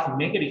also have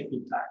negative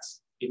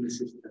feedbacks in the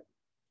system.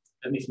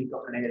 Let me think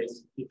of a negative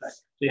feedback.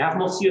 So you have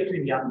no CO2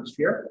 in the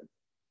atmosphere,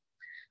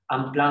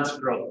 and plants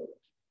grow.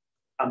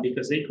 And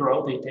because they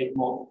grow, they take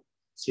more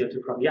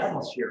CO2 from the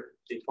atmosphere.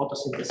 They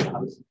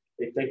photosynthesize,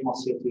 they take more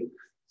CO2.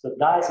 So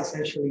that is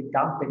essentially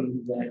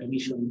dampening the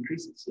initial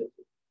increase in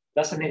CO2.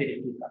 That's a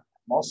negative feedback.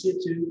 More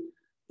CO2,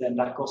 then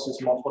that causes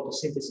more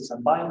photosynthesis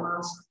and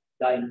biomass.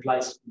 That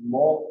implies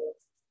more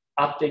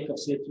uptake of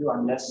CO2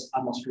 and less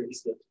atmospheric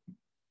CO2.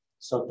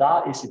 So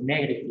that is a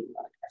negative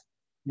feedback.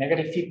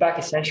 Negative feedback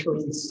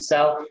essentially is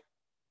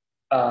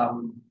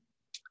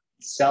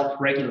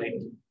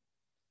self-regulating.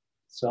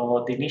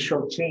 So the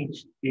initial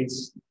change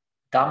is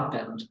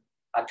dampened,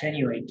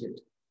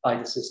 attenuated by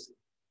the system.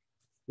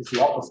 It's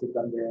the opposite.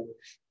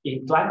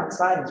 In climate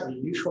science, we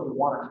usually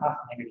want to have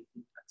negative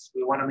feedbacks.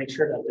 We want to make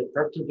sure that the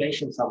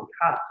perturbations that we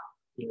have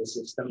in the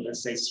system,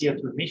 let's say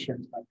CO2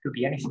 emissions, but could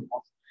be anything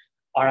else,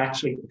 are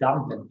actually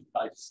dampened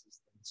by the system.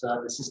 So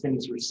that the system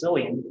is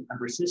resilient and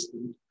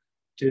resistant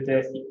to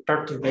the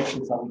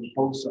perturbations that we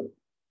impose on it.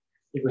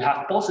 If we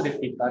have positive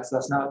feedbacks,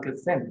 that's not a good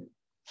thing,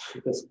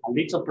 because a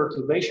little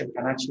perturbation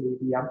can actually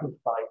be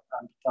amplified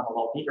and become a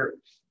lot bigger.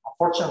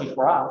 Unfortunately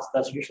for us,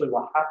 that's usually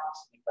what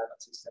happens in the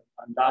climate system,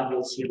 and that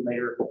you'll see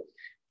later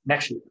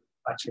next year,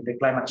 actually, the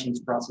climate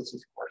change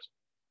processes course.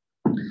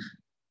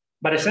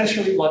 But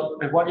essentially, what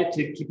I want you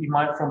to keep in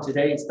mind from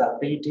today is that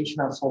vegetation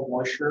and soil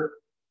moisture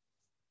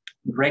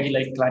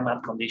regulate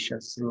climate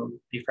conditions through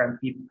different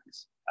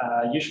feedbacks.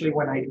 Usually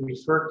when I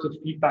refer to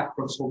feedback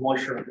from soil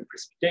moisture and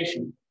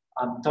precipitation,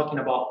 I'm talking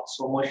about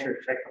soil moisture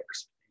effect on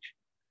precipitation.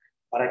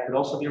 But I could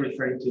also be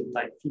referring to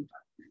type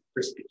feedback,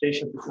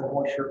 precipitation to soil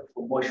moisture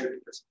to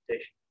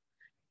precipitation.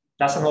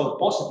 That's another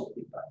positive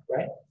feedback,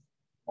 right?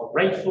 More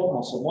rainfall,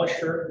 more soil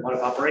moisture, more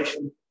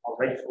evaporation, more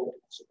rainfall,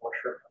 more soil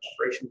moisture,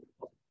 evaporation.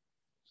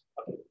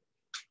 Okay.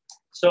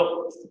 So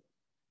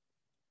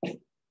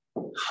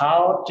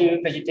how do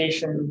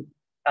vegetation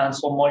and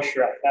soil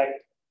moisture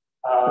affect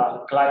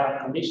climate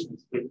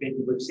conditions?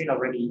 We've seen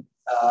already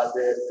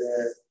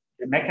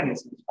the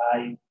mechanisms.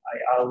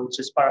 I'll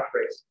just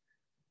paraphrase.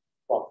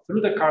 Well,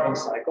 through the carbon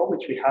cycle,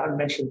 which we haven't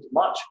mentioned too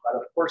much, but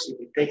of course, if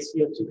you take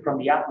CO2 from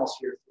the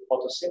atmosphere through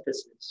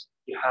photosynthesis,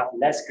 you have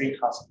less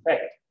greenhouse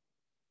effect,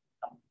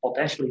 and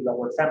potentially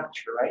lower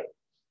temperature, right?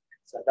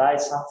 So that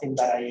is something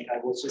that I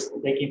was just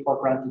taking for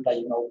granted that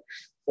you know.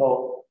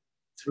 So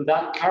through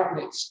that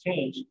carbon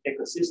exchange,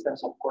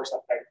 ecosystems, of course,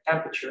 affect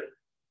temperature.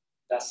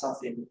 That's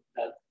something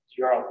that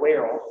you're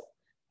aware of.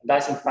 And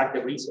that's, in fact,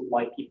 the reason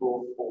why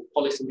people, or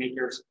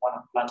policymakers, want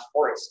to plant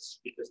forests,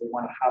 because they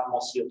want to have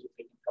more CO2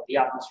 taken from the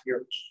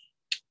atmosphere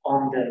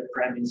on the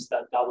premise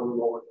that that will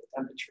lower the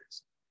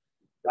temperatures,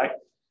 right?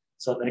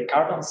 So the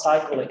carbon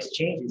cycle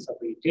exchanges of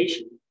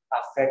vegetation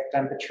affect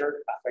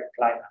temperature, affect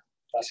climate.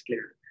 That's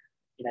clear.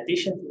 In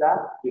addition to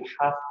that, you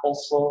have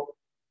also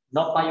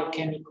not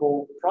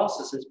biochemical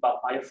processes,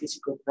 but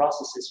biophysical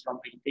processes from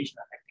vegetation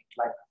affecting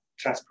climate,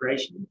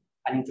 transpiration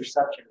and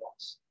interception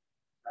loss,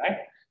 right?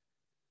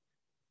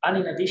 And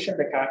in addition,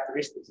 the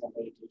characteristics of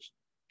vegetation.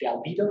 The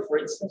albedo, for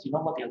instance, you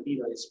know what the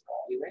albedo is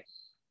probably, right?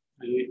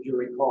 You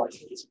recall, I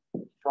think it's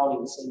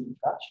probably the same in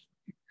touch.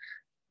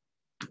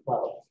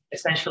 Well,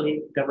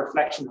 essentially the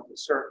reflection of the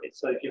surface.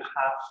 So if you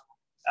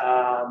have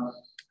a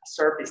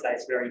surface that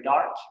is very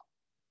dark,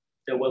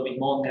 there will be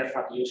more net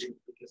radiation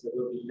because there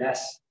will be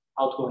less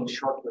outgoing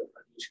short-wave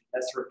radiation,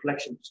 less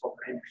reflection of solar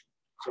energy.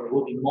 So there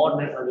will be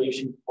more net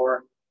radiation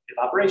for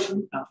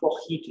evaporation and for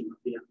heating of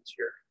the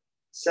atmosphere.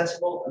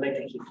 Sensible and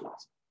latent heat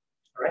flux.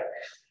 All right.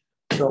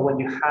 So when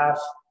you have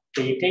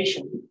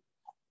vegetation,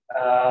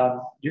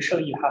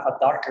 usually you have a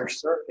darker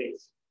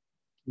surface,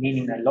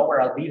 meaning a lower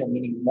albedo,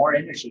 meaning more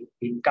energy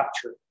being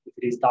captured. If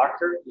it is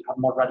darker, you have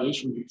more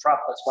radiation being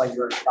trapped. That's why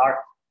your dark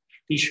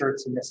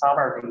t-shirts in the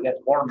summer, they get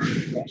warmer.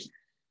 Right?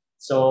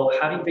 So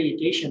having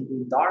vegetation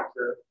being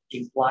darker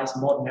implies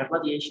more net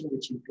radiation,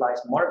 which implies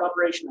more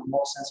evaporation and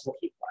more sensible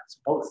heat flux,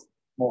 both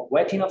more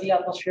wetting of the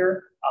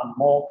atmosphere and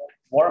more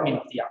warming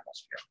of the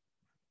atmosphere.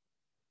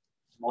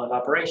 More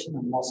evaporation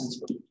and more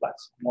sensible heat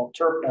flux, more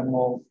turp and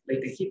more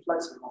latent heat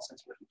flux and more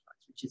sensible heat flux,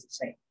 which is the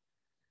same.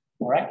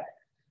 All right.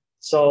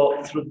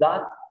 So through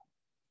that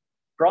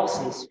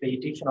process,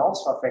 vegetation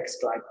also affects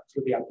climate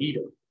through the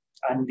albedo.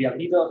 And the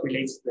albedo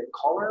relates to the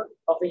color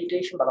of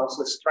vegetation, but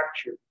also the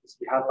structure. Because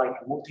we have like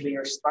a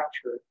multi-layer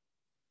structure,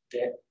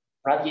 the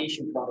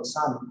radiation from the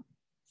sun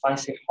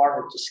finds it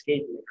harder to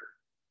escape later.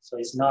 So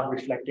it's not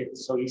reflected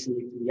so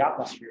easily to the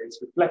atmosphere.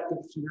 It's reflected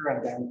here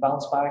and then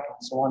bounce back and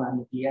so on.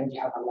 And at the end,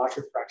 you have a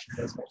larger fraction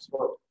that's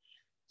absorbed.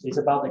 So it's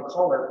about the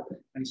color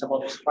and it's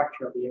about the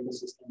structure of the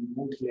ecosystem,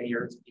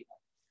 multi-layers.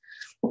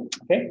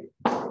 Okay.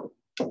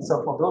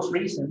 So for those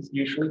reasons,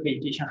 usually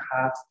vegetation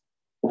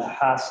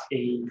has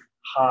a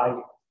high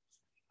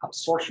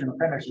absorption of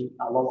energy,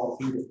 a low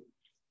albedo.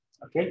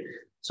 Okay.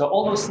 So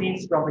all those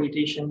things from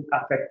vegetation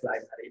affect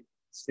climate.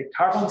 It's the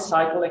carbon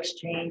cycle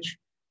exchange.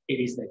 It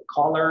is the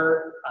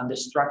color and the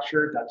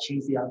structure that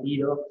change the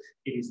albedo.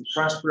 It is the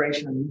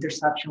transpiration and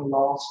interception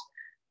loss.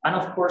 And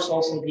of course,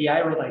 also the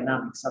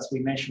aerodynamics, as we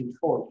mentioned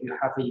before. If you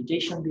have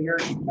vegetation there,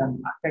 it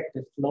can affect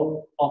the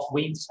flow of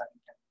winds and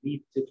it can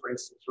lead to, for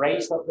instance,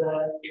 raise of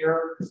the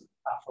air,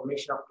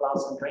 formation of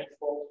clouds and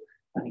rainfall,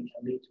 and it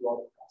can lead to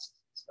other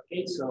processes.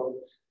 Okay, so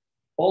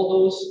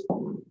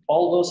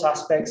all those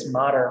aspects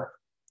matter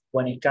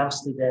when it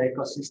comes to the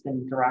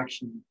ecosystem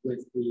interaction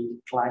with the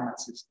climate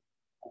system,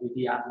 with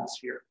the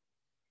atmosphere.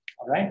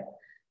 All right.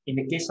 In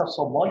the case of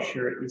soil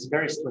moisture, it's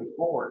very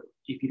straightforward.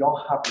 If you don't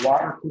have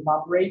water to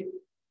evaporate,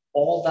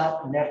 all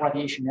that net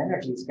radiation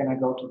energy is going to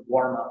go to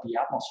warm up the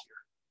atmosphere.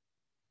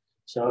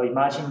 So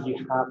imagine you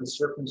have a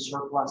certain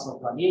surplus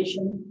of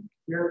radiation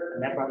here,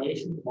 net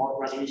radiation,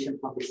 more radiation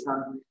from the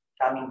sun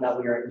coming that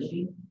we are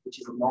emitting, which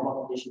is a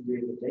normal condition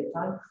during the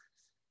daytime,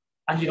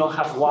 and you don't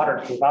have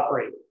water to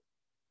evaporate.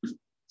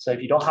 So if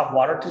you don't have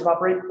water to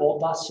evaporate, all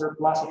that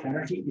surplus of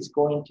energy is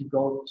going to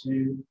go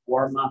to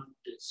warm up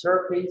the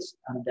surface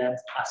and then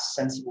a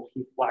sensible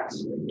heat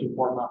flux to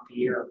warm up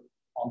the air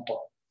on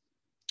top.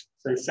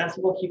 So the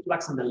sensible heat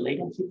flux and the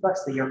latent heat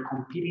flux, they are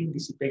competing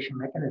dissipation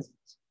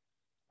mechanisms,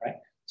 right?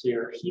 So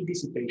your heat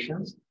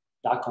dissipations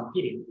that are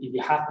competing. If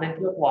you have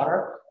plenty of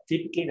water,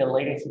 typically the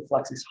latent heat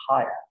flux is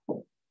higher.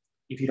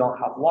 If you don't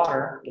have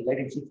water, the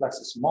latent heat flux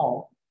is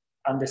small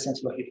and the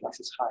sensible heat flux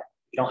is higher.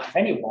 If you don't have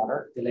any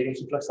water, the latent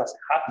heat flux doesn't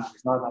happen.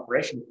 There's no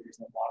evaporation, there's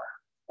no water,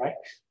 right?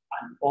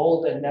 And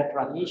all the net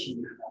radiation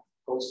you have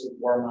goes to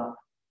warm up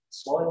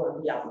soil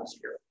and the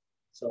atmosphere.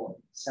 So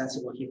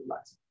sensible heat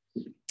flux.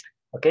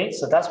 Okay,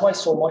 so that's why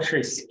soil moisture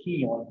is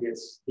key on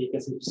this,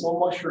 because if soil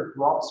moisture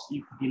drops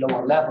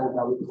below a level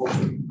that we call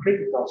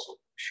critical soil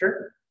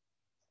moisture,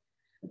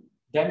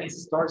 then it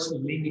starts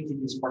limiting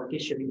this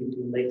partitioning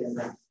between latent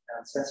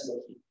and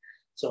sensible heat.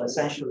 So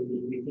essentially,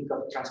 if we think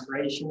of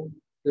transpiration,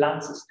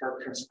 plants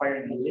start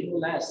transpiring a little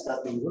less than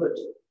they would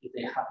if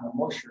they have no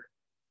moisture.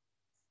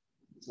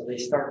 So they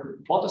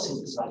start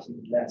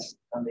photosynthesizing less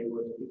than they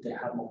would if they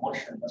have no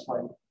moisture. That's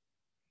why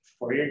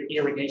for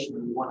irrigation,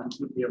 we want to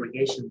keep the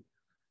irrigation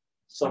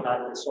so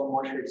that the soil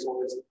moisture is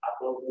always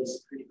above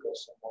this critical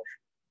soil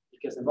moisture.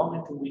 Because the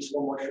moment in which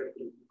soil moisture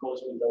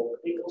goes below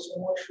critical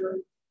soil moisture,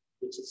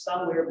 which is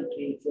somewhere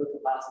between fill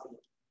capacity and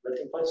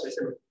melting point, so it's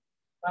a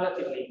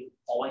relatively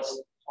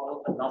moist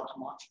soil, but not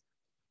too much.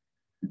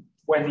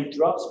 When it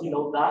drops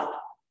below that,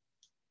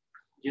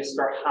 you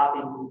start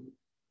having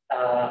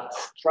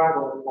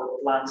struggle for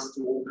plants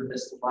to open the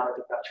stomata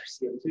to capture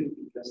CO2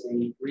 because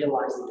they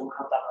realize they don't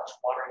have that much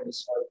water in the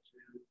soil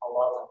to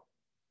allow them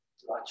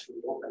to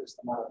actually open the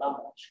stomata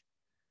that much.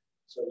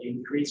 So you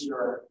increase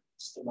your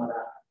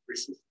stomata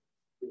resistance.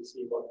 You'll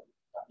see what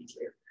that means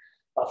later.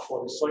 But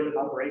for the soil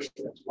evaporation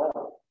as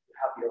well, you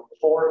have your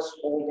pores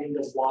holding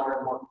the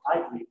water more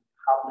tightly,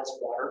 have less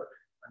water,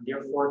 and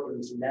therefore there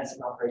is less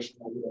evaporation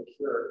that will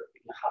occur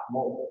if you have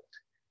more.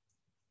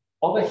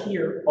 Over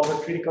here, over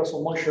critical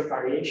soil moisture,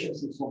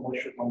 variations in soil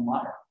moisture don't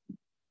matter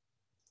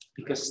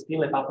because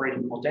still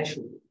evaporating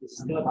potential is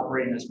still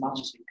evaporating as much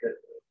as it could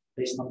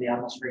based on the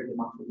atmospheric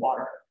demand for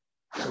water.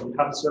 So you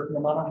have a certain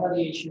amount of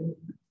radiation,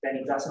 then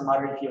it doesn't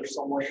matter if your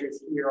soil moisture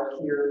is here or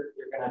here,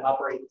 you're going to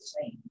evaporate the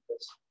same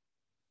because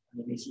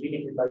it's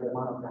limited by the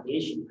amount of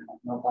radiation,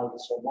 not by the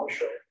soil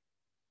moisture.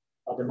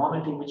 At the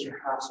moment in which you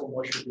have some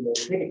moisture below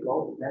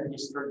critical, then you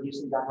start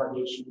using that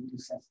radiation to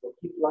sensible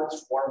heat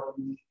flux,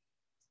 warming,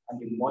 and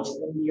you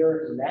moisten the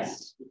air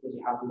less because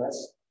you have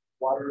less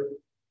water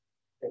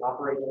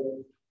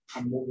evaporated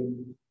and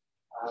moving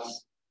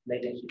as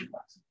latent heat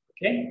flux.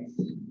 Okay?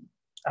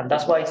 And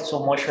that's why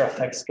so moisture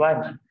affects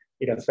climate.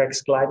 It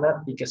affects climate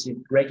because it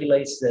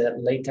regulates the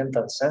latent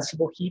and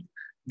sensible heat,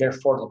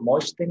 therefore the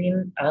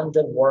moistening and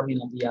the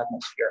warming of the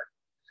atmosphere,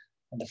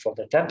 and therefore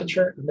the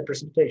temperature and the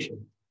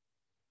precipitation.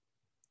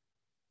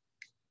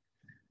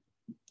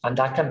 And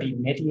that can be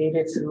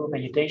mediated through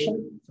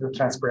vegetation, through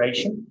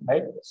transpiration,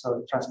 right?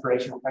 So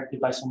transpiration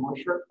affected by some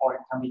moisture, or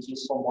it can be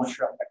just some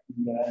moisture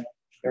affecting the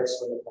air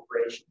soil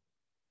evaporation.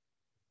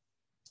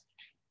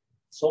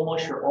 So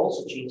moisture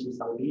also changes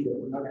albedo.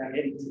 We're not going to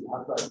get into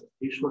that, but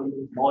usually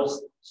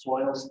moist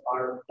soils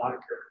are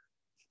darker.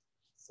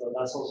 So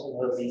that's also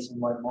another reason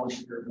why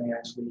moisture may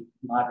actually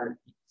matter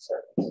in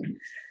surface.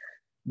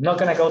 I'm not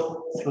going to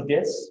go through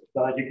this,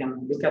 but you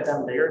can look at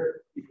them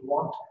later if you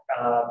want.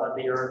 But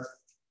they are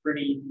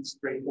pretty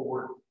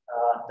straightforward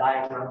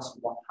diagrams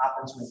of what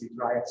happens when you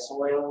dry a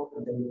soil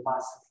and then you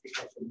pass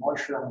because of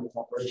moisture and the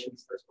evaporation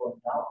starts going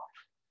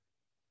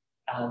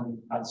down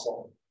and so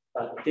on.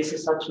 But this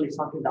is actually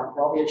something that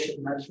probably I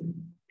should mention,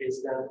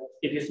 is that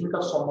if you think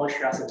of soil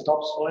moisture as a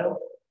topsoil,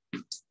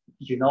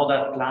 you know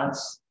that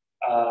plants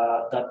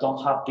that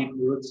don't have deep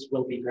roots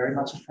will be very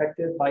much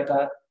affected by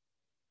that.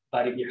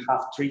 But if you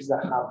have trees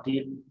that have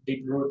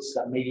deep roots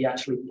that may be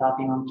actually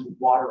tapping onto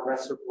water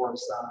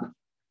reservoirs,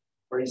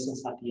 for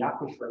instance, at the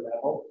aquifer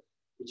level,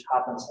 which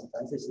happens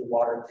sometimes, is the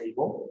water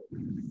table.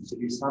 So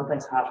you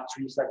sometimes have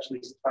trees actually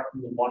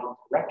extracting the water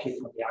directly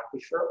from the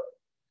aquifer.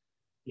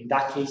 In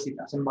that case, it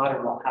doesn't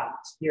matter what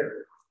happens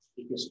here,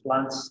 because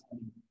plants,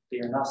 they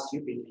are not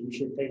stupid. They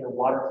usually take the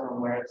water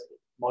from where it's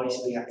more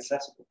easily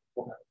accessible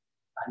for them.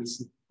 And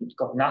it's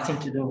got nothing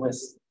to do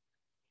with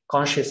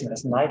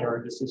consciousness,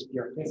 neither. This is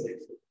pure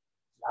physics. You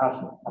have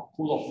a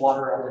pool of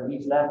water at the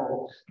leaf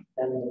level,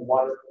 and the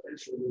water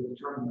potential will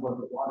determine where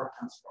the water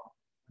comes from,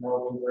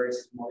 knowing where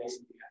it's more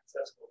easily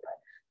accessible,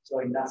 right? So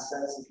in that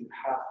sense, if you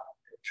have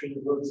tree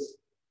roots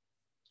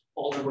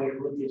all the way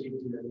rooted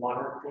into the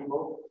water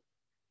table,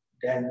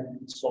 then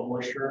soil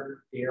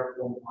moisture there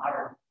won't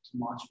matter too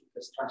much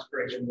because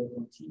transpiration will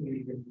continue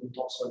even if the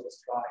topsoil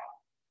is dry.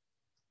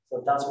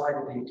 So that's why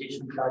the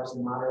vegetation types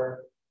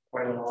matter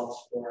quite a lot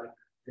for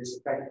the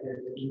expected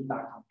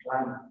impact on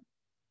climate,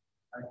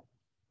 right?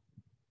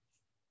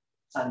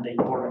 And the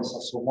importance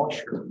of soil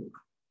moisture.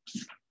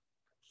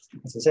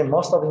 As I say,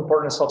 most of the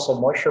importance of soil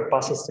moisture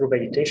passes through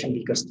vegetation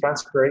because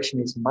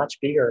transpiration is much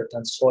bigger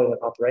than soil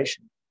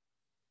evaporation.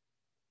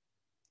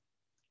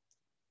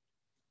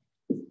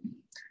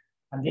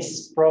 And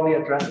this probably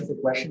addresses the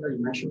question that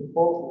you mentioned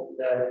before,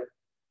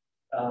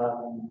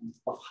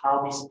 of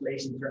how this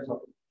plays in terms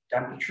of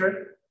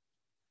temperature.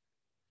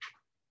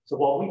 So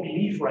what we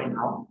believe right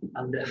now,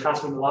 and there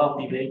has been a lot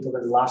of debate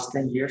over the last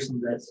 10 years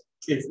on this,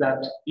 is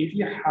that if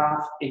you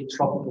have a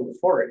tropical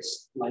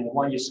forest, like the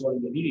one you saw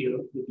in the video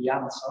with the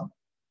Amazon,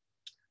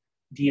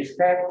 the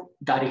effect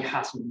that it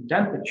has on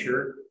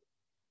temperature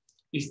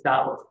is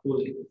that of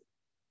cooling. It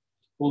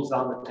cools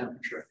down the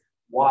temperature.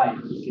 Why?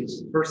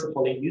 Because first of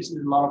all, it uses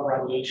a lot of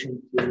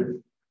radiation to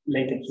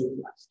latent heat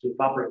flux, to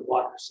evaporate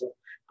water. So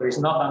there is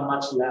not that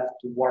much left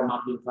to warm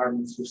up the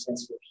environment through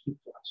sensible heat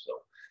flux. So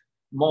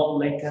more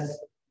latent,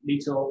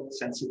 little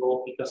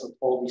sensible because of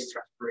all this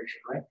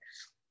transpiration, right?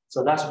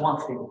 So that's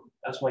one thing.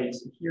 That's why you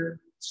see here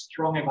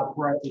strong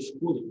evaporative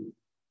cooling.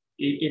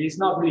 It is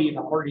not really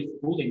evaporative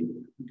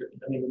cooling.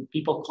 I mean,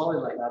 people call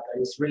it like that.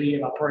 It's really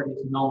evaporative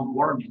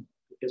non-warming,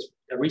 because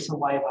the reason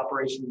why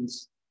evaporation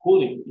is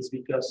cooling is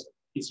because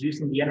it's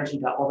using the energy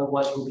that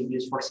otherwise would be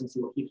used for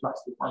sensible heat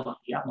flux to warm up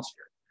the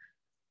atmosphere.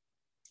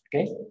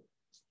 Okay?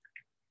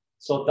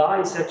 So that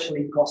is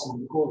actually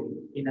causing cooling.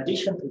 In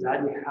addition to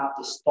that, you have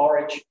the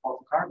storage of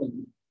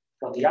carbon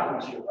from the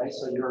atmosphere, right?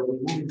 So you're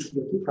removing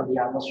CO2 from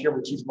the atmosphere,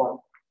 which is what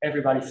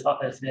everybody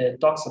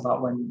talks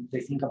about when they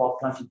think about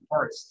planting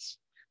forests.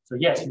 So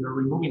yes, you're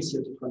removing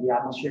CO2 from the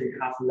atmosphere, you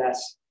have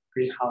less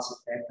greenhouse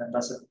effect, and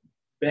that's a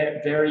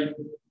very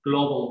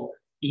global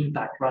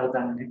impact rather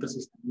than an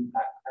ecosystem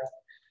impact, right?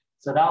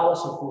 So that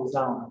also cools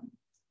down.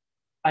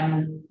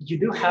 And you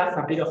do have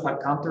a bit of a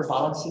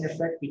counterbalancing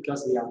effect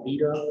because the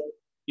albedo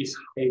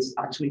is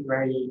actually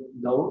very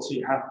low. So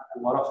you have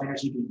a lot of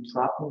energy being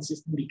trapped in the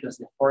system because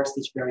the forest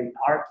is very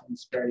dark and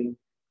it's very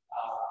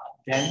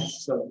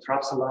dense. So it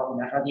traps a lot of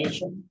net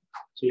radiation.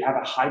 So you have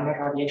a high net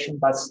radiation,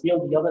 but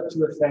still the other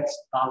two effects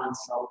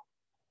balance out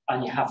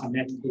and you have a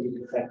net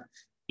negative effect.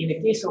 In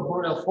the case of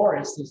boreal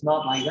forest, it's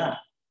not like that.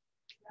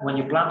 When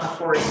you plant a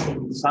forest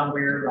in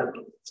somewhere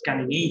like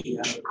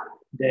Scandinavia,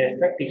 the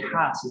effect it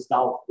has is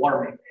that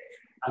warming.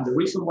 And the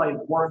reason why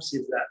it warms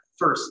is that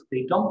first,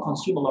 they don't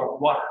consume a lot of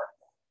water.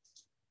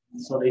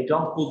 So they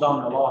don't cool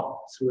down a lot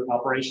through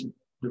evaporation.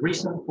 The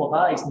reason for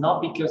that is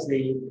not because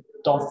they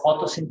don't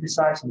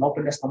photosynthesize and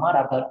open the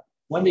stomata, but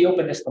when they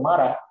open the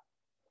stomata,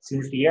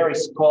 since the air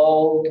is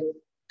cold,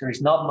 there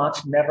is not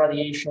much net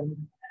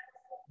radiation,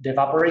 the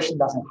evaporation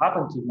doesn't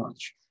happen too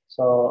much.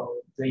 So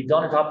they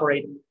don't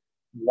evaporate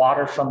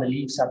water from the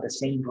leaves at the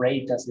same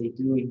rate as they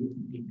do in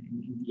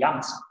the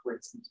Amazon, for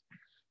instance.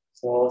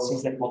 So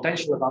since the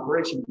potential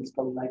evaporation, let's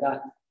call it like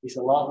that, is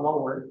a lot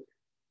lower,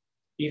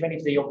 even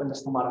if they open the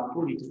stomata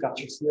fully to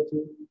capture CO2,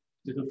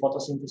 to do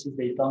photosynthesis,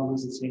 they don't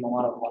lose the same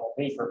amount of water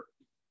vapor.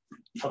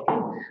 Okay,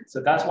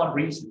 so that's one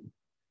reason.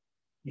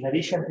 In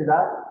addition to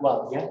that,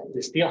 well, yeah,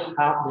 they still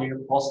have their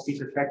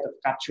positive effect of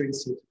capturing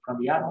CO2 from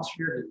the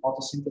atmosphere, they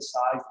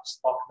photosynthesize, they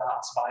stock that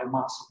as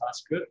biomass, so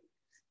that's good.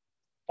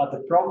 But the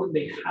problem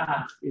they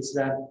have is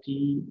that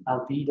the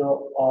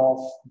albedo of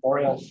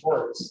boreal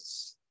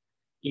forests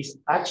is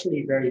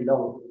actually very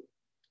low,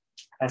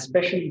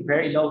 especially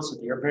very low, so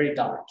they are very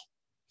dark.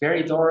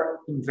 Very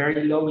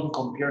low in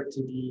compared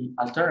to the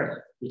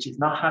alternative, which is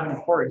not having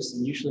a forest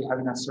and usually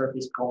having a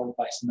surface covered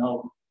by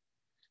snow,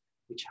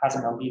 which has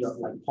an albedo of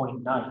like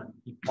 0.9,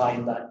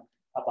 implying that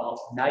about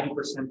 90%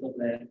 of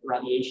the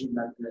radiation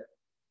that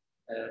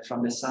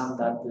from the sun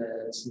that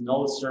the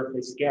snow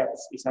surface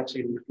gets is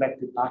actually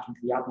reflected back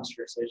into the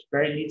atmosphere. So there's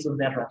very little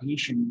net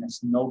radiation in a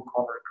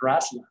snow-covered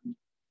grassland.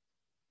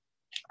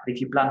 But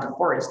if you plant a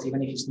forest,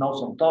 even if it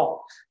snows on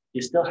top,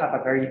 you still have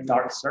a very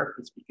dark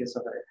surface because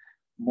of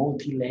a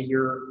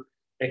multi-layer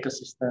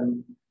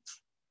ecosystem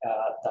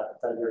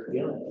that you're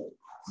dealing with.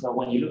 So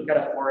when you look at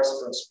a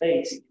forest from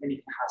space, even if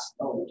it has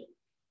snow,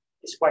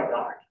 it's quite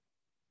dark.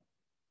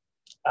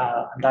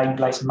 And that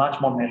implies much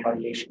more net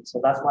radiation. So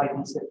that's why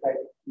this effect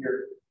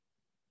here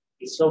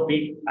is so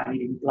big, and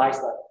it implies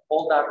that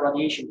all that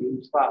radiation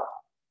being trapped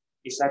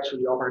is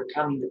actually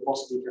overcoming the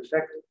positive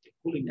effect, the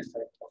cooling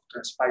effect of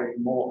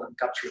transpiring mold and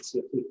capturing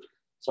CO2.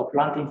 So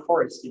planting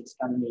forests in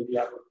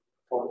Scandinavia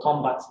for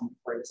combating,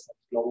 for instance,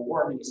 global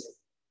warming is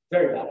a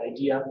very bad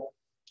idea.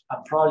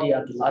 And probably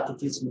at the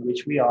latitudes in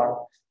which we are,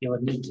 it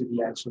would need to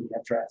be actually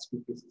addressed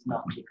because it's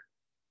not clear.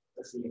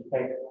 That's the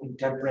effect in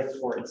temperate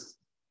forests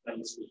that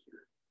you see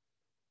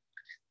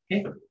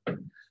here. Okay.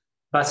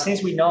 But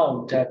since we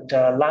know that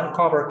land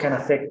cover can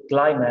affect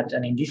climate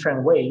and in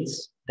different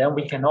ways, then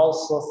we can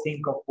also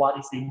think of what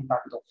is the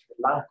impact of the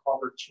land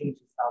cover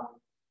changes that we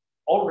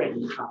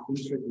already have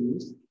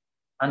introduced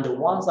and the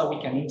ones that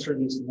we can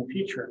introduce in the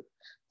future.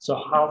 So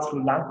how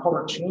through land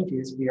cover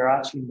changes, we are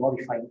actually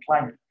modifying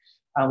climate.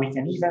 And we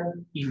can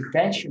even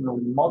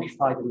intentionally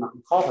modify the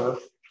land cover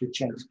to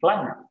change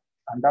climate.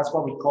 And that's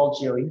what we call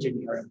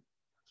geoengineering.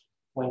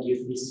 When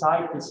you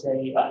decide to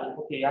say,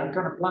 okay, I'm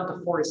going to plant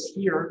a forest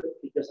here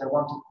because I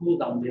want to cool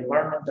down the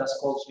environment, that's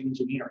called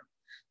geoengineering.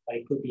 But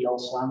it could be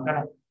also, I'm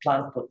going to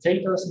plant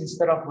potatoes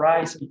instead of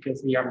rice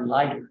because they are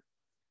lighter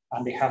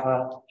and they have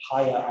a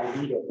higher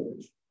albedo.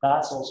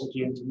 That's also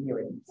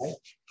geoengineering, right?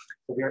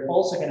 So we are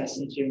also going to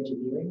see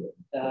geoengineering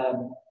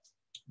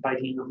by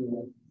the end of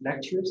the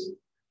lectures.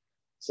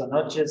 So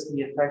not just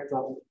the effect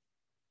of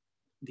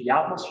the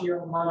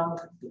atmosphere on land,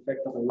 the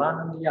effect of the land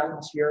on the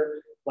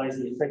atmosphere, what is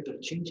the effect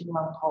of changing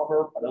land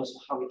cover, but also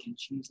how we can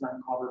change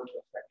land cover to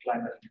affect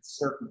climate in a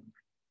certain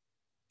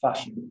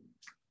fashion.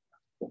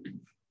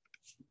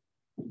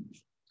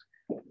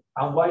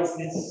 And why is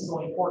this so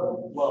important?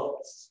 Well,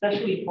 it's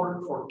especially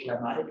important for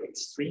climatic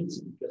extremes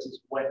because it's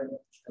when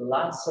the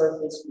land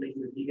surface plays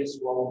the biggest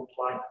role in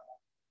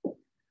climate.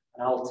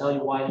 And I'll tell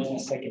you why in a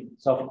second.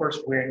 So of course,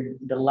 when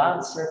the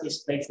land surface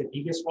plays the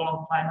biggest role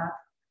in climate,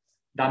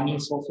 that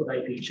means also that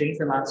if you change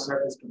the land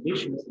surface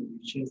conditions and you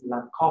change the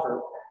land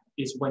cover,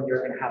 is when you're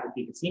going to have the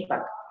biggest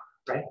impact,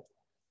 right?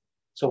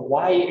 So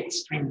why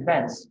extreme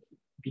events?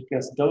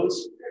 Because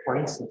those, for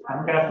instance,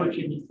 I'm going to put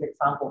you this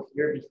example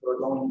here before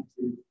going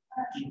into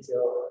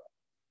detail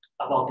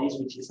about this,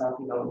 which is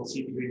something that we'll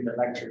see during the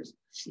lectures.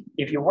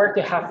 If you were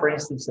to have, for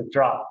instance, a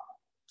drought,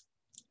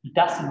 it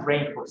doesn't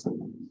rain for some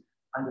time,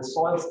 and the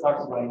soil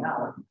starts drying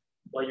out,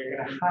 what you're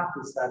going to have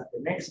is that the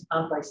next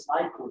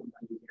anti-cyclone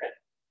that you get,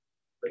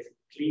 with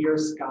clear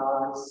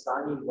skies,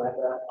 sunny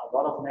weather, a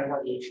lot of net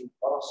radiation,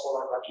 a lot of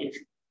solar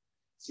radiation.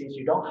 Since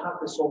you don't have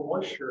the soil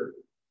moisture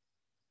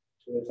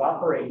to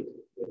evaporate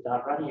with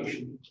that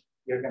radiation,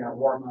 you're going to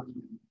warm up.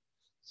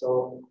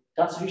 So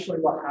that's usually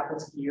what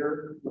happens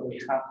here when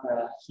we have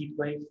a heat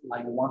wave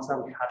like the ones that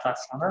we had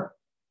last summer.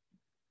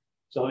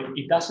 So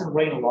it doesn't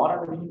rain a lot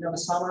at the beginning of the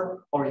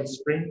summer or in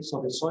spring,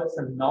 so the soils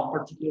are not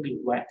particularly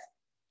wet.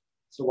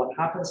 So what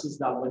happens is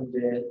that when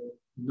the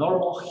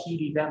normal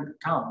heat event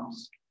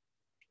comes,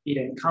 it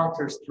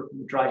encounters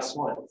dry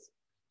soils.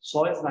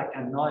 Soils that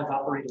cannot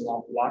evaporate a lot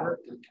of water,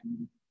 that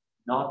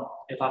cannot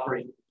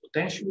evaporate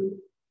potentially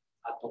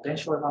at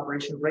potential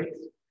evaporation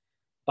rates,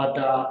 but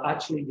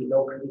actually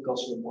below critical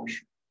soil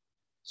moisture.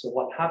 So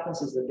what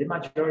happens is that the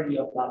majority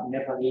of that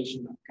net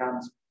radiation that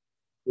comes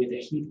with the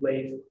heat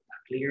wave,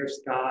 clear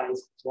skies, and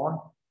so on,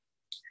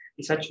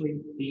 is actually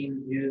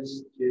being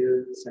used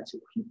to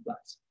essentially heat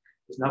floods.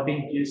 It's not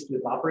being used to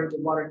evaporate the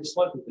water in the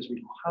soil because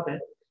we don't have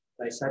it,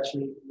 but it's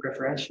actually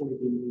preferentially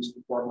being used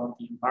to warm up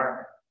the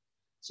environment.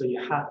 So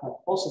you have a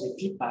positive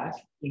feedback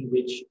in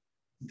which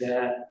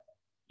the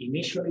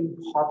initially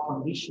hot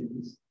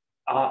conditions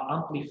are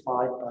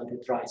amplified by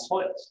the dry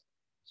soils.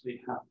 So you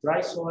have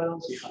dry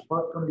soils, you have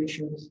hot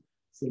conditions,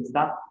 since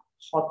that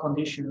hot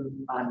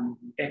condition and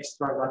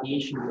extra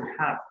radiation you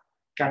have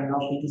cannot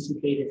be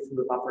dissipated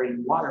through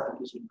evaporating water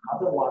because you don't have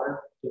the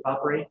water to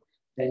evaporate,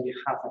 then you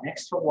have an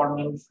extra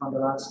warming from the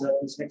land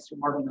surface, extra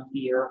warming of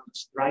the air,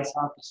 which dries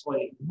out the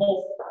soil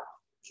more,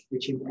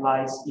 which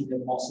implies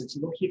even more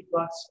sensible heat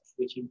flux,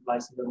 which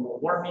implies even more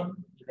warming,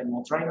 even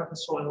more drying of the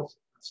soils,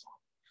 and so on.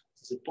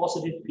 It's a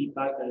positive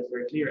feedback that is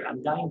very clear,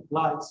 and that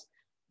implies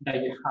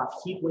that you have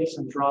heat waves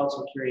and droughts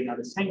occurring at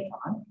the same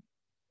time,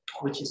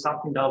 which is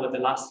something that over the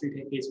last 3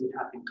 decades we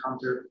have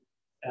encountered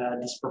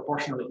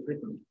disproportionately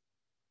frequently.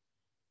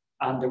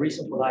 And the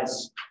reason for that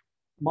is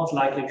most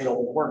likely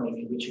global warming,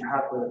 in which you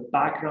have a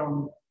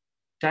background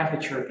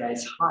temperature that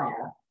is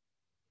higher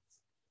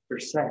per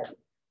se.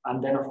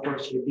 And then, of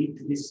course, you lead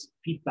to this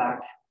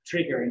feedback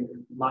triggering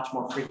much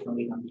more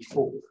frequently than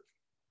before.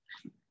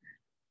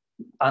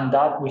 And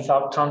that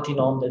without counting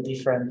on the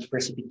different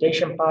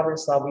precipitation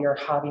patterns that we are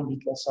having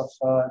because of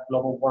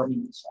global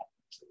warming. So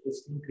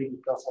it's simply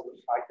because of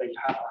the fact that you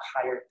have a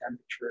higher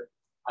temperature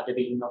at the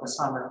beginning of the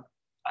summer,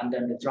 and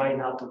then the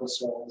drying out of the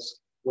soils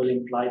will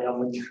imply that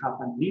when you have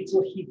a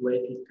little heat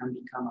wave, it can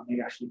become a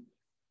mega heat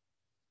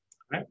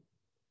wave. Right?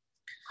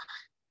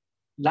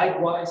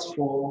 Likewise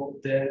for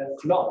the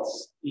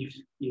floods, if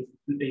you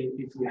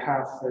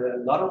have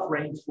a lot of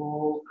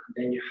rainfall,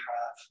 and then you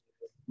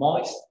have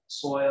moist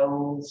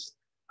soils,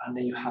 and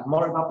then you have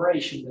more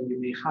evaporation, then you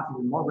may have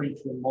even more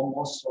rainfall, more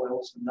moist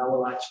soils, and that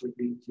will actually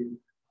lead to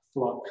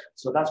flood.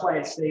 So that's why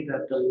I say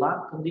that the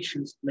land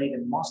conditions play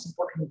the most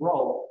important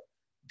role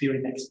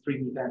during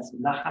extreme events,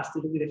 and that has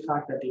to do with the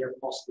fact that they are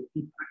positive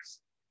feedbacks,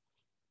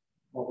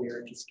 what we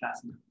are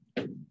discussing,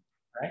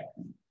 right?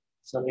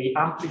 So they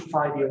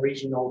amplify the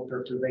original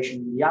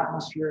perturbation in the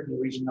atmosphere, the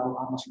original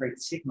atmospheric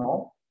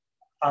signal,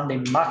 and they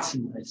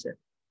maximize it.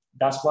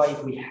 That's why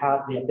if we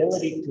have the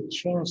ability to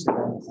change the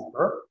rain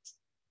cover,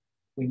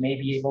 we may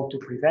be able to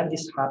prevent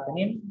this from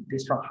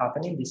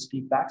happening, these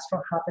feedbacks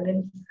from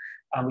happening,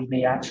 and we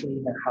may actually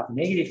even have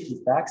negative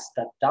feedbacks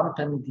that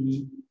dampen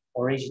the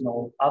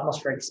original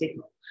atmospheric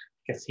signal.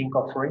 You can think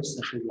of, for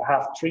instance, if you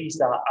have trees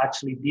that are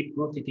actually deep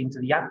rooted into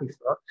the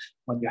aquifer,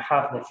 when you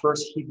have the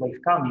first heat wave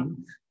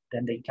coming,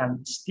 then they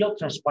can still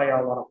transpire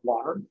a lot of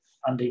water,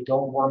 and they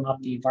don't warm up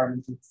the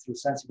environment through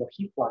sensible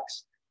heat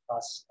flux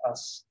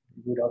as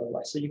you would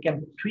otherwise. So you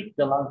can tweak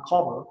the land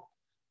cover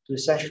to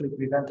essentially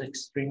prevent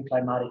extreme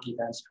climatic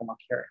events from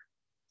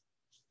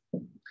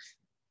occurring.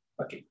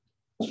 Okay.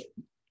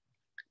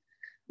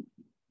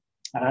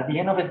 And at the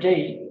end of the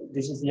day,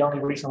 this is the only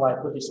reason why I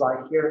put this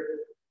slide here.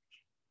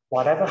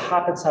 Whatever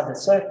happens at the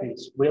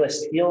surface will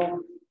still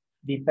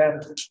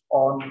depend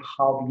on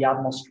how the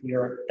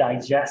atmosphere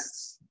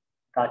digests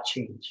that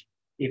change.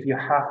 If you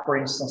have, for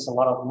instance, a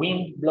lot of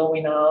wind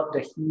blowing out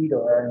the heat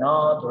or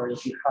not, or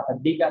if you have a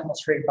big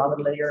atmospheric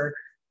boundary layer,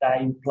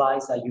 that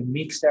implies that you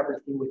mix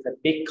everything with a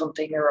big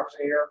container of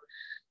air.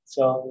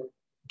 So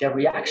the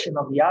reaction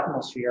of the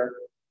atmosphere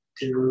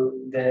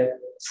to the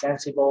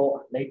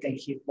sensible latent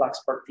heat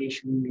flux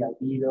partition, the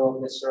albedo,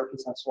 the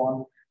surface, and so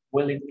on,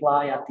 will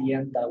imply at the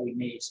end that we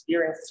may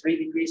experience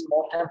 3 degrees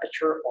more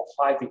temperature or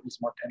 5 degrees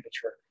more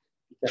temperature,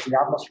 because the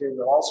atmosphere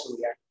will also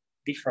react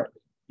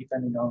differently,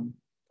 depending on,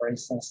 for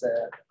instance,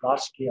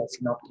 large-scale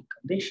synoptic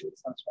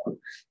conditions and so on.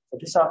 So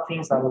these are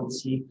things that we'll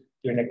see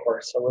during the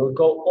course. So we'll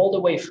go all the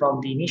way from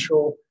the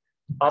initial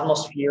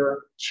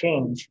atmosphere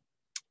change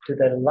to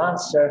the land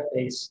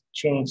surface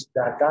change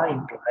that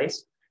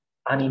implies,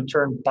 and in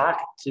turn back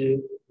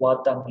to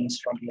what that means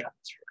from the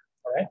atmosphere,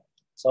 all right?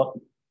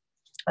 So,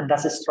 and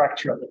that's the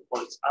structure of the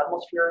course: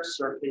 atmosphere,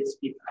 surface,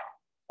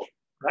 feedback,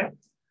 right?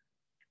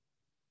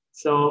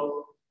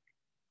 So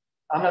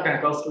I'm not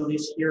gonna go through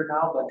this here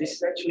now, but this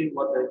is actually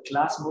what the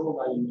class model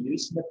that you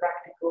use in the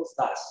practicals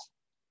does.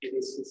 It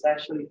is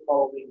essentially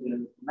following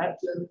the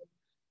momentum,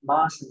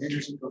 mass, and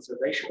energy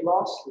conservation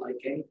laws, like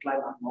any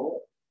climate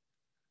model.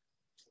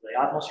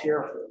 The atmosphere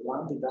or the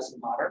land, it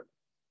doesn't matter.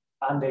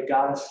 And the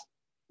gas,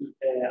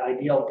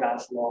 ideal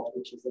gas law,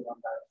 which is the one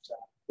that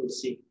we'll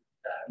see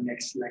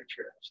next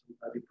lecture, so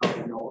that you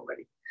probably know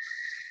already.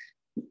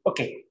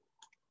 Okay,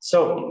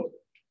 so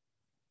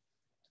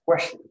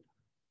question.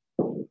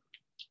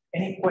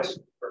 Any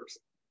questions first?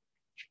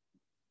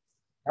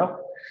 No?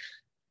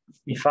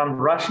 If I'm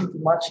rushing too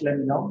much, let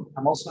me know.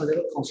 I'm also a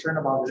little concerned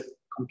about the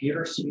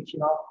computer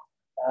switching off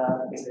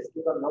because I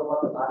still don't know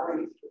what the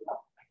battery is.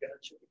 I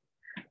cannot check it.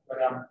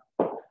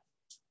 But,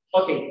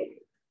 okay,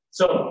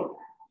 so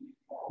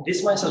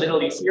this one's a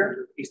little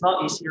easier. It's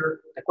not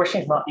easier. The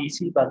question is not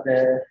easy, but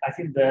I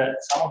think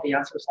some of the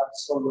answers are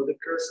so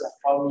ludicrous that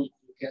probably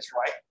you guess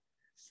right.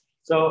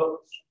 So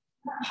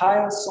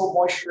higher soil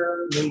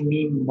moisture may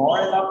mean more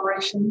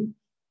evaporation,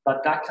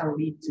 but that can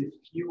lead to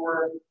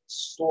fewer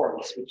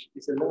storms, which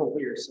is a little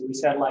weird. So we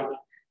said, like,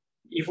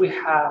 if we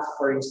have,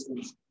 for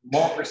instance,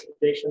 more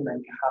precipitation than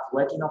you have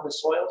wetting of the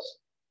soils,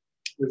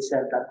 we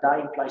said that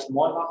implies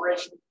more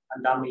evaporation,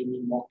 and that may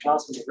mean more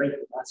clouds and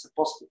rainfall. That's a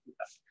positive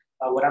feedback.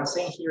 But what I'm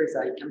saying here is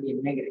that it can be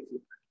a negative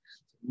feedback.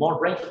 More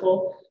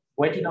rainfall,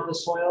 wetting of the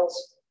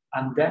soils,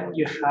 and then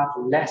you have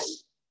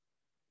less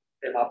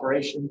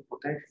evaporation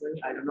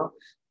potentially, I don't know,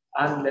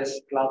 and less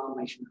cloud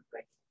formation of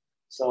rain.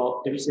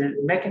 So there is a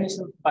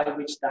mechanism by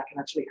which that can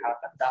actually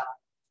happen, that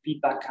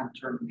feedback can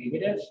turn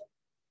negative.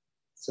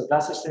 So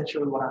that's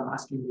essentially what I'm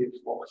asking you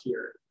for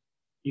here.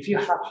 If you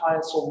have high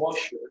soil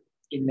moisture,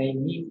 it may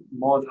need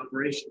more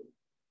evaporation,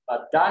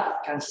 but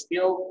that can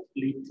still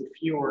lead to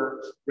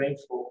fewer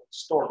rainfall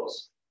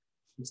storms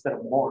instead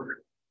of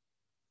more.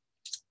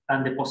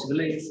 And the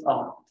possibilities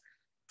are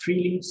tree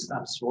leaves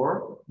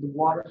absorb the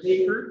water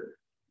vapor.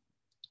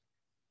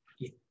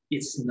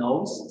 It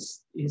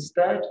snows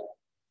instead.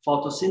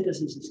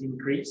 Photosynthesis is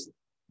increased.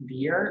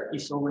 The air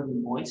is already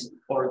moist,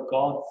 or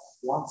God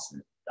wants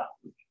it that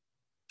way.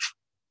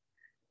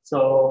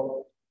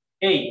 So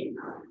A,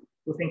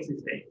 who thinks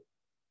it's A?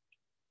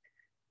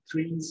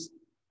 Trees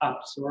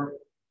absorb.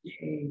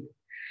 A.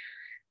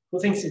 Who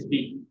thinks it's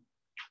B?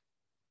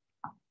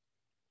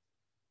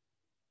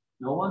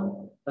 No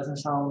one? Doesn't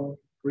sound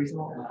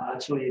reasonable?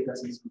 Actually, it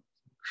doesn't.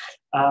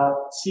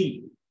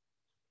 C.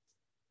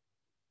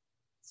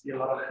 See a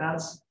lot of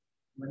hands.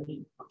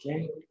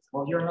 Okay,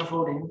 so you're not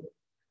voting.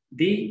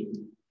 D.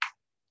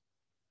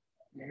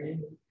 Okay.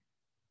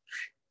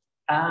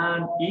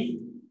 And E.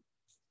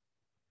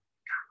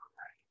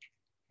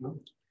 No?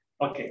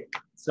 Okay,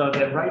 so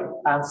the right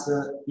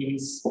answer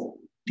is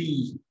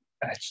D,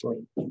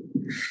 actually.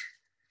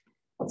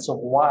 So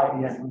why?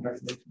 Yeah,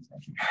 congratulations.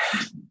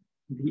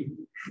 The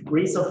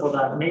reason for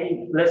that,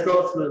 maybe let's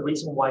go through the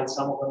reason why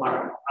some of them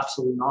are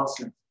absolute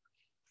nonsense.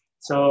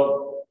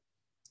 So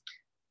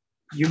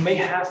you may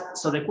have,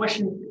 so the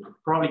question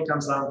probably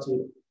comes down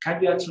to,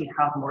 can you actually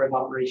have more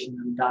evaporation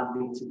and that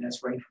lead to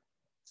less rainfall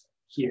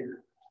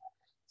here?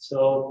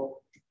 So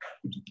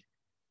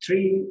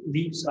tree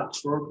leaves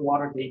absorb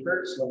water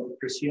vapor, so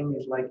presume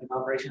it's like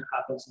evaporation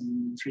happens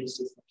and trees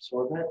just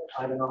absorb it.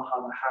 I don't know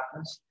how that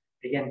happens.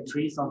 Again,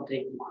 trees don't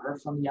take water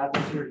from the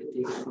atmosphere,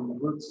 they take it from the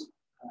roots.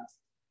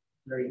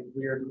 Very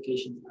weird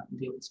locations that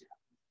deal with it.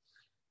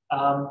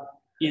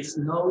 It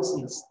snows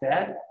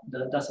instead.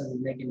 That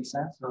doesn't make any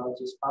sense, so I'll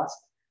just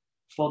pass.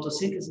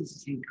 Photosynthesis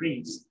is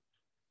increased.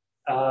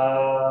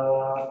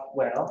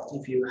 Well,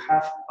 if you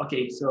have,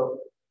 okay, so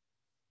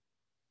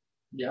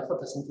yeah,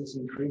 photosynthesis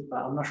increased, but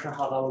I'm not sure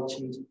how that will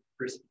change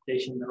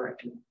precipitation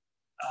directly.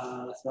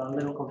 So I'm a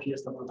little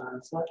confused about the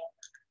answer.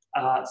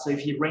 So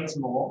if it rains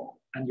more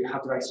and you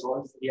have dry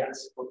soils,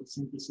 yes,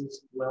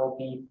 photosynthesis will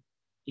be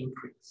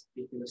increased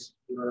because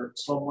your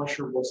soil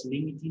moisture was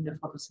limiting the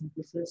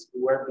photosynthesis.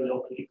 You were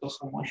below critical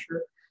soil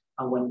moisture,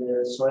 and when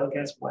the soil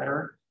gets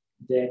wetter,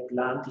 the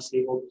plant is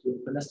able to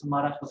open the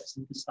stomata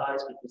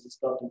photosynthesize because it's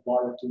got the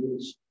water to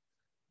lose.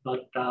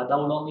 But that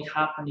will only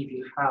happen if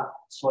you have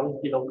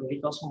soil below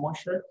critical soil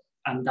moisture,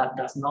 and that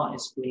does not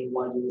explain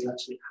why you will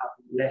actually have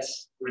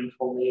less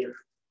rainfall later.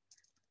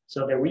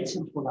 So the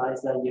reason for that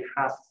is that you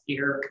have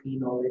air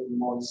being already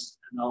moist,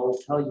 and I will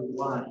tell you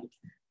why.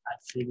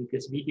 Actually,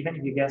 because even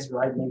if you guess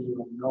right, maybe you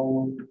don't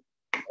know.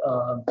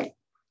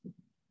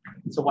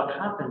 So what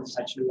happens,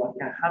 actually, what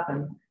can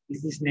happen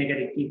is this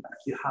negative feedback.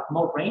 You have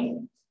more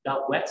rain, that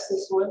wets the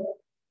soil,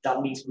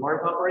 that means more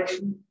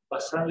evaporation,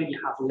 but suddenly you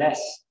have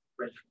less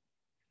rainfall.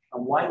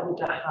 And why would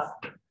that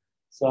happen?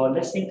 So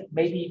let's think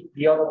maybe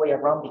the other way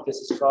around, because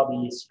it's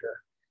probably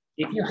easier.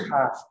 If you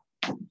have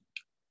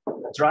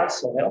a dry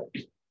soil,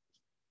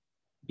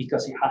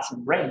 because it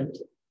hasn't rained,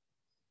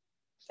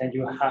 then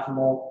you have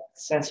more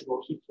sensible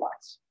heat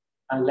flux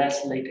and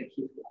less latent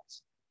heat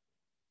flux.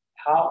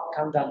 How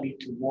can that lead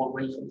to more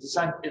rainfall?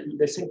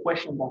 The same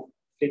question that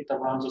flipped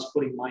around, just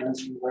putting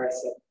minus in where I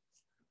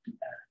said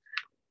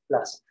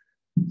plus.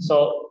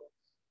 So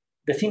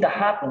the thing that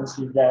happens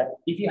is that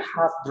if you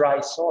have dry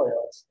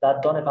soils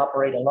that don't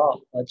evaporate a lot,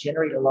 but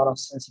generate a lot of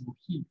sensible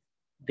heat,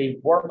 they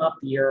warm up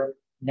the air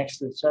next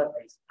to the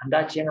surface, and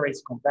that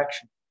generates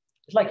convection.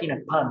 It's like in a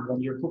pan when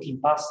you're cooking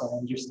pasta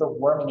and you're still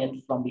warming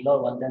it from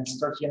below and then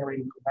start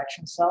generating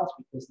convection cells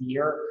because the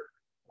air,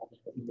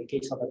 in the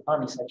case of a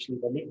pan, is actually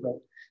the liquid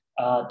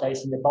that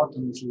is in the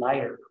bottom is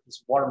lighter,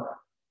 is warmer.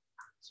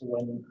 So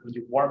when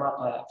you warm up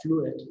a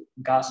fluid,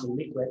 gas or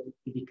liquid,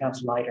 it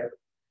becomes lighter.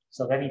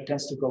 So then it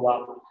tends to go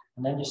up,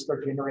 and then you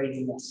start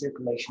generating a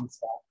circulation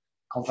cell,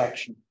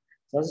 convection.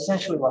 So that's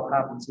essentially what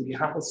happens. If you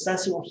have a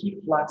sensible heat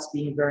flux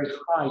being very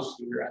high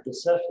here at the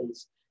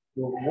surface,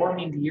 you're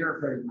warming the air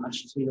very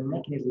much, so you're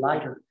making it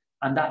lighter,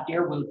 and that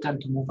air will tend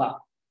to move up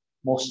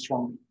more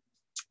strongly.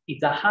 If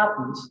that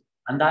happens,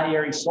 and that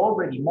air is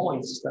already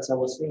moist, as I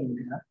was saying,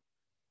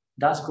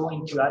 that's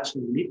going to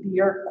actually lift the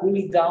air, cool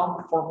it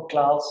down, form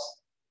clouds,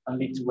 and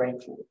lead to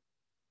rainfall.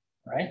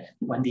 Right?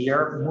 When the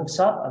air moves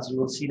up, as you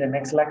will see in the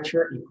next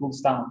lecture, it cools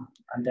down,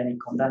 and then it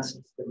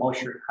condenses the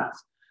moisture it has.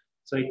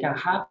 So it can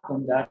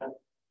happen that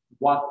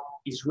what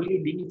is really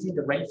limiting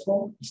the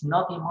rainfall is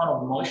not the amount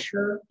of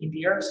moisture in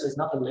the air, so it's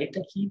not the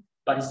latent heat,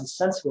 but it's the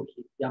sensible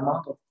heat, the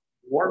amount of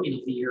warming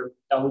of the air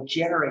that will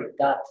generate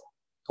that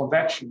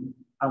convection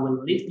and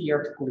will lift the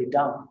air to cool it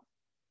down.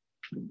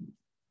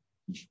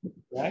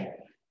 Right?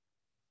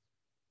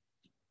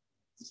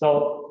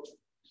 So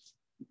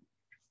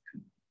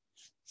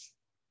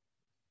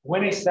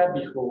When I said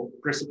before,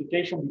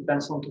 precipitation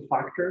depends on two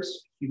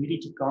factors,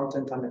 humidity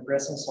content and the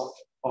presence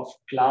of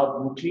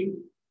cloud nuclei,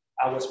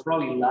 I was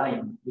probably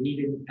lying. We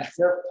needed a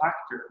third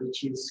factor,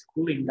 which is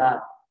cooling that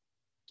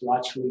to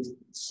actually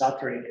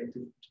saturate it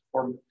to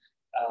form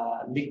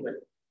liquid.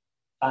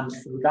 And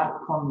through that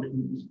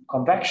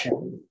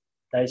convection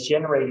that is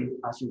generated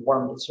as you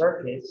warm the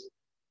surface,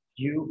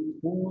 you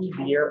cool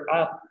the air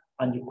up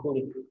and you cool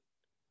it.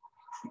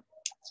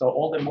 So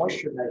all the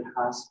moisture that it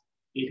has,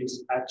 it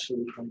is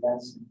actually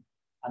condensing,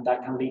 and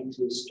that can lead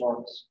to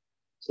storms.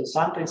 So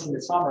sometimes in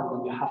the summer,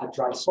 when you have a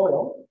dry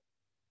soil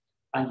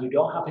and you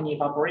don't have any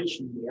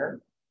evaporation there,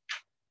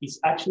 it's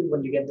actually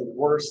when you get the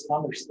worst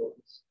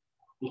thunderstorms,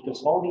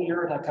 because all the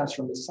air that comes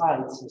from the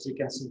sides, as you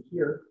can see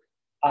here,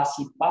 as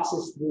it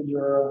passes through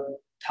your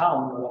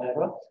town or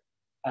whatever,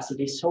 as it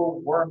is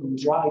so warm and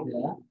dry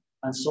there,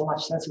 and so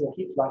much sensible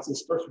heat flux, it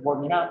starts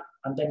warming up,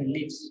 and then it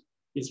leaves.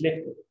 It's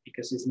lifted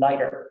because it's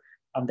lighter.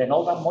 And then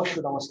all that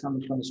moisture that was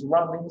coming from the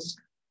surroundings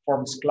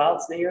forms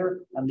clouds there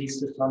and leads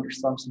to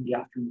thunderstorms in the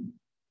afternoon.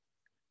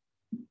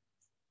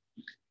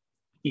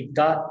 If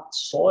that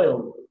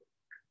soil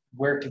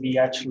were to be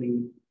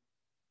actually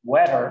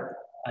wetter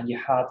and you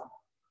had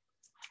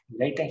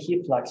latent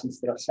heat flux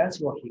instead of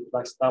sensible heat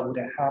flux, that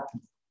wouldn't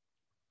happen.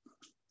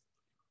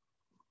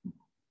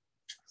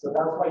 So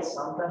that's why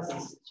sometimes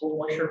this soil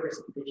moisture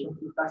precipitation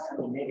heat flux can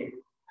be negative.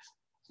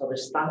 So the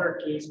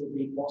standard case would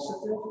be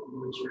positive,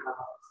 in which you have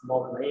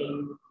more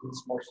rain,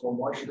 means more soil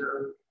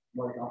moisture,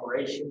 more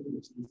evaporation,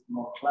 which leads to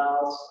more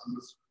clouds, and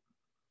leads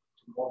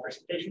to more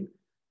precipitation.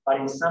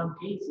 But in some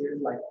cases,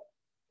 like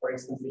for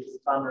instance, these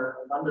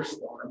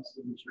thunderstorms,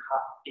 in which you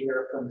have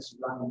air from the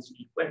surroundings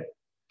being wet,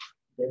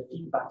 the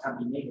feedback can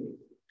be negative,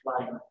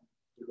 implying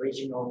the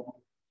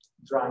regional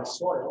dry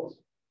soils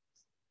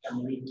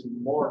can lead to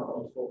more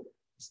rainfall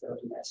instead of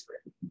less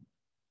rain.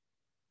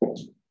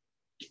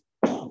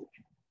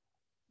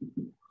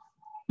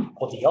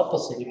 Or the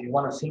opposite, if you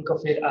want to think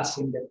of it as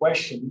in the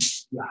question,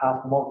 you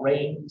have more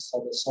rain,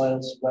 so the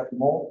soils wet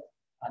more,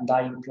 and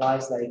that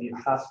implies that if you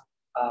have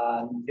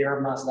air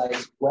mass that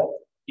is wet,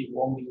 it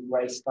won't be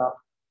raised up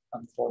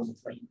and form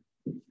rain.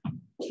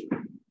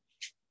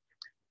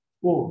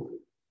 Ooh,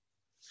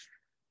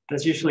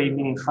 that's usually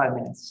meaning 5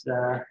 minutes.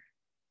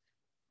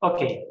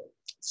 Okay,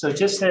 so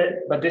just,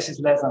 but this is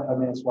less than 5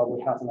 minutes what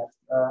we have left.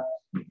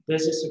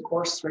 This is a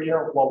course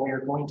trailer of what we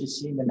are going to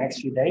see in the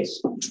next few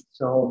days.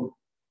 So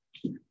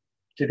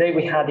today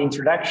we had the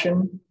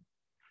introduction.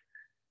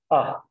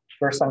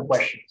 First some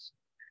questions.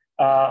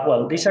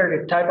 Well, these are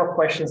the type of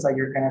questions that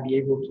you're gonna be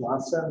able to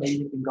answer. Maybe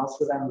you can go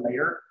through them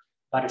later,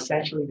 but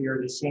essentially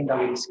they're the same that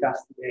we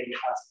discussed today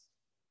as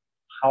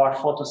how are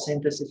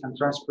photosynthesis and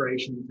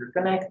transpiration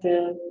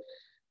interconnected,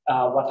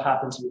 what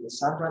happens with the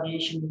sun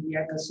radiation in the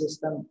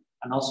ecosystem,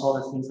 and also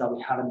other things that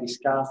we haven't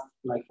discussed,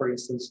 like for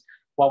instance,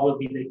 what will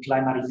be the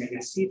climate in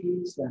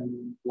megacities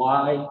and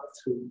why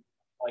through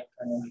like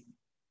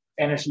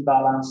energy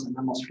balance and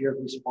atmospheric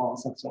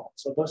response and so on.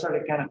 So those are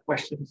the kind of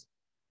questions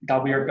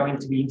that we are going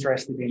to be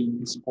interested in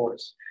this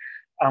course.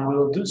 And we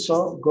will do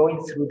so going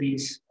through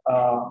this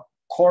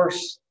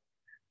course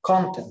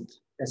content.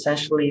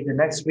 Essentially, the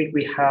next week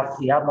we have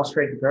the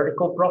atmospheric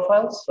vertical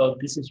profiles. So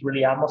this is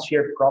really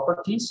atmospheric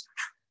properties.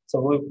 So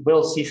we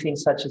will see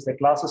things such as the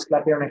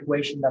Clausius-Clapeyron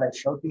equation that I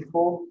showed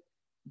before,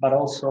 but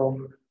also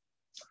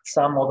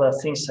some other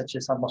things such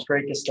as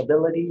atmospheric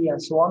stability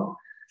and so on.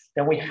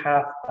 Then we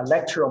have a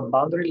lecture on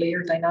boundary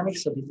layer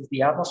dynamics. So this is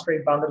the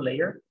atmospheric boundary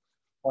layer.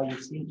 What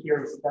you see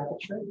here is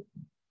temperature.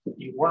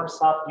 It warms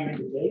up during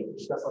the day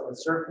because of the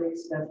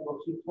surface sensible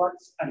heat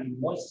flux, and it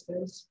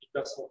moistens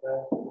because of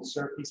the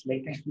surface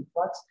latent heat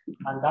flux,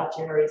 and that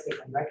generates the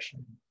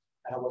convection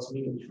that I was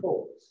meaning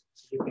before.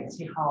 So you can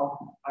see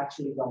how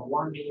actually the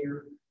warm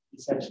air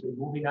is actually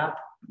moving up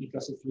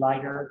because it's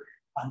lighter,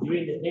 and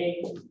during the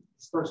day it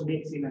starts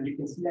mixing, and you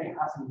can see that it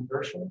has an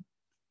inversion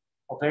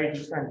of very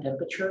different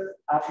temperature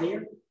up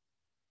there.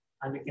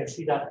 And you can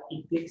see that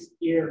it takes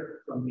air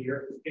from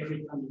here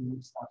every time you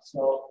move stuff.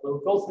 So we'll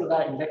go through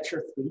that in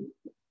lecture 3.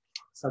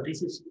 So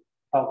this is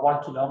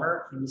 1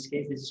 kilometer. In this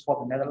case, this is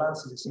for the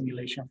Netherlands. It's a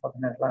simulation for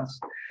the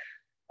Netherlands.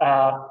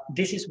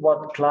 This is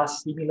what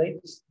class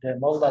simulates, the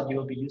model that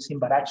you'll be using,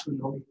 but actually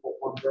only for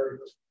one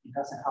variable. It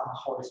doesn't have a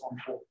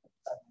horizontal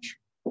dimension.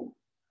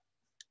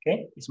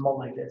 Okay, it's more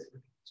like this.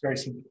 It's very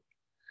simple.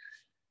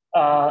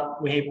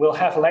 We will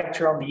have a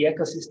lecture on the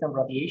ecosystem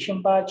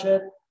radiation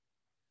budget.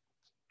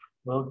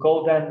 We'll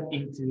go then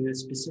into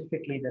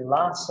specifically the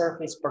land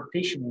surface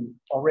partitioning.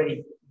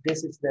 Already,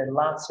 this is the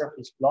land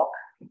surface block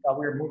that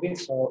we're moving.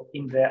 So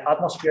in the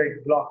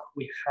atmospheric block,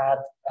 we had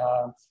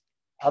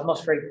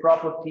atmospheric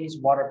properties,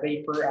 water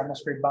vapor,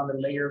 atmospheric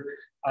boundary layer,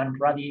 and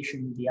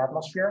radiation in the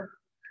atmosphere.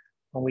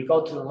 When we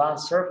go to the land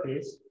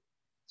surface,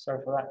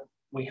 sorry for that,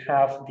 we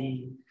have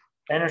the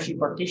energy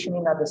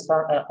partitioning at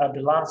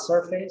the land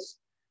surface,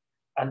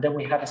 and then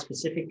we have a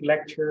specific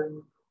lecture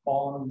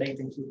on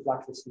latent heat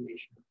flux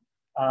estimation.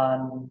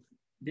 And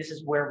this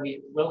is where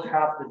we will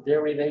have the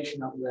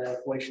derivation of the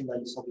equation that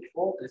you saw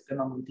before, the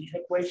Fehmarn-Montijo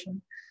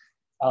equation.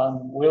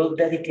 We'll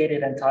dedicate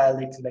it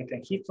entirely to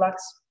latent heat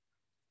flux.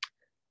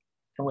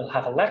 And we'll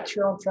have a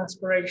lecture on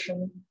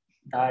transpiration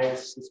that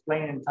is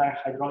explaining entire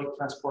hydraulic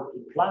transport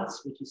in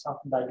plants, which is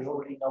something that you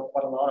already know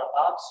quite a lot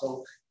about.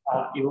 So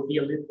it will be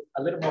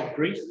a little more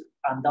brief,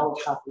 and that will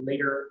have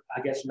later,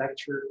 I guess,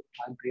 lecture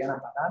by Brianna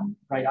Baran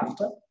right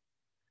after.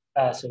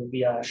 So it'll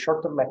be a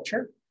shorter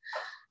lecture.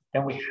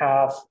 Then we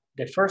have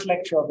the first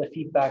lecture of the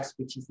feedbacks,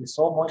 which is the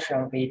soil moisture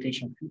and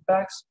vegetation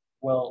feedbacks.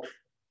 We'll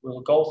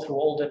go through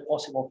all the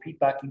possible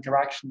feedback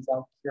interactions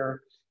out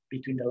here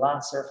between the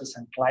land surface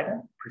and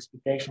climate,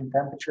 precipitation,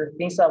 temperature,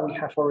 things that we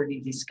have already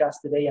discussed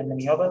today and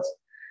many others.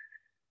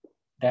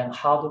 Then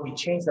how do we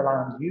change the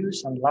land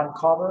use and land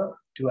cover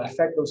to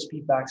affect those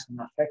feedbacks and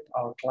affect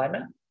our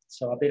climate?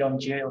 So a bit on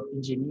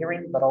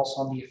geoengineering, but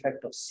also on the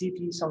effect of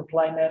cities on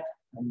climate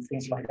and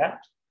things like that.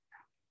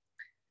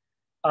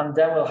 And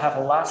then we'll have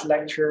a last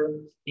lecture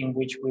in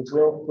which we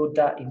will put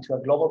that into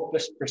a global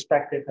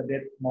perspective, a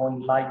bit more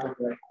in light of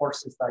the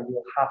courses that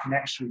you'll have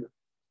next year.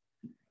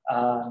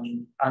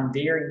 And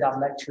there in that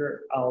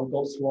lecture, I'll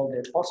go through all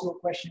the possible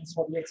questions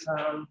for the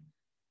exam.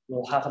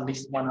 We'll have at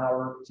least 1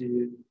 hour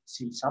to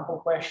see sample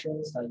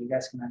questions that you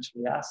guys can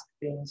actually ask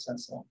things and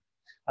so on.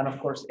 And of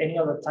course, any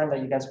other time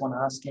that you guys want to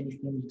ask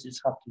anything, you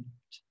just have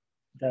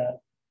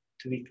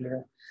to be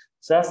clear.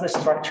 So that's the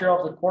structure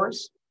of the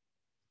course.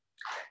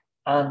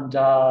 And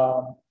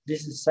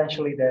this is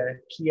essentially the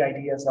key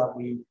ideas that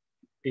we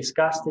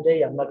discussed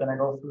today. I'm not going to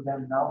go through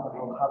them now, but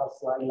we'll have a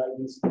slide like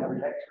this in every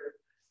lecture.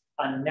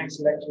 And next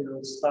lecture,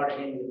 we'll start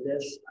again with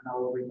this, and I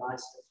will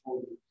revise it for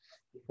you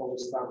before we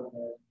start with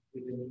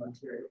the new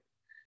material.